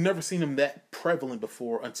 You've never seen them that prevalent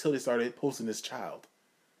before until they started posting this child.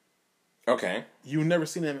 Okay. You've never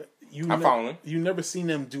seen them... following. You never seen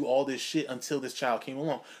them do all this shit until this child came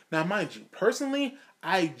along. Now, mind you, personally,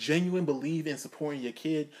 I genuinely believe in supporting your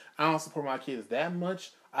kid. I don't support my kids that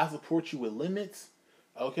much. I support you with limits.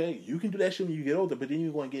 Okay? You can do that shit when you get older, but then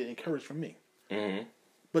you're going to get encouraged from me. Mm-hmm.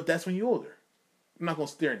 But that's when you're older. I'm not going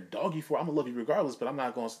to sit there and dog you for it. I'm going to love you regardless, but I'm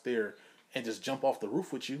not going to sit there and just jump off the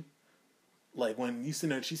roof with you. Like, when she's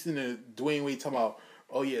sitting there, Dwayne Wade talking about,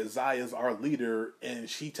 oh yeah, Zaya's our leader, and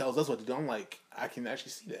she tells us what to do. I'm like, I can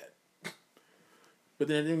actually see that. But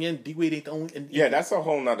then again, D-Wade ain't the only... Yeah, that's a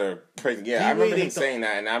whole nother crazy... Yeah, I remember him saying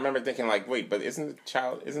that, and I remember thinking, like, wait, but isn't the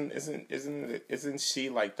child... Isn't she,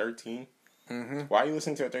 like, 13? Mm-hmm. Why are you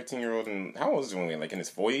listening to a 13-year-old, and how old is Dwayne Wade? Like, in his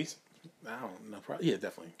 40s? I don't know. Probably, yeah,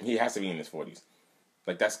 definitely. He has to be in his 40s.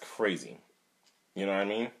 Like, that's crazy. You know what I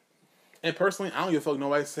mean? And personally, I don't give a fuck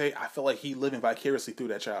nobody say, I feel like he living vicariously through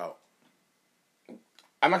that child.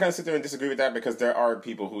 I'm not going to sit there and disagree with that, because there are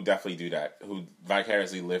people who definitely do that, who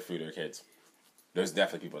vicariously live through their kids. There's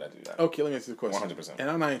definitely people that do that. Okay, let me ask you a question. 100%. And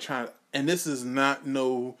I'm not even trying to... And this is not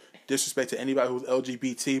no disrespect to anybody who's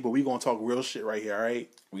LGBT, but we going to talk real shit right here, all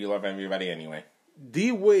right? We love everybody anyway.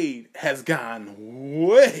 D-Wade has gone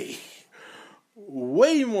way,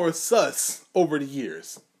 way more sus over the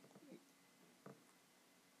years.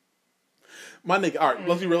 My nigga, all right,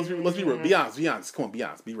 let's be real. Be honest. Come on, be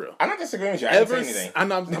honest. Be real. I'm not disagreeing with you. I didn't say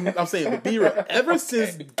anything. I'm saying, but be real. Ever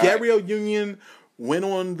since Gabrielle Union went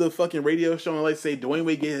on the fucking radio show and, like, say Dwayne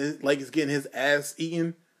Wade is getting his ass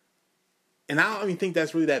eaten, and I don't even think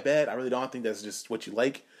that's really that bad. I really don't think that's just what you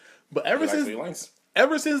like. But ever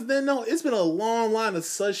since then, no, it's been a long line of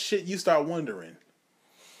such shit you start wondering.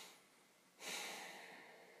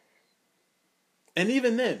 And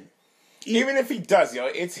even then, even if he does,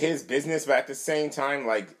 it's his business, but at the same time,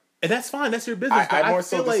 like... And that's fine. That's your business. I more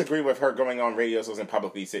so disagree with her going on radio shows and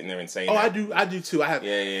publicly sitting there and saying that. I do too. I have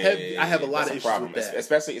a lot of issues with that.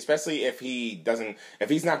 Especially if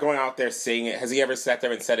he's not going out there saying it. Has he ever sat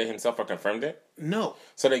there and said it himself or confirmed it? No.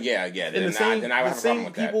 So then, then I have a problem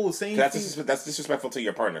with that. That's disrespectful to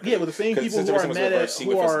your partner. Yeah, but the same people who are mad at,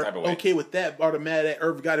 who are okay with that, are mad at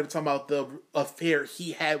Irv Gotti talking about the affair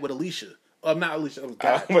he had with Alicia. Not Alicia.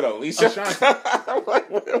 With Alicia? I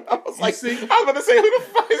was about to say, who the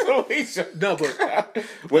fuck is Alicia? No, but...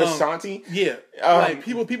 with Ashanti? Yeah. Like,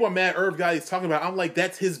 people are mad Irv Gotti's talking about it. I'm like,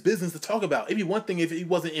 that's his business to talk about. It'd be one thing if he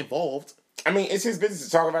wasn't involved. I mean, it's his business to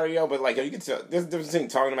talk about it, but, like, you can tell... There's a difference between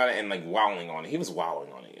talking about it and, like, wallowing on it. He was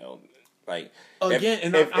wallowing on it, Like... Again,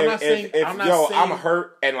 I'm not saying... I'm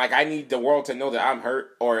hurt, and, like, I need the world to know that I'm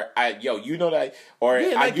hurt, or, you know that... Or,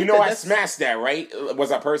 I smashed that, right? Was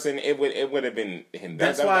a person, it would have been him.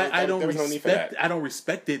 That's why I don't respect... I don't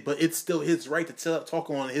respect it, but it's still his right to talk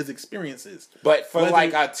on his experiences. But for,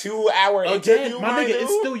 like, a 2-hour interview, my nigga,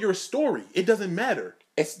 it's still your story. It doesn't matter.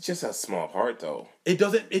 It's just a small part, though. It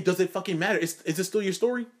doesn't fucking matter. Is it still your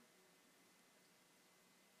story?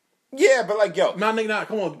 Yeah, but like, nah, nigga,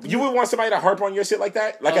 come on. You would want somebody to harp on your shit like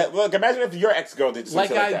that? Like, imagine if your ex-girl did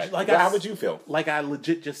something like that. How would you feel? Like I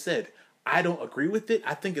legit just said, I don't agree with it.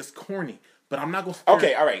 I think it's corny, but I'm not going to...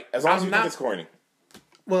 Okay, all right. As long as you think it's corny.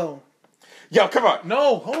 Well... come on.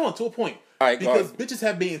 No, hold on, to a point. All right, because bitches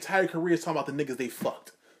have their entire careers talking about the niggas they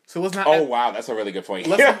fucked. So let's not... Oh, wow, that's a really good point.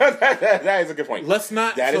 That is a good point. Let's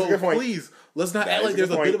not... That is a good point. Please, let's not act like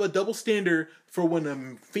there's a bit of a double standard for when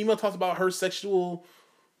a female talks about her sexual...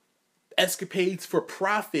 escapades for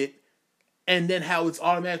profit, and then how it's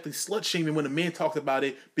automatically slut shaming when a man talks about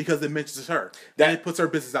it because it mentions her. And it puts her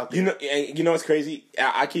business out there. You know what's crazy?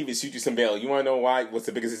 I can't even shoot you some bail. You want to know why? What's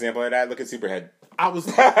the biggest example of that? Look at Superhead.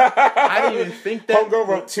 I didn't even think that. Homegirl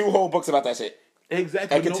wrote 2 whole books about that shit.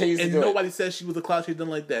 Exactly. And nobody says she was a clout. She done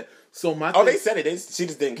like that. So they said it. She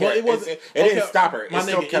just didn't care. Well, it didn't stop her. It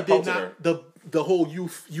still kept posting her. The whole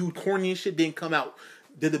you corny shit didn't come out.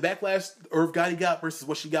 Did the backlash Irv Gotti got versus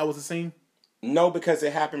what she got was the same? No, because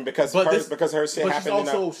it happened because her shit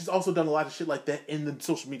happened. She's also done a lot of shit like that in the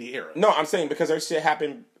social media era. No, I'm saying because her shit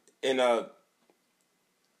happened in a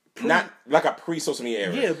not like a pre-social media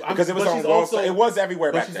era. Yeah, because it was it was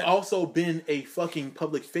everywhere back then. But she's also been a fucking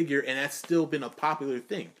public figure, and that's still been a popular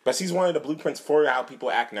thing. But she's one of the blueprints for how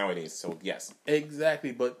people act nowadays. So yes,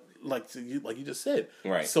 exactly. But like you just said.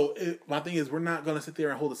 Right. So my thing is, we're not going to sit there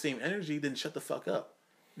and hold the same energy. Then shut the fuck up.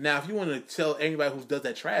 Now, if you want to tell anybody who does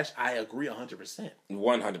that trash, I agree 100%.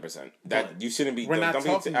 100%. That you shouldn't be. Don't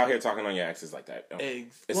be out here talking on your exes like that.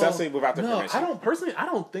 Especially without their permission. I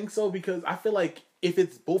don't think so, because I feel like if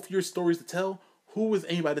it's both your stories to tell, who is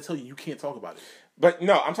anybody to tell you can't talk about it? But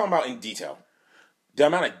no, I'm talking about in detail. The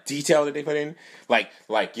amount of detail that they put in, like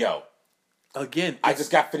yo. Again, I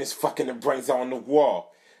just got finished fucking the brains on the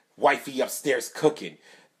wall. Wifey upstairs cooking.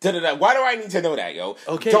 Da-da-da. Why do I need to know that, yo?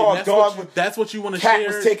 Okay, that's what you want to share. Cat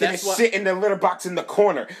was taking his shit in the litter box in the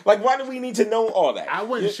corner. Like, why do we need to know all that? I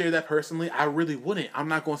wouldn't share that personally. I really wouldn't. I'm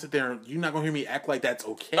not going to sit there and you're not going to hear me act like that's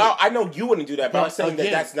okay. Oh, I know you wouldn't do that, but I'm saying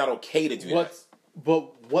again, that's not okay to do that.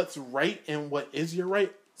 But what's right and what is your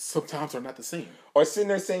right sometimes are not the same. Or sitting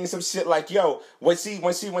there saying some shit like, yo, when she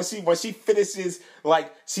finishes,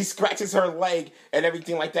 like, she scratches her leg and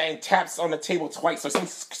everything like that and taps on the table twice or some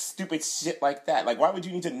stupid shit like that. Like, why would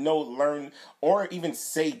you need to know, learn, or even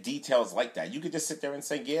say details like that? You could just sit there and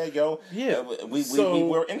say, we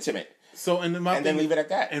were intimate. So and then leave it at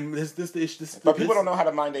that. And this the issue. But people don't know how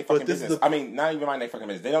to mind their fucking business. I mean, not even mind their fucking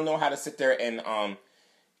business. They don't know how to sit there and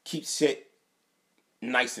keep shit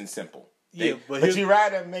nice and simple. But you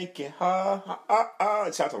rather make it Shout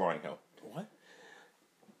out to Lauryn Hill. What?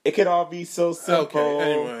 It could all be so simple.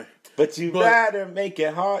 Okay, anyway. But you rather make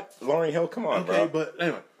it hard. Lauryn Hill, come on, bro. But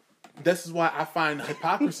anyway. This is why I find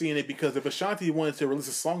hypocrisy in it, because if Ashanti wanted to release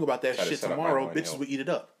a song about that shit tomorrow, bitches would eat it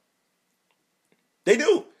up. They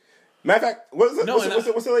do. Matter of fact, what's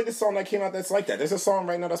the latest song that came out that's like that? There's a song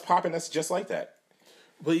right now that's popping that's just like that.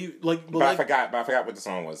 But I forgot what the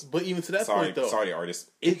song was. But even to that point, though, sorry,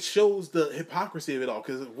 artist. It shows the hypocrisy of it all.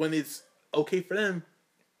 Because when it's okay for them,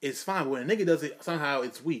 it's fine. When a nigga does it, somehow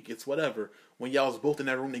it's weak. It's whatever. When y'all was both in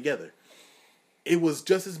that room together, it was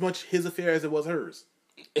just as much his affair as it was hers.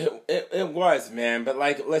 It was, man. But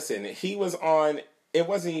like, listen, he was on. It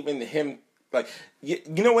wasn't even him. Like, you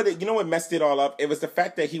know what messed it all up? It was the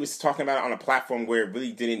fact that he was talking about it on a platform where it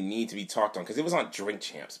really didn't need to be talked on, because it was on Drink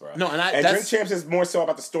Champs, bro. No, and Drink Champs is more so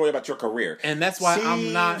about the story about your career, and that's why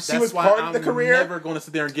I'm not. She was part of the career. Never going to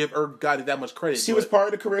sit there and give Gotti that much credit. She was part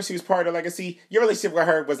of the career. She was part of the legacy. Your relationship with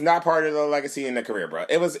her was not part of the legacy in the career, bro.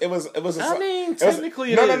 It was. I mean,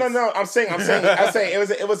 technically, no. I'm saying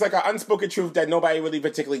it was like an unspoken truth that nobody really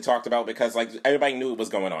particularly talked about, because like everybody knew it was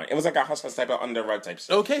going on. It was like a hush hush type of under rug type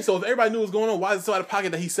shit. Okay, so if everybody knew what was going on, why is it so out of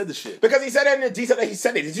pocket that he said the shit? Because he said it in the detail that he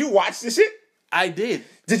said it. Did you watch the shit? I did.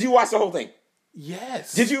 Did you watch the whole thing?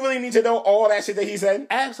 Yes. Did you really need to know all that shit that he said?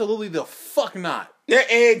 Absolutely the fuck not. Yeah,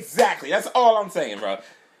 exactly. That's all I'm saying, bro.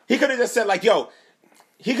 He could have just said like, yo,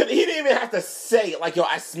 he didn't even have to say like, yo,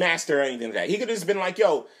 I smashed her or anything like that. He could have just been like,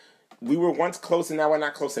 yo, we were once close and now we're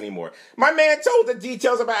not close anymore. My man told the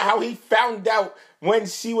details about how he found out when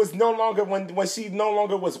she was no longer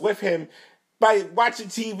was with him by watching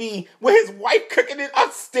TV with his wife cooking it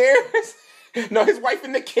upstairs. No, his wife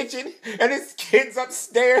in the kitchen and his kids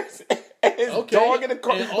upstairs and his dog in the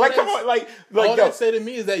car. Like, come on, like all that say to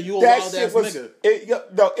me is that you a wild ass nigga.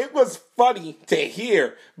 It was funny to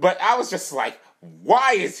hear, but I was just like,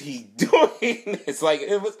 why is he doing this? Like,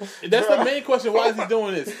 it was. That's the main question. Why is he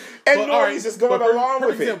doing this? And he's just going along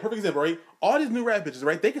with it. Perfect example, right? All these new rap bitches,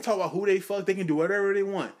 right? They can talk about who they fuck. They can do whatever they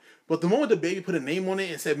want. But the moment the baby put a name on it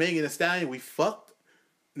and said Megan Thee Stallion, we fucked.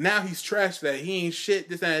 Now he's trashed that he ain't shit.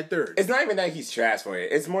 This and that third. It's not even that he's trash for it.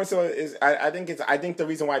 It's more so. I think the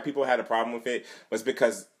reason why people had a problem with it was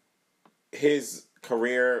because his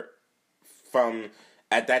career from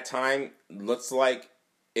at that time looks like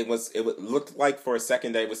it looked like for a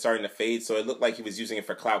second that it was starting to fade. So it looked like he was using it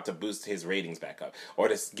for clout to boost his ratings back up or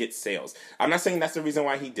to get sales. I'm not saying that's the reason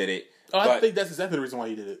why he did it. I think that's exactly the reason why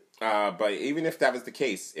he did it. But even if that was the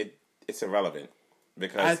case, it's irrelevant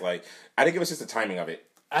because I think it was just the timing of it.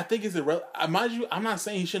 I think it's irrelevant. Mind you, I'm not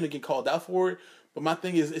saying he shouldn't get called out for it, but my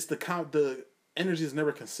thing is, it's the energy is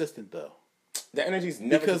never consistent though. The energy's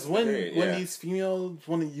never because when these females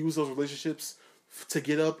want to use those relationships to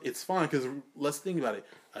get up, it's fine. Because let's think about it.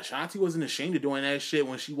 Ashanti wasn't ashamed of doing that shit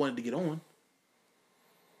when she wanted to get on.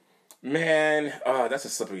 Man, that's a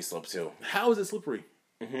slippery slope too. How is it slippery?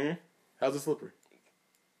 Mm-hmm. How's it slippery?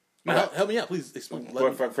 Now, help me out, please. Explain.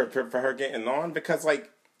 For her getting on, because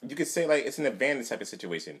like you could say like it's an abandoned type of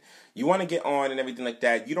situation. You want to get on and everything like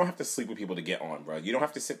that. You don't have to sleep with people to get on, bro. You don't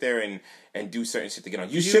have to sit there and do certain shit to get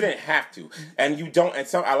on. You shouldn't have to, and you don't. And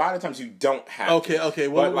a lot of times you don't have. To. Okay.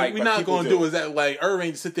 Well, what we're not going to do is that like Irv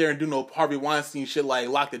ain't sit there and do no Harvey Weinstein shit like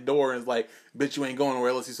lock the door and it's like, bitch, you ain't going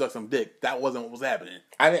nowhere unless you suck some dick. That wasn't what was happening.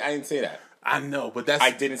 I didn't say that. I know, but that's... I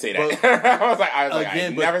didn't say that. I was like, I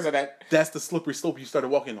never said that. That's the slippery slope you started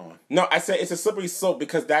walking on. No, I said it's a slippery slope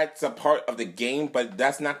because that's a part of the game, but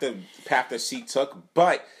that's not the path that she took.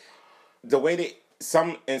 But the way that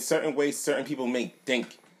in certain ways, certain people may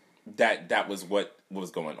think that was what was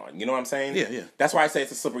going on. You know what I'm saying? Yeah. That's why I say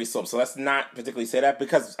it's a slippery slope. So let's not particularly say that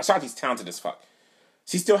because Ashanti's talented as fuck.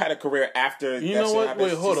 She still had a career after. You know what?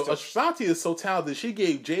 Wait, hold on. Ashanti is so talented. She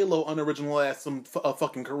gave J-Lo unoriginal ass a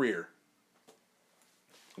fucking career.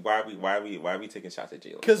 Why are we taking shots at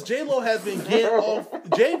J-Lo? Because J-Lo has been getting off.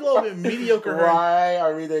 J-Lo been mediocre. Why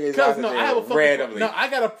are we taking shots at J-Lo? I have a fucking, randomly. No, I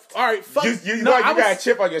got a... All right, fuck. You got a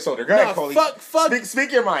chip on your shoulder. Go ahead, Coley. Fuck.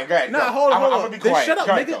 Speak your mind. Go ahead. Nah, hold on. I'm going to be quiet. Then shut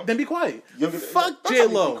up, nigga. Then be quiet. Fuck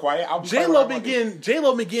J-Lo. J-Lo been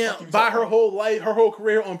getting by her whole life, her whole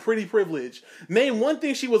career on Pretty Privilege. Name one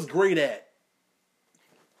thing she was great at.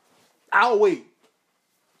 I'll wait.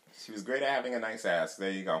 She was great at having a nice ass.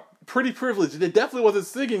 There you go. Pretty Privilege. It definitely wasn't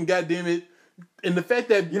singing, goddammit. And the fact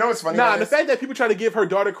that... You know what's funny? The fact that people try to give her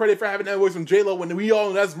daughter credit for having that voice from J-Lo when we all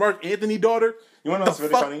know that's Mark Anthony's daughter. You want to know what's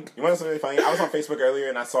really funny? I was on Facebook earlier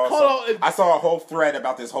and I saw a whole thread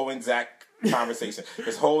about this whole exact conversation.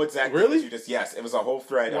 This whole exact really? Yes, it was a whole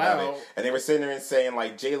thread about it. And they were sitting there and saying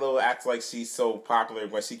like J-Lo acts like she's so popular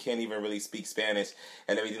when she can't even really speak Spanish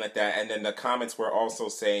and everything like that. And then the comments were also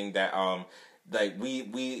saying that like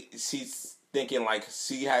she's thinking like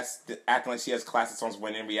she has acting like she has classic songs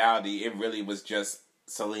when in reality it really was just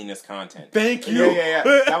Selena's content. Thank you. Yeah.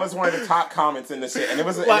 That was one of the top comments in the shit, and it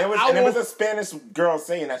was a Spanish girl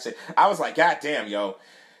saying that shit. I was like, God damn, yo.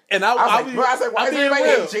 And I was like, why does everybody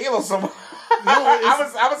hate J-Lo so much? No,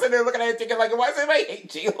 I was sitting there looking at it thinking like, why does everybody hate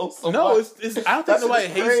J-Lo so much? No, I don't think nobody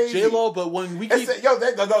hates J-Lo, but when we keep...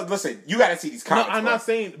 listen, you gotta see these comments. No, I'm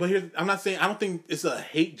not saying, I don't think it's a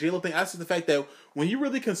hate J-Lo thing. That's just the fact that when you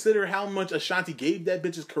really consider how much Ashanti gave that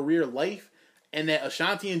bitch's career life, and that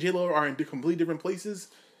Ashanti and J-Lo are in completely different places,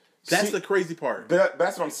 that's the crazy part. But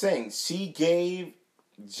that's what I'm saying. She gave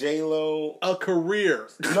J-Lo a career.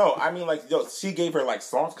 No, I mean like she gave her like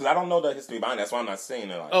songs because I don't know the history behind it. That's why I'm not saying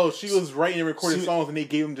it. Like, she was writing and recording songs and they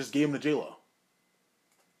gave them to J-Lo.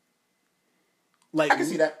 Like, I can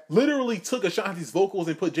see that. Literally took Ashanti's vocals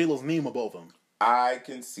and put J-Lo's name above them. I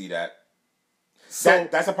can see that. So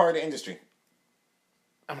that's a part of the industry.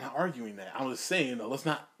 I'm not arguing that. I'm just saying though, let's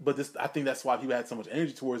not. But I think that's why people had so much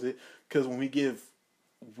energy towards it because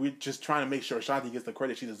we're just trying to make sure Ashanti gets the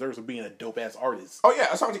credit she deserves for being a dope ass artist. Oh yeah,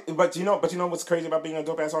 Ashanti. But you know what's crazy about being a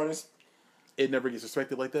dope ass artist? It never gets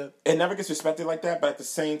respected like that. It never gets respected like that. But at the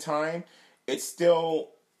same time, it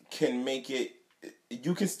still can make it.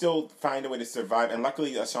 You can still find a way to survive. And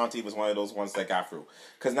luckily, Ashanti was one of those ones that got through.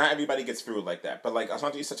 Because not everybody gets through like that. But like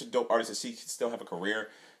Ashanti is such a dope artist that she can still have a career.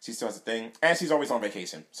 She still has a thing, and she's always on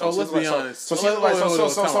vacation. So let's be honest. So she looks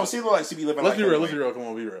like she be living. Let's be real. Come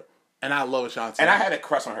on, be real. And I love Ashanti. And I had a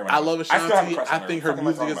crush on her. I love Ashanti. I think her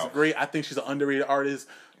music is great. I think she's an underrated artist.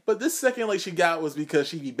 But this second like she got was because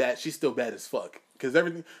she be bad. She's still bad as fuck. Because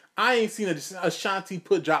everything, I ain't seen Ashanti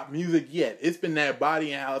drop music yet. It's been that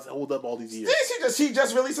body and how it's hold up all these years. She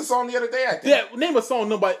just released a song the other day. I think. Yeah, name a song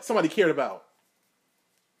somebody cared about.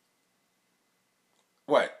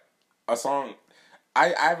 What? A song.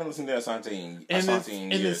 I haven't listened to Ashanti in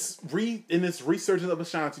years. In this resurgence of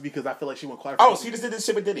Ashanti because I feel like she went quite. Oh, she just did this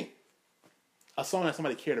shit with Diddy. A song that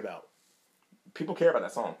somebody cared about. People care about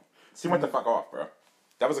that song. She went the fuck off, bro.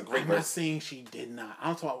 That was a great verse. I'm not saying she did not.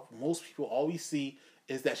 I'm talking. Most people all we see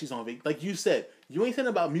is that she's on vacation. Like you said, you ain't saying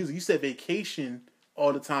about music. You said vacation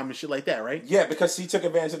all the time and shit like that, right? Yeah, because she took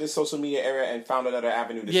advantage of this social media era and found another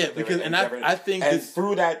avenue. I think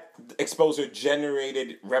through that exposure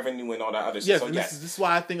generated revenue and all that other shit. Yes, so this is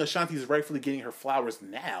why I think Ashanti is rightfully getting her flowers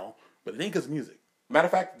now, but it ain't because of music. Matter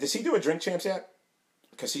of fact, did she do a Drink Champs yet?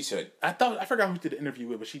 Because she should. I forgot who did the interview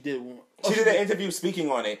with, but she did one. She did an interview speaking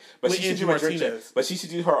on it, but she should do a Drink Champs. But she should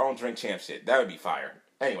do her own Drink Champs shit. That would be fire.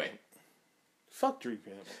 Anyway. Fuck Drink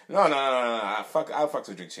Champs. No. I'll fuck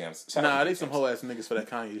with Drink Champs. They some hoe ass niggas for that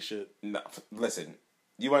Kanye shit. No, listen.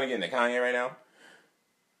 You want to get into Kanye right now?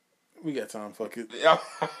 We got time. Fuck it.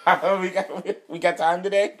 we got time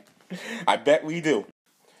today? I bet we do.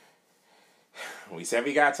 We said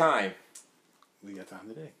we got time. We got time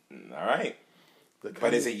today. All right.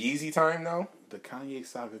 But is it Yeezy time, though? The Kanye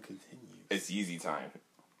saga continues. It's Yeezy time.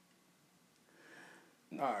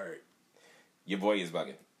 All right. Your boy is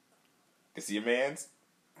bugging. This is your man's?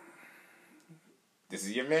 This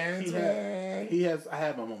is your man's, man? I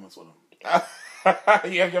have my moments with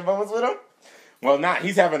him. You have your moments with him? Well,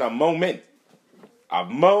 he's having a moment. A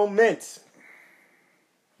moment.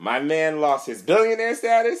 My man lost his billionaire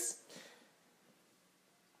status.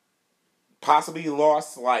 Possibly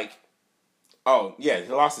lost, like, Oh, yeah,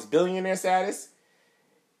 he lost his billionaire status.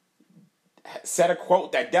 Said a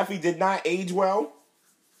quote that definitely did not age well.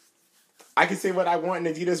 I can say what I want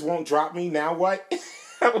and Adidas won't drop me. Now what?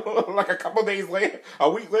 Like a couple days later, a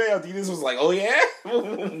week later, Adidas was like, oh yeah?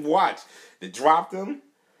 Watch. They dropped him.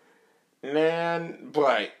 Man,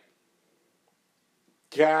 but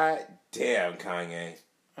god damn, Kanye.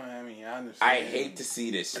 I mean, I understand. I hate to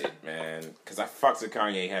see this shit, man, because I fucks with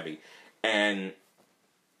Kanye heavy. And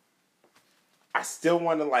I still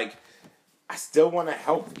want to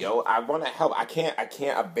help, yo. I want to help. I can't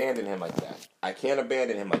abandon him like that. I can't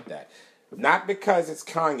abandon him like that. Not because it's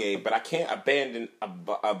Kanye, but I can't abandon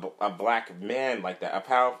a black man like that, a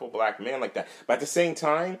powerful black man like that. But at the same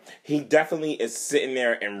time, he definitely is sitting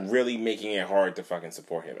there and really making it hard to fucking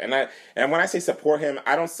support him. And when I say support him,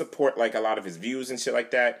 I don't support like a lot of his views and shit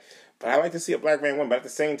like that. But I like to see a black man win. But at the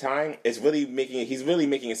same time, he's really making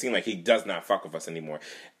it seem like he does not fuck with us anymore.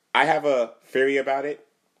 I have a theory about it,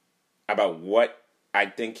 about what I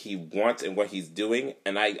think he wants and what he's doing,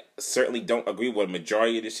 and I certainly don't agree with a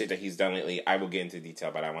majority of the shit that he's done lately. I will get into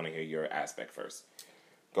detail, but I want to hear your aspect first.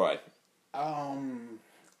 Go ahead.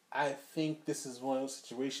 I think this is one of those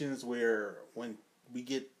situations where when we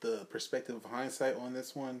get the perspective of hindsight on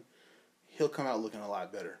this one, he'll come out looking a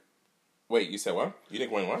lot better. Wait, you said what? You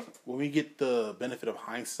think when what? When we get the benefit of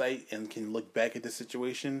hindsight and can look back at the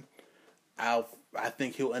situation, I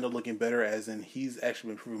think he'll end up looking better, as in he's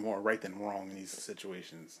actually been proving more right than wrong in these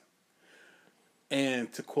situations.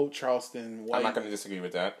 And to quote Charleston White... I'm not going to disagree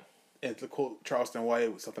with that. And to quote Charleston White,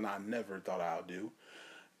 it was something I never thought I'd do.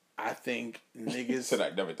 I think niggas... Said I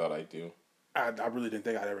never thought I'd do. I really didn't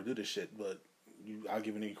think I'd ever do this shit, but I'll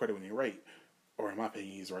give a nigga credit when you're right. Or in my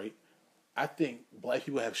opinion, he's right. I think black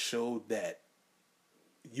people have showed that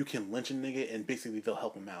you can lynch a nigga and basically they'll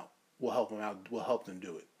help him out. We'll help them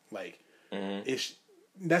do it. Like...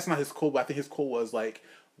 Mm-hmm. That's not his quote, but I think his quote was like,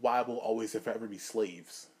 "Why will always and forever be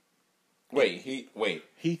slaves?"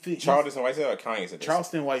 Charleston White said or Kanye said this?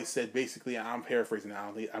 Charleston White said basically, I'm paraphrasing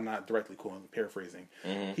now. I'm not directly quoting, I'm paraphrasing.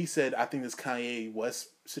 Mm-hmm. He said, "I think this Kanye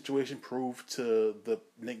West situation proved to the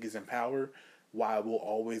niggas in power why we'll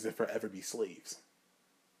always and forever be slaves."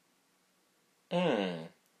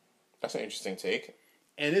 That's an interesting take.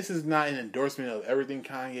 And this is not an endorsement of everything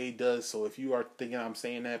Kanye does, so if you are thinking I'm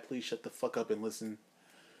saying that, please shut the fuck up and listen.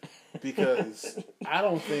 Because I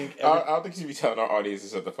don't think... I don't think you should be telling our audience to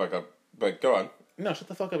shut the fuck up, but go on. No, shut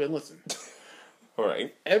the fuck up and listen.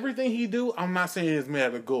 Alright. Everything he do, I'm not saying is made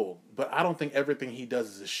out of gold, but I don't think everything he does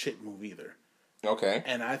is a shit move either. Okay.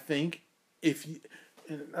 And I think if you...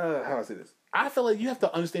 how do I say this? I feel like you have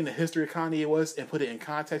to understand the history of Kanye West and put it in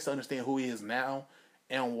context to understand who he is now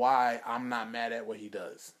and why I'm not mad at what he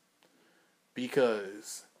does.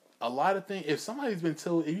 Because a lot of things, if you've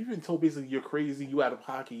been told basically you're crazy, you out of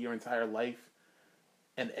pocket your entire life,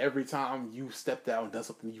 and every time you stepped out and done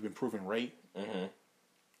something you've been proven right, mm-hmm.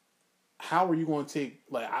 How are you going to take,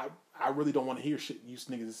 like, I really don't want to hear shit you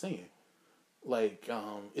niggas is saying. Like,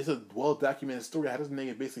 it's a well-documented story how this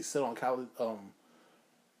nigga basically sit on college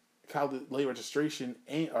late registration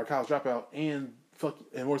or college dropout and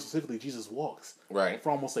more specifically, Jesus Walks. Right.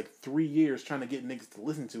 For almost like 3 years trying to get niggas to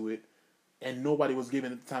listen to it, and nobody was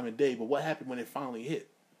giving it the time of day. But what happened when it finally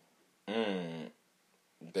hit?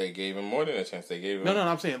 They gave him more than a chance. They gave him... No,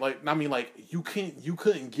 I'm saying, you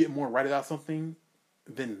couldn't get more right about something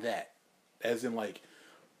than that. As in, like,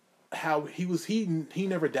 how he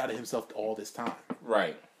never doubted himself all this time.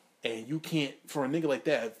 Right. And you can't, for a nigga like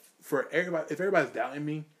that, if everybody's doubting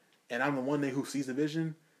me, and I'm the one nigga who sees the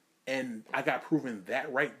vision, and I got proven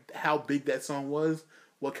that right, how big that song was,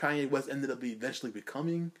 what Kanye West ended up eventually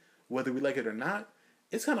becoming, whether we like it or not,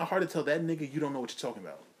 it's kind of hard to tell that nigga you don't know what you're talking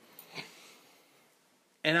about.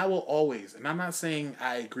 And I will always, and I'm not saying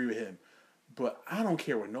I agree with him, but I don't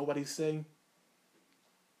care what nobody's saying.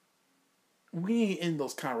 We ain't in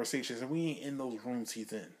those conversations, and we ain't in those rooms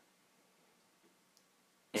he's in.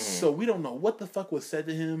 Mm-hmm. So we don't know what the fuck was said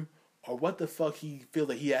to him, or what the fuck he feels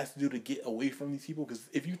like he has to do to get away from these people. Because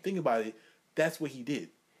if you think about it, that's what he did.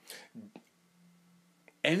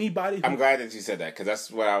 I'm glad that you said that, because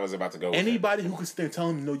that's what I was about to go with. Anybody who could stand and tell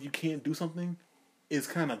him, no, you can't do something, is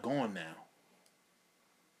kind of gone now.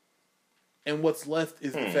 And what's left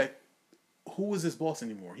is the fact, who is his boss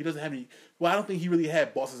anymore? He doesn't have any... Well, I don't think he really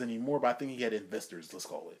had bosses anymore, but I think he had investors, let's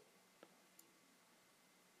call it.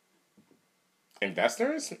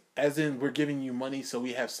 Investors? As in, we're giving you money so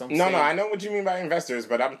we have some... No, I know what you mean by investors,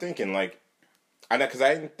 but I'm thinking, like... I know, because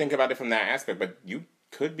I didn't think about it from that aspect, but you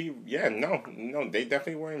could be... Yeah, no, they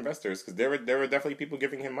definitely were investors, because there were definitely people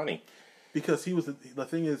giving him money. Because he was... The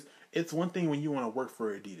thing is, it's one thing when you want to work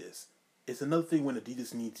for Adidas. It's another thing when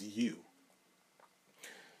Adidas needs you.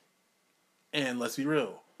 And let's be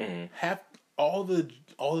real, half all the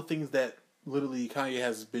things that literally Kanye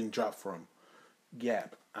has been dropped from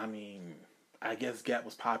Gap. I mean, I guess Gap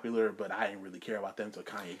was popular, but I didn't really care about them until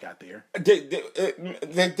Kanye got there.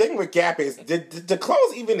 The thing with Gap is, did the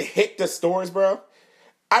clothes even hit the stores, bro?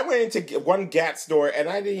 I went into one Gap store and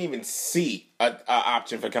I didn't even see a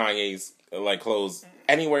option for Kanye's like clothes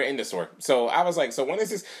anywhere in the store. So I was like, so when is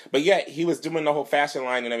this? But yet he was doing the whole fashion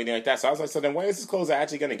line and everything like that. So I was like, so then when is this clothes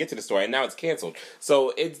actually going to get to the store? And now it's canceled.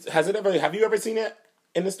 So have you ever seen it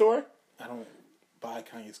in the store? I don't buy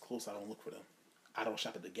Kanye's clothes. I don't look for them. I don't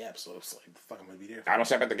shop at the Gap, so it's like, the fuck I'm gonna be there. I don't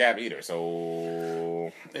shop at the Gap either,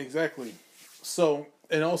 so exactly. So,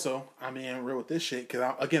 and also, I mean, I'm real with this shit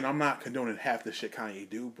because I'm not condoning half the shit Kanye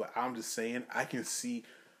do, but I'm just saying I can see.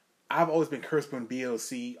 I've always been cursed when be able to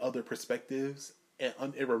see other perspectives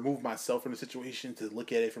and remove myself from the situation to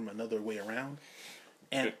look at it from another way around.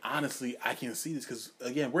 And honestly, I can see this because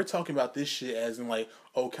again, we're talking about this shit as in like,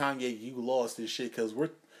 oh, Kanye, you lost this shit because we're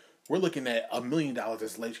looking at $1 million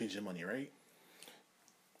as life changing money, right?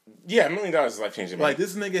 Yeah, $1 million is life changing money. Like,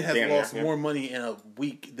 this nigga has lost more money in a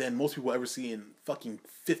week than most people ever see in fucking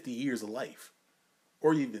 50 years of life.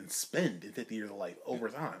 Or even spend in 50 years of life over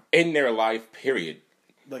time. In their life, period.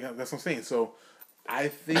 Like, that's what I'm saying. So, I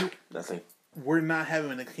think we're not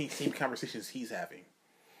having the same conversations he's having.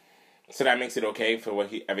 So that makes it okay for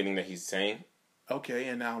everything that he's saying? Okay,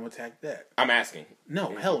 and now I'm going to attack that. I'm asking.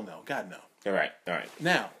 No, hell no. God, no. All right.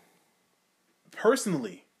 Now,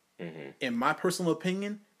 personally, in my personal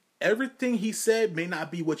opinion, everything he said may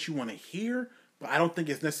not be what you want to hear, but I don't think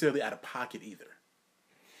it's necessarily out of pocket either.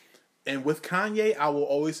 And with Kanye, I will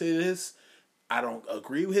always say this. I don't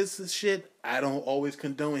agree with his shit. I don't always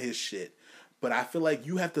condone his shit. But I feel like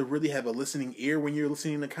you have to really have a listening ear when you're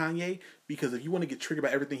listening to Kanye, because if you want to get triggered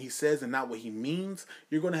by everything he says and not what he means,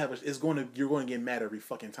 you're going to get mad every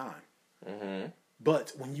fucking time. Mm-hmm.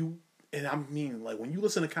 But when you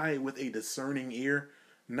listen to Kanye with a discerning ear,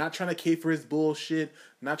 not trying to cater for his bullshit,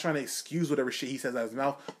 not trying to excuse whatever shit he says out of his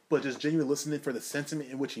mouth, but just genuinely listening for the sentiment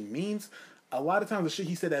in which he means, a lot of times the shit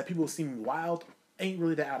he said that people seem wild ain't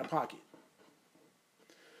really that out of pocket.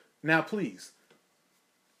 Now, please,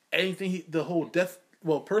 personally,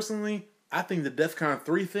 I think the DEFCON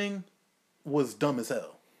 3 thing was dumb as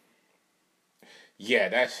hell. Yeah,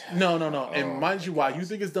 that's... No. And mind you, why you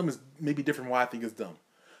think it's dumb is maybe different from why I think it's dumb.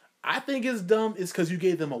 I think it's dumb is because you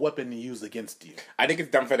gave them a weapon to use against you. I think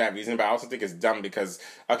it's dumb for that reason, but I also think it's dumb because...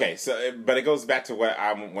 Okay, but it goes back to what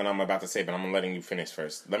I'm about to say, but I'm letting you finish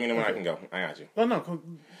first. Let me know when I can go. I got you. Oh, no.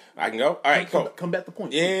 I can go? All right, cool. Come back to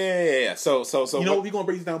point. Yeah. So you know what? We're going to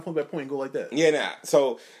break this down point by point and go like that. Yeah, nah.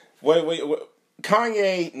 So, what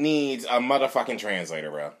Kanye needs a motherfucking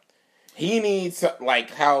translator, bro. He needs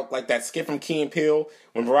that skit from Key and Peele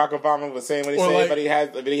when Barack Obama was saying what he said, but he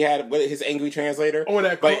had his angry translator. Or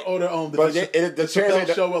the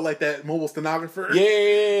translator show with like that mobile stenographer.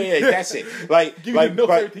 Yeah, that shit. Like, give you no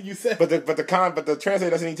everything you said. But the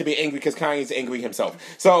translator doesn't need to be angry because Kanye's angry himself.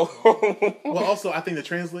 So, well, also I think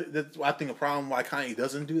a problem why Kanye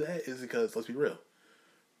doesn't do that is because, let's be real,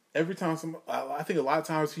 every time I think a lot of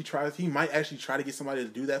times he might actually try to get somebody to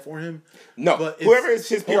do that for him. No, but whoever is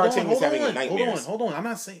his PR team is having nightmares. Hold on. I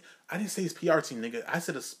didn't say his PR team, nigga. I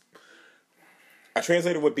said a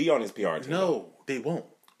translator would be on his PR team. No, they won't.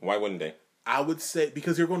 Why wouldn't they? I would say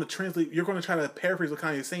because you're going to translate. You're going to try to paraphrase what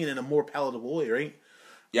Kanye is saying in a more palatable way, right?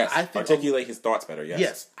 Yes, articulate his thoughts better.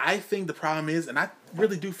 Yes, I think the problem is, and I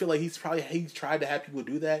really do feel like he's tried to have people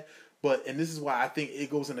do that. But, and this is why I think it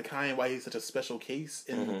goes into Kanye, why he's such a special case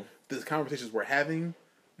in the conversations we're having,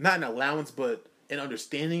 not an allowance, but an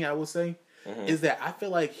understanding, I would say, is that I feel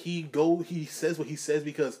like he says what he says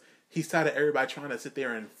because he's tired of everybody trying to sit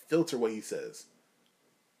there and filter what he says.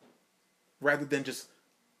 Rather than just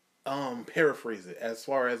paraphrase it as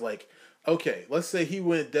far as like, okay, let's say he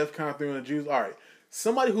went DEFCON 3 on the Jews. All right,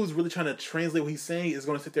 somebody who's really trying to translate what he's saying is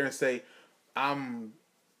going to sit there and say, I'm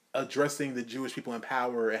addressing the Jewish people in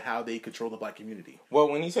power and how they control the black community. Well,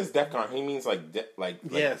 when he says DEFCON, he means yes, right?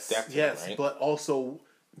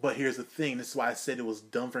 But here's the thing. This is why I said it was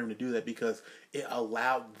dumb for him to do that, because it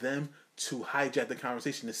allowed them to hijack the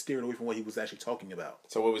conversation and steer it away from what he was actually talking about.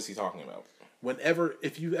 So what was he talking about?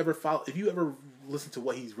 If you ever listen to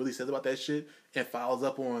what he really says about that shit and follows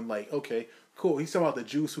up on like, okay, cool, he's talking about the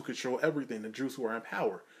Jews who control everything, the Jews who are in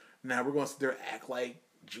power. Now we're going to sit there and act like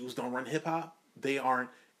Jews don't run hip hop. They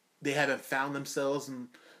haven't found themselves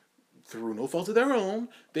through no fault of their own.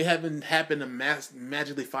 They haven't happened to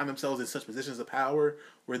magically find themselves in such positions of power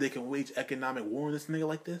where they can wage economic war on this nigga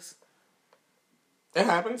like this. It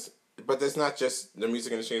happens. But there's not just the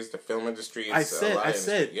music industry; it's the film industry. I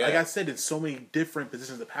said, in so many different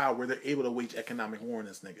positions of power where they're able to wage economic war on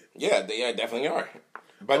this nigga. Yeah, they definitely are.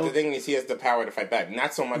 But the thing is, he has the power to fight back.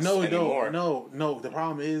 Not so much anymore. No. The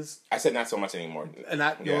problem is, I said not so much anymore. And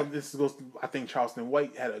this goes. I think Charleston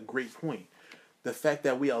White had a great point. The fact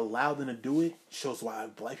that we allow them to do it shows why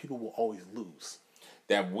black people will always lose.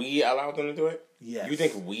 That we allowed them to do it? Yes. You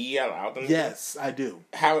think we allowed them to do it? Yes, I do.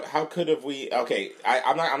 How could have we... Okay,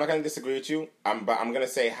 I'm not going to disagree with you, but I'm going to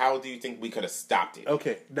say, how do you think we could have stopped it?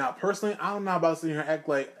 Okay, now, personally, I'm not about to sit here and act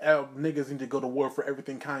like niggas need to go to war for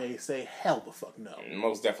everything Kanye say. Hell the fuck no.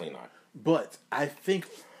 Most definitely not. But I think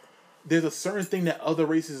there's a certain thing that other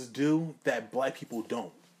races do that black people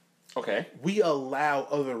don't. Okay. We allow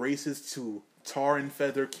other races to tar and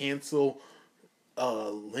feather, cancel,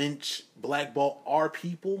 lynch, blackball our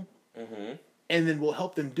people, and then we'll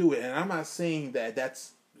help them do it. And I'm not saying that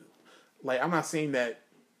I'm not saying that,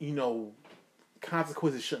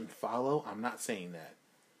 consequences shouldn't follow. I'm not saying that.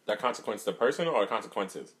 The consequence to the person or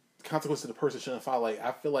consequences? Consequences to the person shouldn't follow.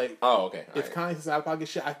 I feel like if Kanye says out of pocket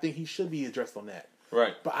shit, I think he should be addressed on that.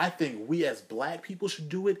 Right. But I think we as black people should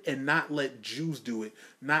do it and not let Jews do it,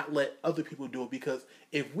 not let other people do it. Because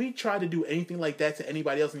if we try to do anything like that to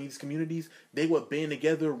anybody else in these communities, they would band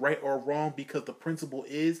together, right or wrong, because the principle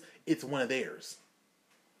is it's one of theirs.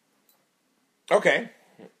 Okay.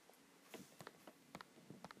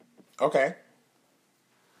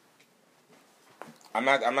 I'm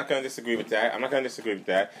not going to disagree with that.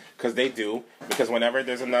 Because they do. Because whenever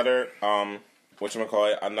there's another,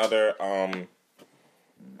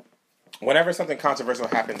 whenever something controversial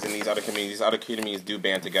happens in these other communities do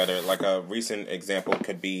band together. Like a recent example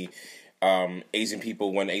could be Asian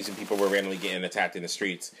people, when Asian people were randomly getting attacked in the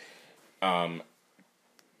streets during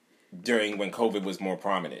when COVID was more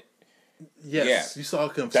prominent. Yes, you saw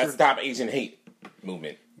that Stop Asian Hate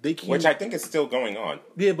movement. Which I think is still going on.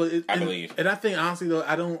 Yeah, but I believe. And I think, honestly,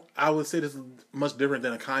 though, I would say this is much different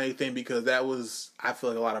than a Kanye thing because that was, I feel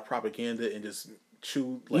like, a lot of propaganda and just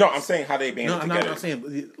no, I'm saying how they banded together. I'm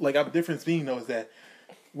saying, like, the difference being, though, is that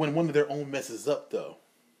when one of their own messes up, though,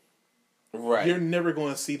 right, you're never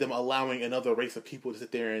going to see them allowing another race of people to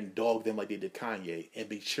sit there and dog them like they did Kanye and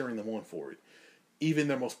be cheering them on for it. Even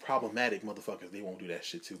their most problematic motherfuckers, they won't do that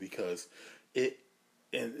shit, too, because it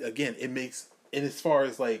makes... And as far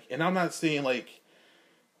as, like... And I'm not saying, like,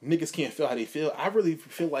 niggas can't feel how they feel. I really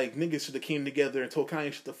feel like niggas should have came together and told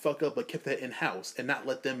Kanye shut the fuck up, but kept that in-house and not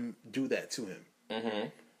let them do that to him. Mm-hmm.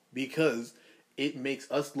 Because it makes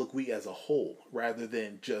us look weak as a whole rather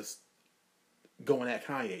than just going at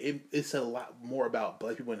Kanye. It said a lot more about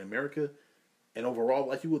black people in America and overall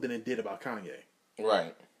black people than it did about Kanye.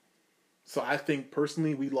 Right. So I think,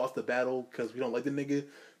 personally, we lost the battle because we don't like the nigga.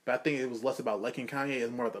 But I think it was less about liking Kanye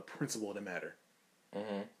and more of the principle of the matter.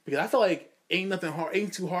 Mm-hmm. Because I feel like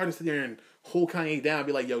ain't too hard to sit there and hold Kanye down and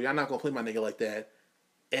be like, yo, y'all not gonna play my nigga like that.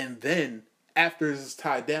 And then, after it's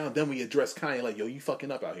tied down, then we address Kanye like, yo, you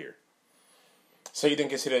fucking up out here. So you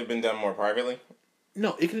think it should have been done more privately?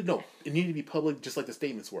 No, it needed to be public just like the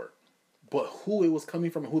statements were. But who it was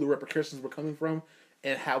coming from and who the repercussions were coming from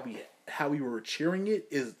and how we were cheering it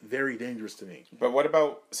is very dangerous to me. But what do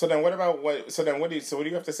you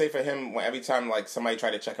have to say for him when every time like somebody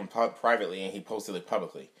tried to check him privately and he posted it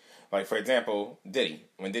publicly? Like, for example, Diddy.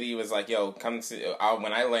 When Diddy was like, yo, come to...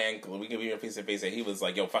 when I land, we can be a face to face. And he was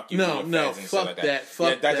like, yo, fuck you. No, fuck that.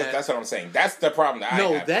 Fuck that. That's what I'm saying. That's the problem that I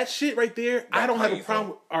have. No, that shit right there, I don't have a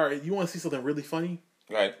problem... All right, you want to see something really funny?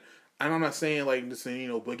 Right. And I'm not saying, like, just saying,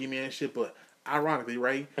 boogeyman shit, but ironically,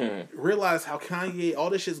 right? Mm-hmm. Realize how Kanye... All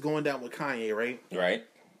this shit's going down with Kanye, right? Right.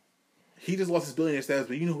 He just lost his billionaire status,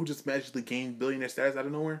 but you know who just magically gained billionaire status out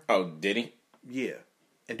of nowhere? Oh, Diddy? Yeah.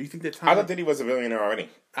 And do you think that time... I thought Diddy was a billionaire already.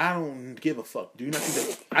 I don't give a fuck. Do you not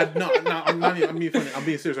think that... I'm being funny. I'm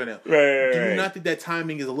being serious right now. Right. Do you not think that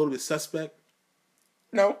timing is a little bit suspect?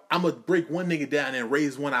 No. I'm going to break one nigga down and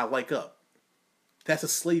raise one I like up. That's a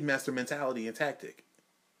slave master mentality and tactic.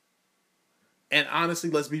 And honestly,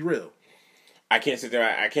 let's be real. I can't sit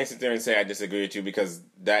there and say I disagree with you because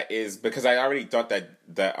I already thought that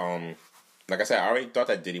like I said, I already thought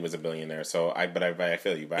that Diddy was a billionaire. So I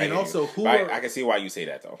feel you. But I can see why you say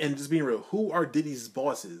that though. And just being real, who are Diddy's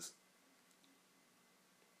bosses?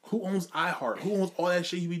 Who owns iHeart? Who owns all that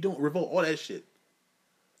shit you be doing? Revolt, all that shit.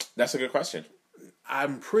 That's a good question.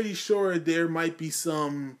 I'm pretty sure there might be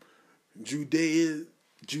some Judaism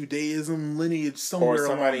lineage somewhere,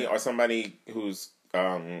 or somebody who's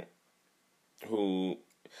who.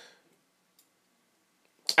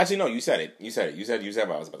 Actually, no. You said it. You said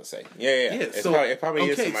what I was about to say. Yeah. It probably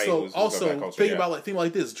is somebody who's also of that culture. Think about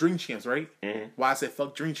like this: Dream Champs, right? Mm-hmm. Why I said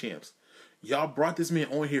fuck Dream Champs. Y'all brought this man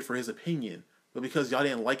on here for his opinion. But because y'all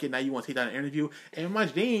didn't like it, now you want to take down an interview. And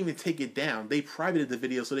mind you, they didn't even take it down. They privated the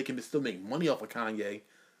video so they can still make money off of Kanye,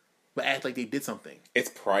 but act like they did something. It's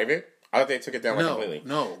private? I thought they took it down completely.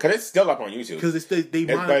 No. Because it's still up on YouTube. Because it's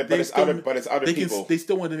other people. They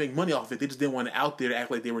still wanted to make money off it. They just didn't want it out there to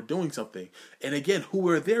act like they were doing something. And again, who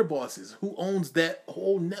are their bosses? Who owns that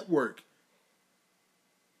whole network?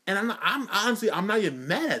 And I'm honestly not even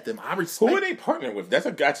mad at them. I respect. Who are they partnering with? That's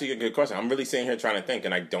actually a good question. I'm really sitting here trying to think,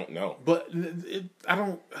 and I don't know. But I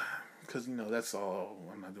don't, because that's all.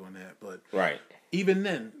 I'm not doing that. But right. Even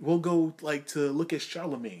then, we'll go to look at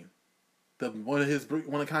Charlemagne, one of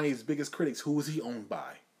Kanye's biggest critics. Who was he owned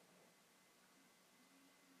by?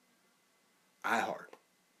 iHeart.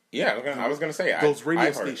 Yeah, I was gonna say those radio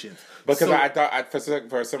iHeart. stations. Because I thought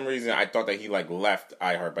for some reason I thought that he left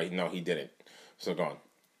iHeart, but no, he didn't. So go on.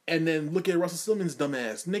 And then look at Russell Simmons'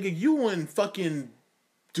 dumbass. Nigga, you in fucking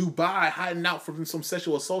Dubai hiding out from some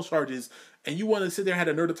sexual assault charges, and you want to sit there and have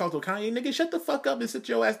the nerve to talk to Kanye? Nigga, shut the fuck up and sit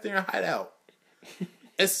your ass there and hide out.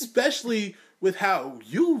 Especially with how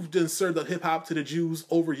you've done served up hip-hop to the Jews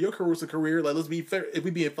over your career. Let's be fair, if we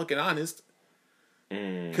being fucking honest.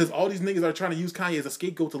 Because all these niggas are trying to use Kanye as a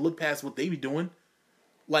scapegoat to look past what they be doing.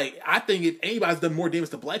 I think if anybody's done more damage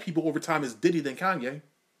to black people over time, it's Diddy than Kanye.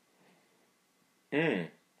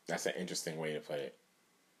 That's an interesting way to put it.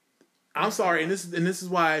 I'm sorry, and this is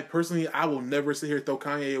why personally I will never sit here and throw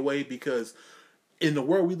Kanye away, because in the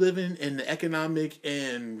world we live in the economic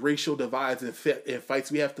and racial divides and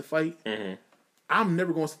fights we have to fight, I'm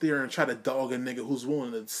never going to sit there and try to dog a nigga who's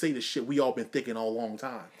willing to say the shit we all been thinking all long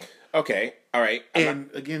time. Okay, all right.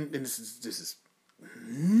 Again, this is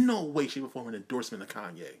no way, shape, or form an endorsement of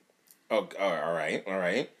Kanye. Oh, all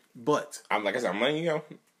right. But I'm I'm letting you go.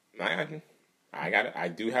 I got it. I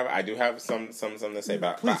do have some to say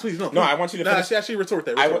about. Please, no. I want you to finish. Actually retort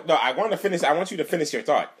that. I want to finish. I want you to finish your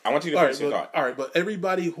thought. All right, but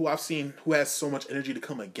everybody who I've seen who has so much energy to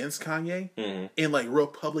come against Kanye in real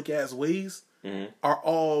public ass ways are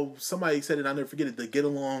all, somebody said it, I'll never forget it, the get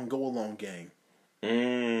along, go along gang.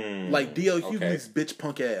 D.L. Hughley's bitch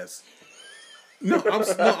punk ass.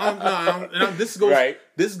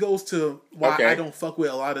 This goes to why I don't fuck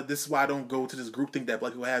with a lot of this. Is why I don't go to this groupthink that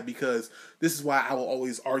black people have, because this is why I will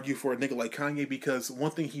always argue for a nigga like Kanye, because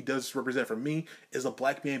one thing he does represent for me is a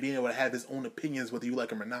black man being able to have his own opinions, whether you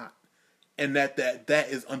like him or not, and that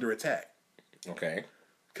is under attack. Okay.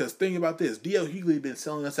 Because think about this, D.L. Hughley been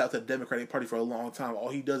selling us out to the Democratic Party for a long time. All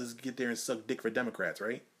he does is get there and suck dick for Democrats,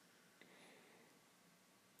 right?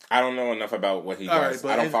 I don't know enough about what he does.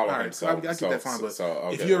 I don't follow him. So, I get that fine, but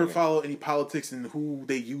if you ever follow any politics and who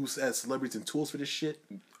they use as celebrities and tools for this shit,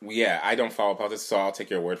 yeah, I don't follow politics, so I'll take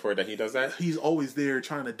your word for it that he does that. He's always there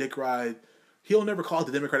trying to dick ride. He'll never call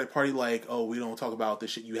the Democratic Party oh, we don't talk about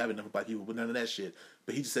this shit. You have enough black people, but none of that shit.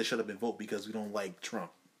 But he just said shut up and vote because we don't like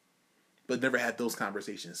Trump. But never had those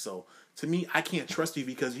conversations. So to me, I can't trust you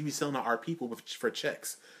because you be selling out our people for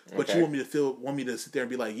checks. But you want me to sit there and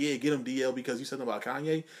be like, yeah, get him DL because you said something about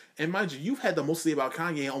Kanye. And mind you, you've had the most to say about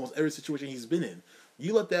Kanye in almost every situation he's been in.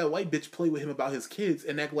 You let that white bitch play with him about his kids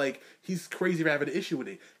and act like he's crazy for having an issue with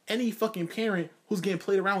it. Any fucking parent who's getting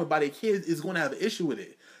played around with by their kids is going to have an issue with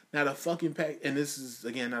it. Now the fucking and this is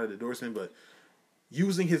again not an endorsement, but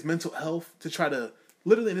using his mental health to try to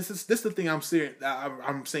literally, and this is the thing I'm saying.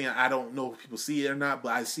 I don't know if people see it or not,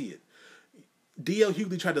 but I see it. D.L.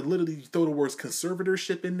 Hughley tried to literally throw the words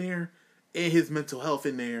conservatorship in there and his mental health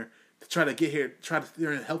in there to try to sit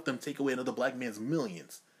there and help them take away another black man's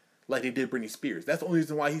millions, like they did Britney Spears. That's the only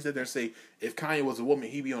reason why he sat there and say if Kanye was a woman,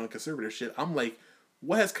 he'd be on a conservatorship. I'm like,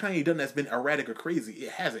 what has Kanye done that's been erratic or crazy?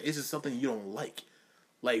 It hasn't. It's just something you don't like.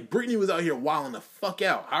 Like Britney was out here wilding the fuck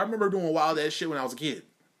out. I remember doing wild ass shit when I was a kid.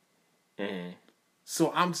 Mm-hmm.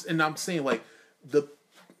 So I'm saying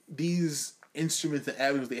these instruments and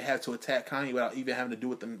avenues they have to attack Kanye without even having to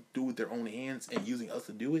do with their own hands and using us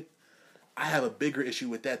to do it. I have a bigger issue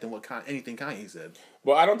with that than anything Kanye said.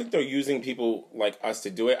 Well, I don't think they're using people like us to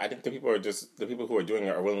do it. I think the people who are doing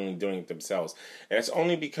it are willingly doing it themselves, and it's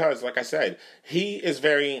only because, like I said,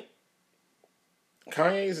 Kanye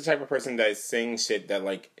is the type of person that is saying shit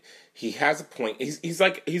that he has a point. He's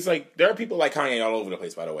like there are people like Kanye all over the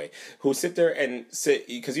place, by the way, who sit there and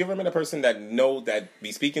because you remember the person that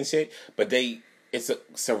be speaking shit, but it's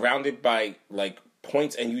surrounded by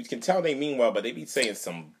points, and you can tell they mean well, but they be saying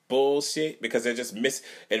some bullshit because they're just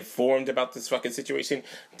misinformed about this fucking situation.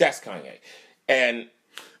 That's Kanye. And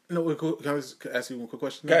can I just ask you one quick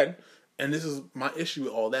question? Go ahead. And this is my issue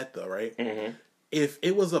with all that, though, right? Mm-hmm. If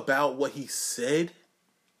it was about what he said,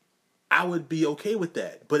 I would be okay with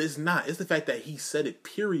that. But it's not. It's the fact that he said it,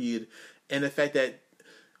 period, and the fact that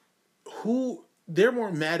they're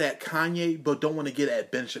more mad at Kanye, but don't want to get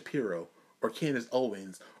at Ben Shapiro or Candace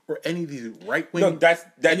Owens or any of these right wing. No,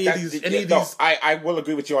 I will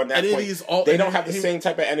agree with you on that point. They don't have the same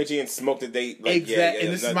type of energy and smoke that they like. Exactly,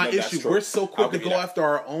 and this is my issue. We're so quick to go after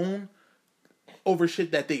our own over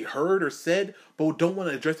shit that they heard or said, but don't want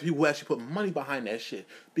to address the people who actually put money behind that shit.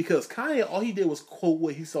 Because Kanye, all he did was quote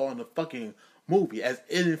what he saw in the fucking movie, as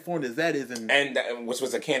uninformed as that is, and which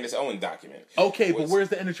was a Candace Owens document. Okay, but where's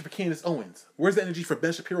the energy for Candace Owens? Where's the energy for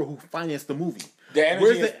Ben Shapiro, who financed the movie? The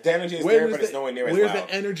energy is there, but it's nowhere near as loud. Where's the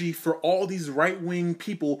energy for all these right wing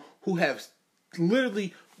people who have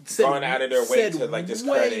literally gone out of their way to like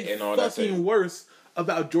discredit and all that? Fucking worse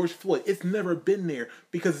about George Floyd. It's never been there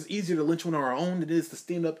because it's easier to lynch one on our own than it is to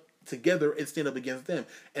stand up together and stand up against them.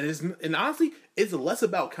 And honestly, it's less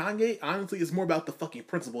about Kanye. Honestly, it's more about the fucking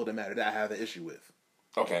principle that matter that I have an issue with.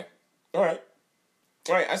 Okay. All right.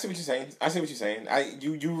 I see what you're saying.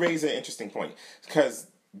 You raise an interesting point because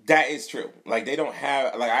that is true. Like they don't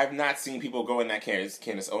have I've not seen people go in that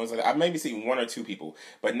Candace Owens. I've maybe seen one or two people,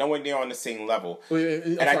 but nowhere near on the same level.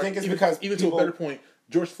 I think it's because even to a better point,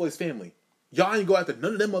 George Floyd's family. Y'all ain't go after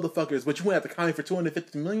none of them motherfuckers, but you went after Kanye for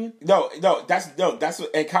 $250 million? No, that's what,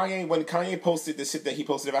 and Kanye, when Kanye posted the shit that he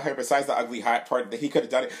posted about her, besides the ugly hot part that he could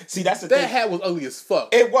have done it. See, that's the thing. That hat was ugly as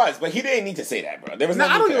fuck. It was, but he didn't need to say that, bro. There was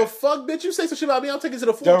I don't give a fuck, bitch. You say some shit about me, I'll take it to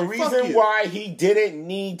the floor. The reason why he didn't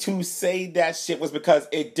need to say that shit was because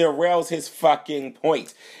it derails his fucking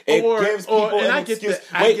point. It gives people an excuse.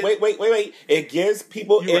 Wait. It gives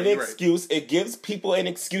people an excuse. Right. It gives people an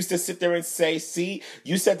excuse to sit there and say, see,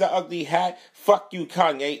 you said the ugly hat. Fuck you,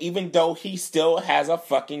 Kanye, even though he still has a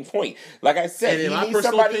fucking point. Like I said, he needs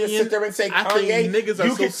somebody to sit there and say, Kanye, niggas are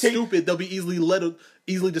so stupid, they'll be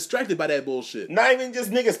easily distracted by that bullshit. Not even just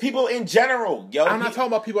niggas, people in general, yo. I'm not talking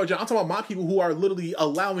about people in general. I'm talking about my people who are literally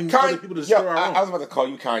allowing other people to destroy our own. I was about to call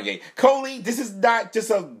you Kanye. Coley, this is not just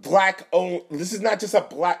a black owned. This is not just a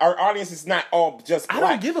black. Our audience is not all just black. I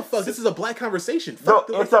don't give a fuck. This is a black conversation. No,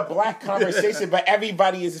 it's a black conversation, but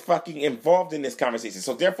everybody is fucking involved in this conversation.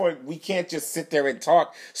 So therefore, we can't just sit there and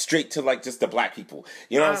talk straight to like just the black people.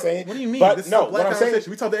 You know what I'm saying? What do you mean? But this is no, a black what I'm conversation.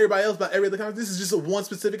 saying, we talk to everybody else about every other conversation. This is just a one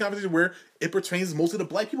specific conversation where it pertains mostly to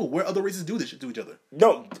black people. Where other races do this shit to each other.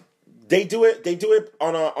 No, they do it. They do it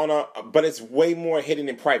on a, but it's way more hidden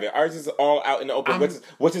in private. Ours is all out in the open,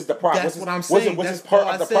 which is the problem. That's what I'm saying. Which is part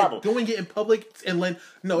of the problem. Doing it in public and that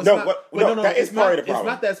is part of the problem. It's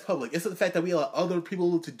not that's public. It's the fact that we allow other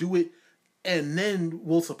people to do it. And then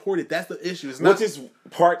we'll support it. That's the issue. It's not, which is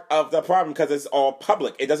part of the problem because it's all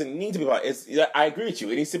public. It doesn't need to be public. I agree with you.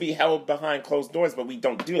 It needs to be held behind closed doors, but we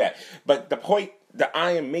don't do that. But the point that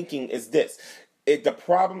I am making is this. The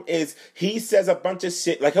problem is he says a bunch of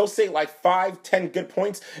shit. Like he'll say like 5-10 good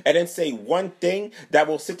points and then say one thing that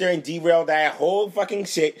will sit there and derail that whole fucking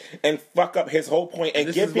shit and fuck up his whole point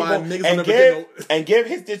and give people and give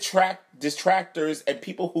his detractors and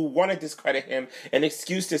people who want to discredit him an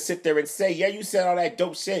excuse to sit there and say, yeah, you said all that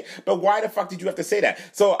dope shit, but why the fuck did you have to say that?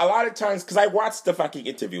 So a lot of times, because I watched the fucking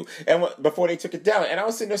interview and before they took it down, and I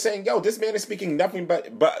was sitting there saying, yo, this man is speaking nothing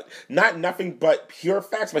but not nothing but pure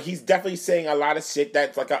facts, but he's definitely saying a lot of shit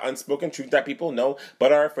that's like an unspoken truth that people know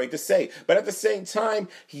but are afraid to say. But at the same time,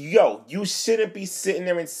 yo, you shouldn't be sitting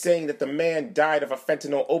there and saying that the man died of a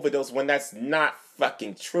fentanyl overdose when that's not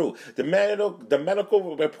fucking true. The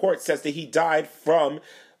medical report says that he died from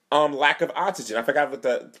lack of oxygen. I forgot what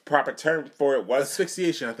the proper term for it was.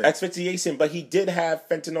 Asphyxiation, I think. Asphyxiation, but he did have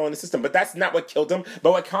fentanyl in the system. But that's not what killed him.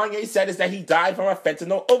 But what Kanye said is that he died from a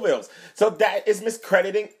fentanyl overdose. So that is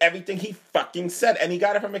miscrediting everything he fucking said. And he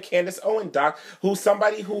got it from a Candace Owens doc, who's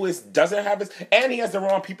somebody who doesn't have his... And he has the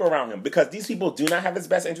wrong people around him. Because these people do not have his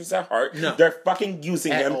best interests at heart. No. They're fucking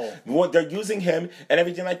using him. They're using him and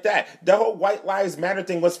everything like that. The whole White Lives Matter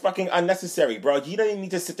thing was fucking unnecessary, bro. You don't even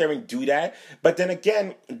need to sit there and do that. But then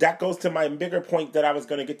again... That goes to my bigger point that I was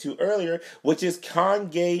going to get to earlier, which is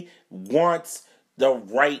Kanye wants the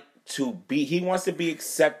right to be... He wants to be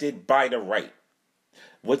accepted by the right,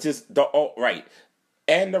 which is the alt-right.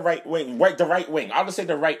 And the right wing. Right, the right wing. I'll just say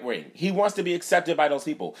the right wing. He wants to be accepted by those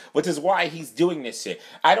people, which is why he's doing this shit.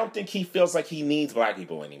 I don't think he feels like he needs black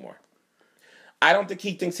people anymore. I don't think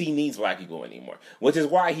he thinks he needs black people anymore, which is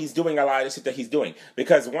why he's doing a lot of the shit that he's doing.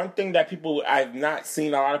 Because one thing that I've not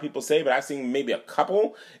seen a lot of people say, but I've seen maybe a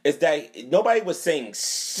couple, is that nobody was saying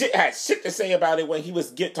shit, had shit to say about it when he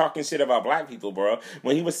was talking shit about black people, bro.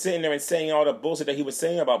 When he was sitting there and saying all the bullshit that he was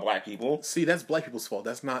saying about black people. See, that's black people's fault.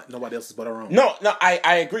 That's not nobody else's but our own. No,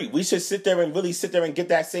 I agree. We should sit there and really sit there and get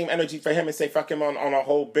that same energy for him and say fuck him on a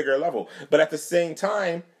whole bigger level. But at the same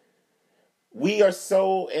time, we are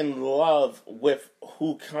so in love with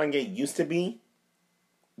who Kanye used to be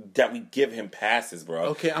that we give him passes, bro.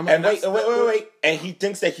 Okay, wait. And he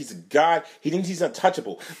thinks that he's God. He thinks he's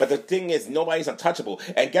untouchable. But the thing is, nobody's untouchable.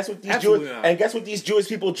 And guess what these Jewish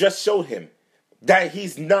people just showed him? That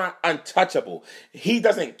he's not untouchable. He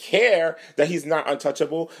doesn't care that he's not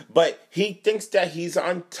untouchable, but he thinks that he's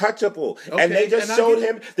untouchable. Okay, and they just showed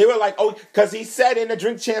him, they were like, oh, because he said in the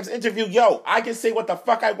Drink Champs interview, yo, I can say what the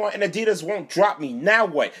fuck I want and Adidas won't drop me. Now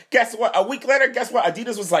what? Guess what? A week later, guess what?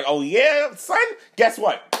 Adidas was like, oh yeah, son? Guess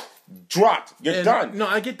what? Dropped. You're done. No,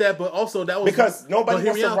 I get that, but also that was because nobody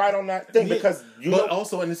wants to ride on that thing. Because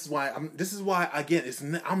also, and this is why again,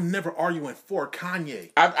 I'm never arguing for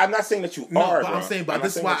Kanye. I'm not saying that you are. But I'm saying, but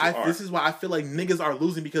this is why I feel like niggas are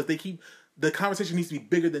losing because they keep the conversation needs to be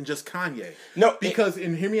bigger than just Kanye. No, because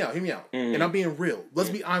and hear me out, and I'm being real. Let's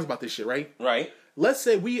be honest about this shit, right? Right. Let's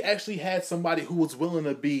say we actually had somebody who was willing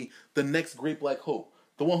to be the next great black hope.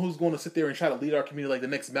 The one who's going to sit there and try to lead our community like the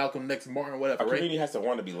next Malcolm, next Martin, whatever. Our community has to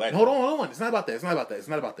want to be led. Hold on. It's not about that.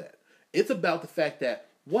 It's about the fact that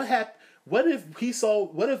what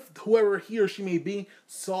if whoever he or she may be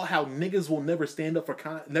saw how niggas will never stand up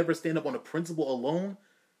on a principle alone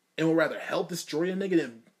and will rather help destroy a nigga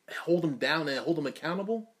than hold him down and hold him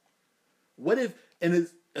accountable? What if, and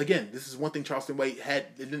it's, again, this is one thing Charleston White had.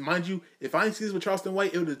 And mind you, if I didn't see this with Charleston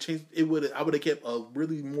White, it would have changed. I would have kept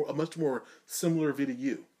a much more similar view to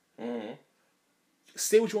you. Mm-hmm.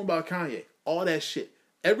 Say what you want about Kanye, all that shit,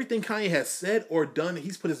 everything Kanye has said or done,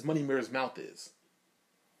 he's put his money where his mouth is.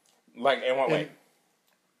 Like in what way?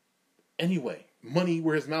 Anyway, money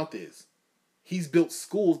where his mouth is. He's built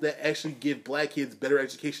schools that actually give black kids better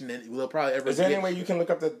education than they'll probably ever get. Is there any way you can look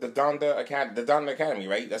up the Donda Academy,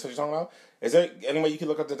 right? That's what you're talking about? Is there any way you can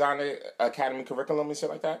look up the Donda Academy curriculum and shit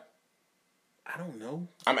like that? I don't know.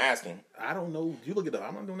 I'm asking. I don't know. You look it up.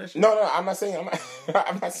 I'm not doing that shit. No, I'm not saying.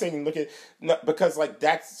 I'm not saying look at because like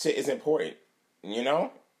that shit is important. You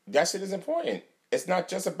know, that shit is important. It's not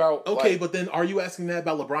just about. Okay, but then are you asking that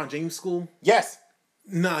about LeBron James' school? Yes.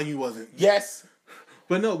 Nah, you wasn't. Yes.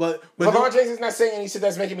 But LeBron James is not saying any shit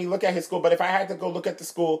that's making me look at his school. But if I had to go look at the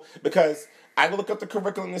school, because I look up the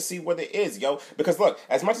curriculum to see what it is, yo. Because look,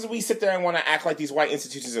 as much as we sit there and want to act like these white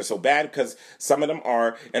institutions are so bad, because some of them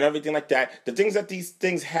are, and everything like that, the things that these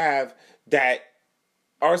things have that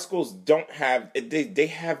our schools don't have, they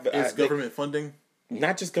have government funding.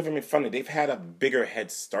 Not just government funding. They've had a bigger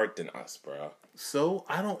head start than us, bro. So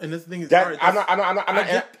I don't, and this thing is,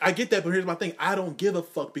 I get that, but here's my thing: I don't give a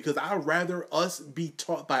fuck because I'd rather us be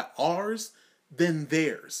taught by ours than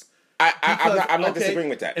theirs. I'm not disagreeing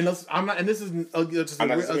with that, and I'm not. And this is just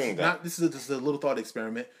this is just a little thought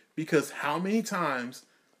experiment because how many times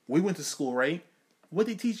we went to school, right? What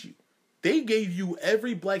did they teach you? They gave you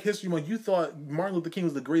every Black History Month. You thought Martin Luther King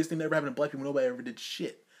was the greatest thing that ever happened to black people. Nobody ever did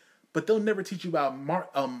shit, but they'll never teach you about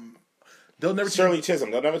They'll never Shirley Chisholm.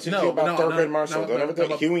 They'll never teach you about Thurgood Marshall. They'll never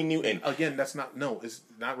teach Huey Newton. Again, that's not. No, it's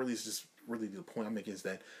not really. It's just really the point I'm making is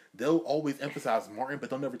that they'll always emphasize Martin, but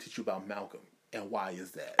they'll never teach you about Malcolm. And why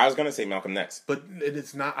is that? I was gonna say Malcolm next, but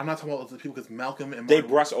it's not. I'm not talking about other people because Malcolm and Martin, they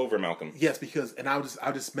brush over Malcolm. Yes, because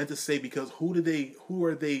I just meant to say because who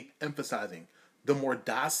are they emphasizing? The more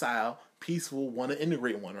docile, peaceful, want to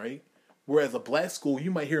integrate one, right? Whereas a black school,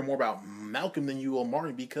 you might hear more about Malcolm than you will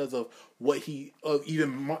Martin because of what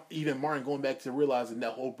even Martin going back to realizing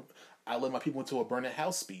that whole "I led my people into a burning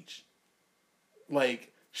house" speech,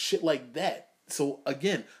 like shit like that. So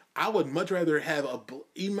again, I would much rather have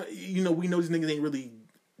we know these niggas ain't really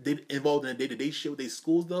involved in the day-to-day shit with their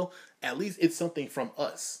schools though. At least it's something from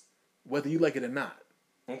us, whether you like it or not.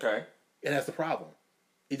 Okay, and that's the problem.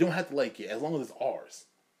 You don't have to like it as long as it's ours.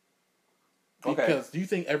 Okay. Because do you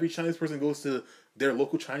think every Chinese person goes to their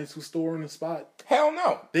local Chinese food store on the spot? Hell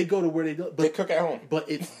no. They go to where they go. But they cook at home. But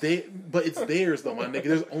it's theirs though, my nigga.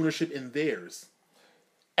 There's ownership in theirs.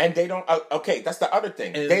 And they don't. Okay, that's the other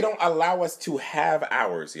thing. And they don't allow us to have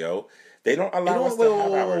ours, yo. They don't allow us to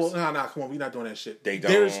have ours. Nah, come on. We're not doing that shit. They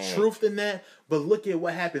don't. There's truth in that. But look at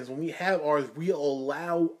what happens when we have ours. We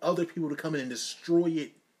allow other people to come in and destroy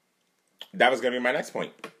it. That was going to be my next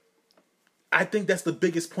point. I think that's the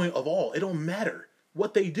biggest point of all. It don't matter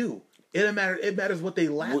what they do. It don't matter. It matters what they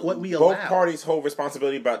what we allow. Both parties hold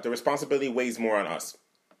responsibility, but the responsibility weighs more on us.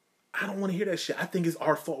 I don't want to hear that shit. I think it's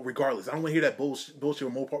our fault regardless. I don't want to hear that bullshit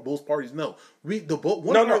with both parties. No,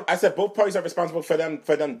 I said both parties are responsible for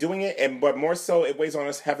them doing it, but more so it weighs on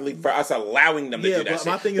us heavily for us allowing them to do that shit.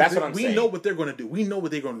 My thing is, we know what they're going to do. We know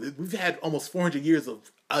what they're going to do. We've had almost 400 years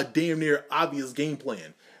of a damn near obvious game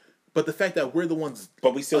plan. But the fact that we're the ones...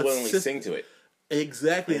 But we still willingly sing to it.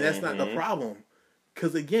 Exactly, and that's not the problem.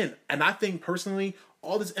 Because again, and I think personally,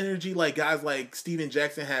 all this energy like guys like Steven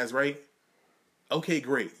Jackson has, right? Okay,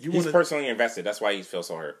 great. He's personally invested. That's why he feels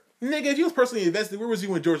so hurt. Nigga, if he was personally invested, where was he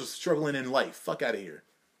when George was struggling in life? Fuck out of here.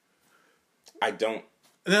 I don't.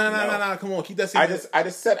 No. Come on, keep that. I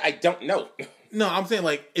just said I don't know. No, I'm saying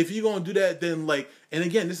like if you're gonna do that, then like, and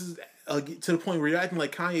again, this is to the point where you're acting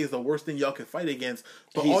like Kanye is the worst thing y'all can fight against.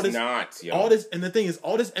 But He's not. Yo. All this, and the thing is,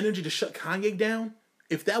 all this energy to shut Kanye down.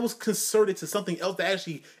 If that was concerted to something else that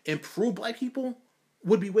actually improved black people,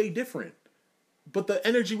 would be way different. But the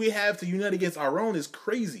energy we have to unite against our own is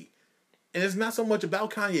crazy. And it's not so much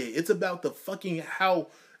about Kanye. It's about the fucking how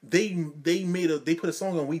they put a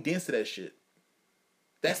song on, we dance to that shit.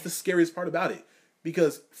 That's the scariest part about it.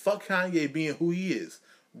 Because fuck Kanye being who he is.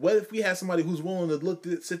 What if we have somebody who's willing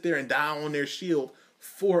to sit there and die on their shield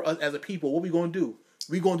for us as a people? What we gonna do?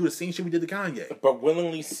 We gonna do the same shit we did to Kanye. But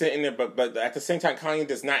willingly sitting there, but at the same time, Kanye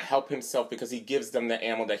does not help himself because he gives them the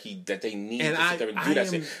ammo that they need to sit there and do that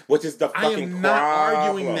shit. Which is the fucking problem. I am not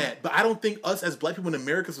arguing that, but I don't think us as black people in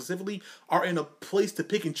America specifically are in a place to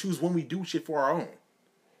pick and choose when we do shit for our own.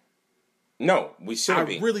 No, we shouldn't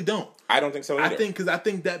be. I really don't. I don't think so either. I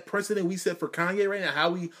think that precedent we set for Kanye right now, how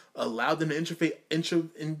we allowed them to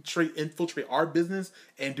infiltrate our business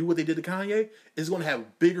and do what they did to Kanye, is going to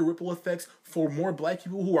have bigger ripple effects for more black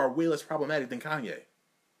people who are way less problematic than Kanye.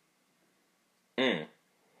 And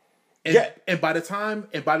by the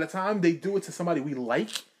time they do it to somebody we like,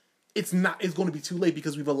 it's going to be too late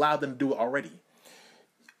because we've allowed them to do it already.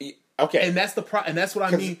 Okay, and that's what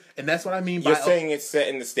I mean. And that's what I mean by you're saying it's set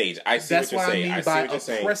in the stage. I see what you're saying. That's what I mean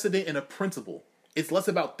by a precedent and a principle. It's less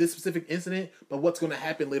about this specific incident, but what's going to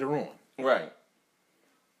happen later on. Right.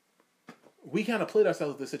 We kind of played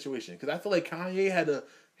ourselves in this situation because I feel like Kanye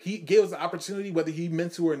he gave us the opportunity, whether he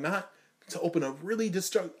meant to or not, to open a really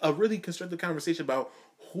constructive conversation about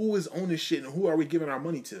who is owning shit and who are we giving our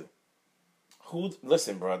money to.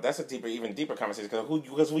 Listen, bro, that's a even deeper conversation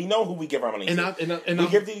because we know who we give our money to. We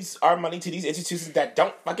give our money to these institutions that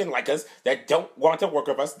don't fucking like us, that don't want to work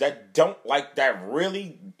with us, that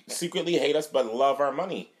really secretly hate us but love our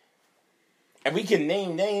money. And we can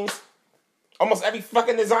name names, almost every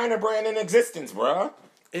fucking designer brand in existence, bro.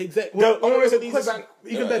 Exactly. The owners of these design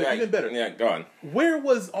even better. Yeah, go on. Where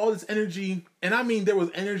was all this energy? And I mean, there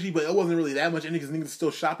was energy, but it wasn't really that much energy because niggas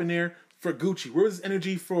still shopping there. For Gucci, where was this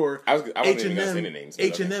energy for H&M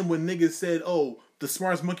when niggas said, "Oh, the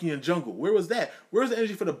smartest monkey in the jungle"? Where was that? Where was the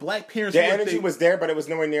energy for the black parents? The energy was there, but it was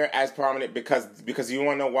nowhere near as prominent because you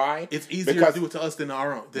want to know why? It's easier to do it to us than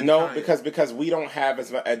our own. Because we don't have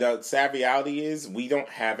as much. The sad reality is we don't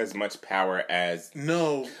have as much power as.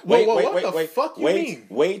 No. Wait. What the fuck you mean?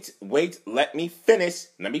 Wait. Let me finish.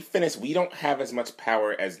 We don't have as much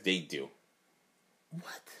power as they do.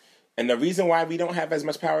 What? And the reason why we don't have as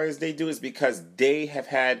much power as they do is because they have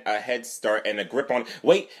had a head start and a grip on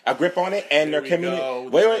it, and their community.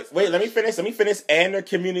 Wait. Let me finish. And their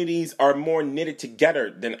communities are more knitted together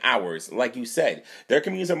than ours. Like you said, their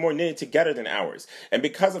communities are more knitted together than ours, and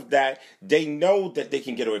because of that, they know that they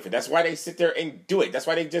can get away with it. That's why they sit there and do it. That's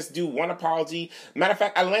why they just do one apology. Matter of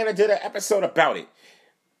fact, Atlanta did an episode about it.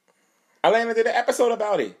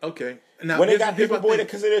 Okay. Now, when they got people to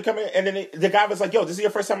consider coming, and then the guy was like, "Yo, this is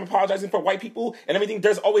your first time apologizing for white people and everything."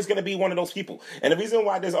 There's always going to be one of those people, and the reason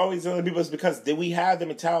why there's always other people is because we have the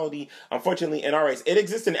mentality, unfortunately, in our race. It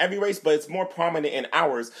exists in every race, but it's more prominent in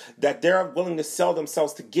ours that they're willing to sell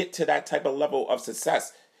themselves to get to that type of level of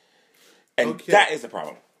success, and that is the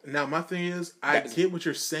problem. Now, my thing is, I get what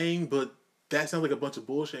you're saying, but that sounds like a bunch of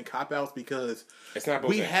bullshit and cop outs because it's not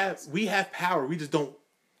bullshit. We have power, we just don't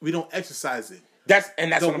exercise it. That's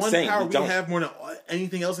what I'm saying. The one power we have more than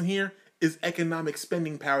anything else in here is economic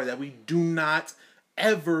spending power that we do not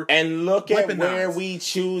ever and look at where we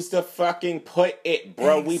choose to fucking put it,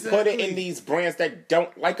 bro. Exactly. We put it in these brands that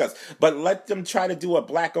don't like us. But let them try to do a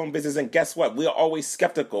black-owned business, and guess what? We're always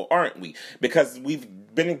skeptical, aren't we? Because we've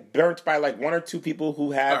been burnt by like one or two people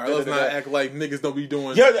who have. All right, let's not act like niggas don't be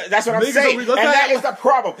doing. Yeah, that's what I'm saying, and that is the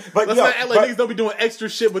problem. But let's not act like niggas don't be doing extra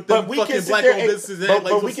shit with them fucking black-owned businesses.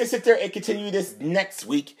 But we can sit there and continue this next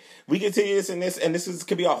week. We continue this and this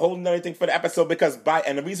could be a whole nother thing for the episode because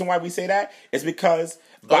and the reason why we say that is because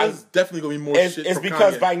there's definitely gonna be more shit. It's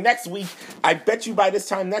because Kanye. By next week, I bet you by this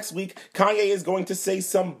time next week, Kanye is going to say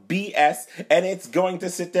some BS and it's going to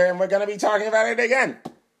sit there and we're gonna be talking about it again.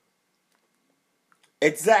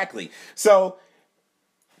 Exactly. So,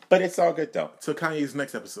 but it's all good though. So Kanye's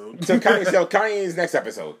next episode. Kanye's next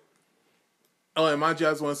episode. Oh, and mind you,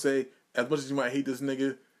 I just want to say, as much as you might hate this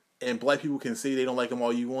nigga, and black people can say they don't like him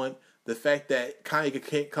all you want, the fact that Kanye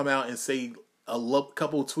can't come out and say a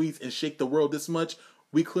couple of tweets and shake the world this much,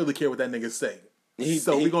 we clearly care what that nigga say.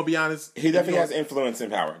 So we're gonna be honest. He definitely has influence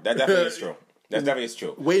and power. That definitely is true. That's definitely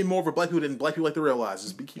true. Way more for black people than black people like to realize.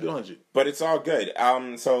 Just keep it 100. But it's all good.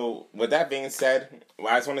 So with that being said,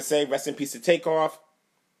 I just want to say rest in peace to Takeoff.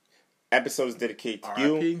 Episodes dedicated to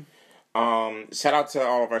you. Shout out to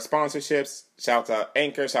all of our sponsorships. Shout out to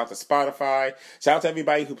Anchor. Shout out to Spotify. Shout out to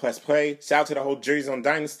everybody who pressed play. Shout out to the whole Jersey Zone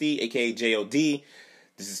Dynasty, aka JOD.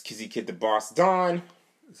 This is Kizzy Kid the Boss Don.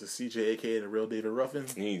 This is CJ, aka the real David Ruffin.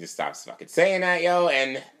 You need to stop fucking saying that, yo.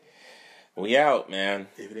 And we out, man.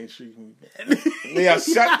 If it ain't true, you can be mad. Yeah,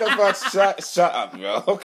 shut the fuck, shut up, bro.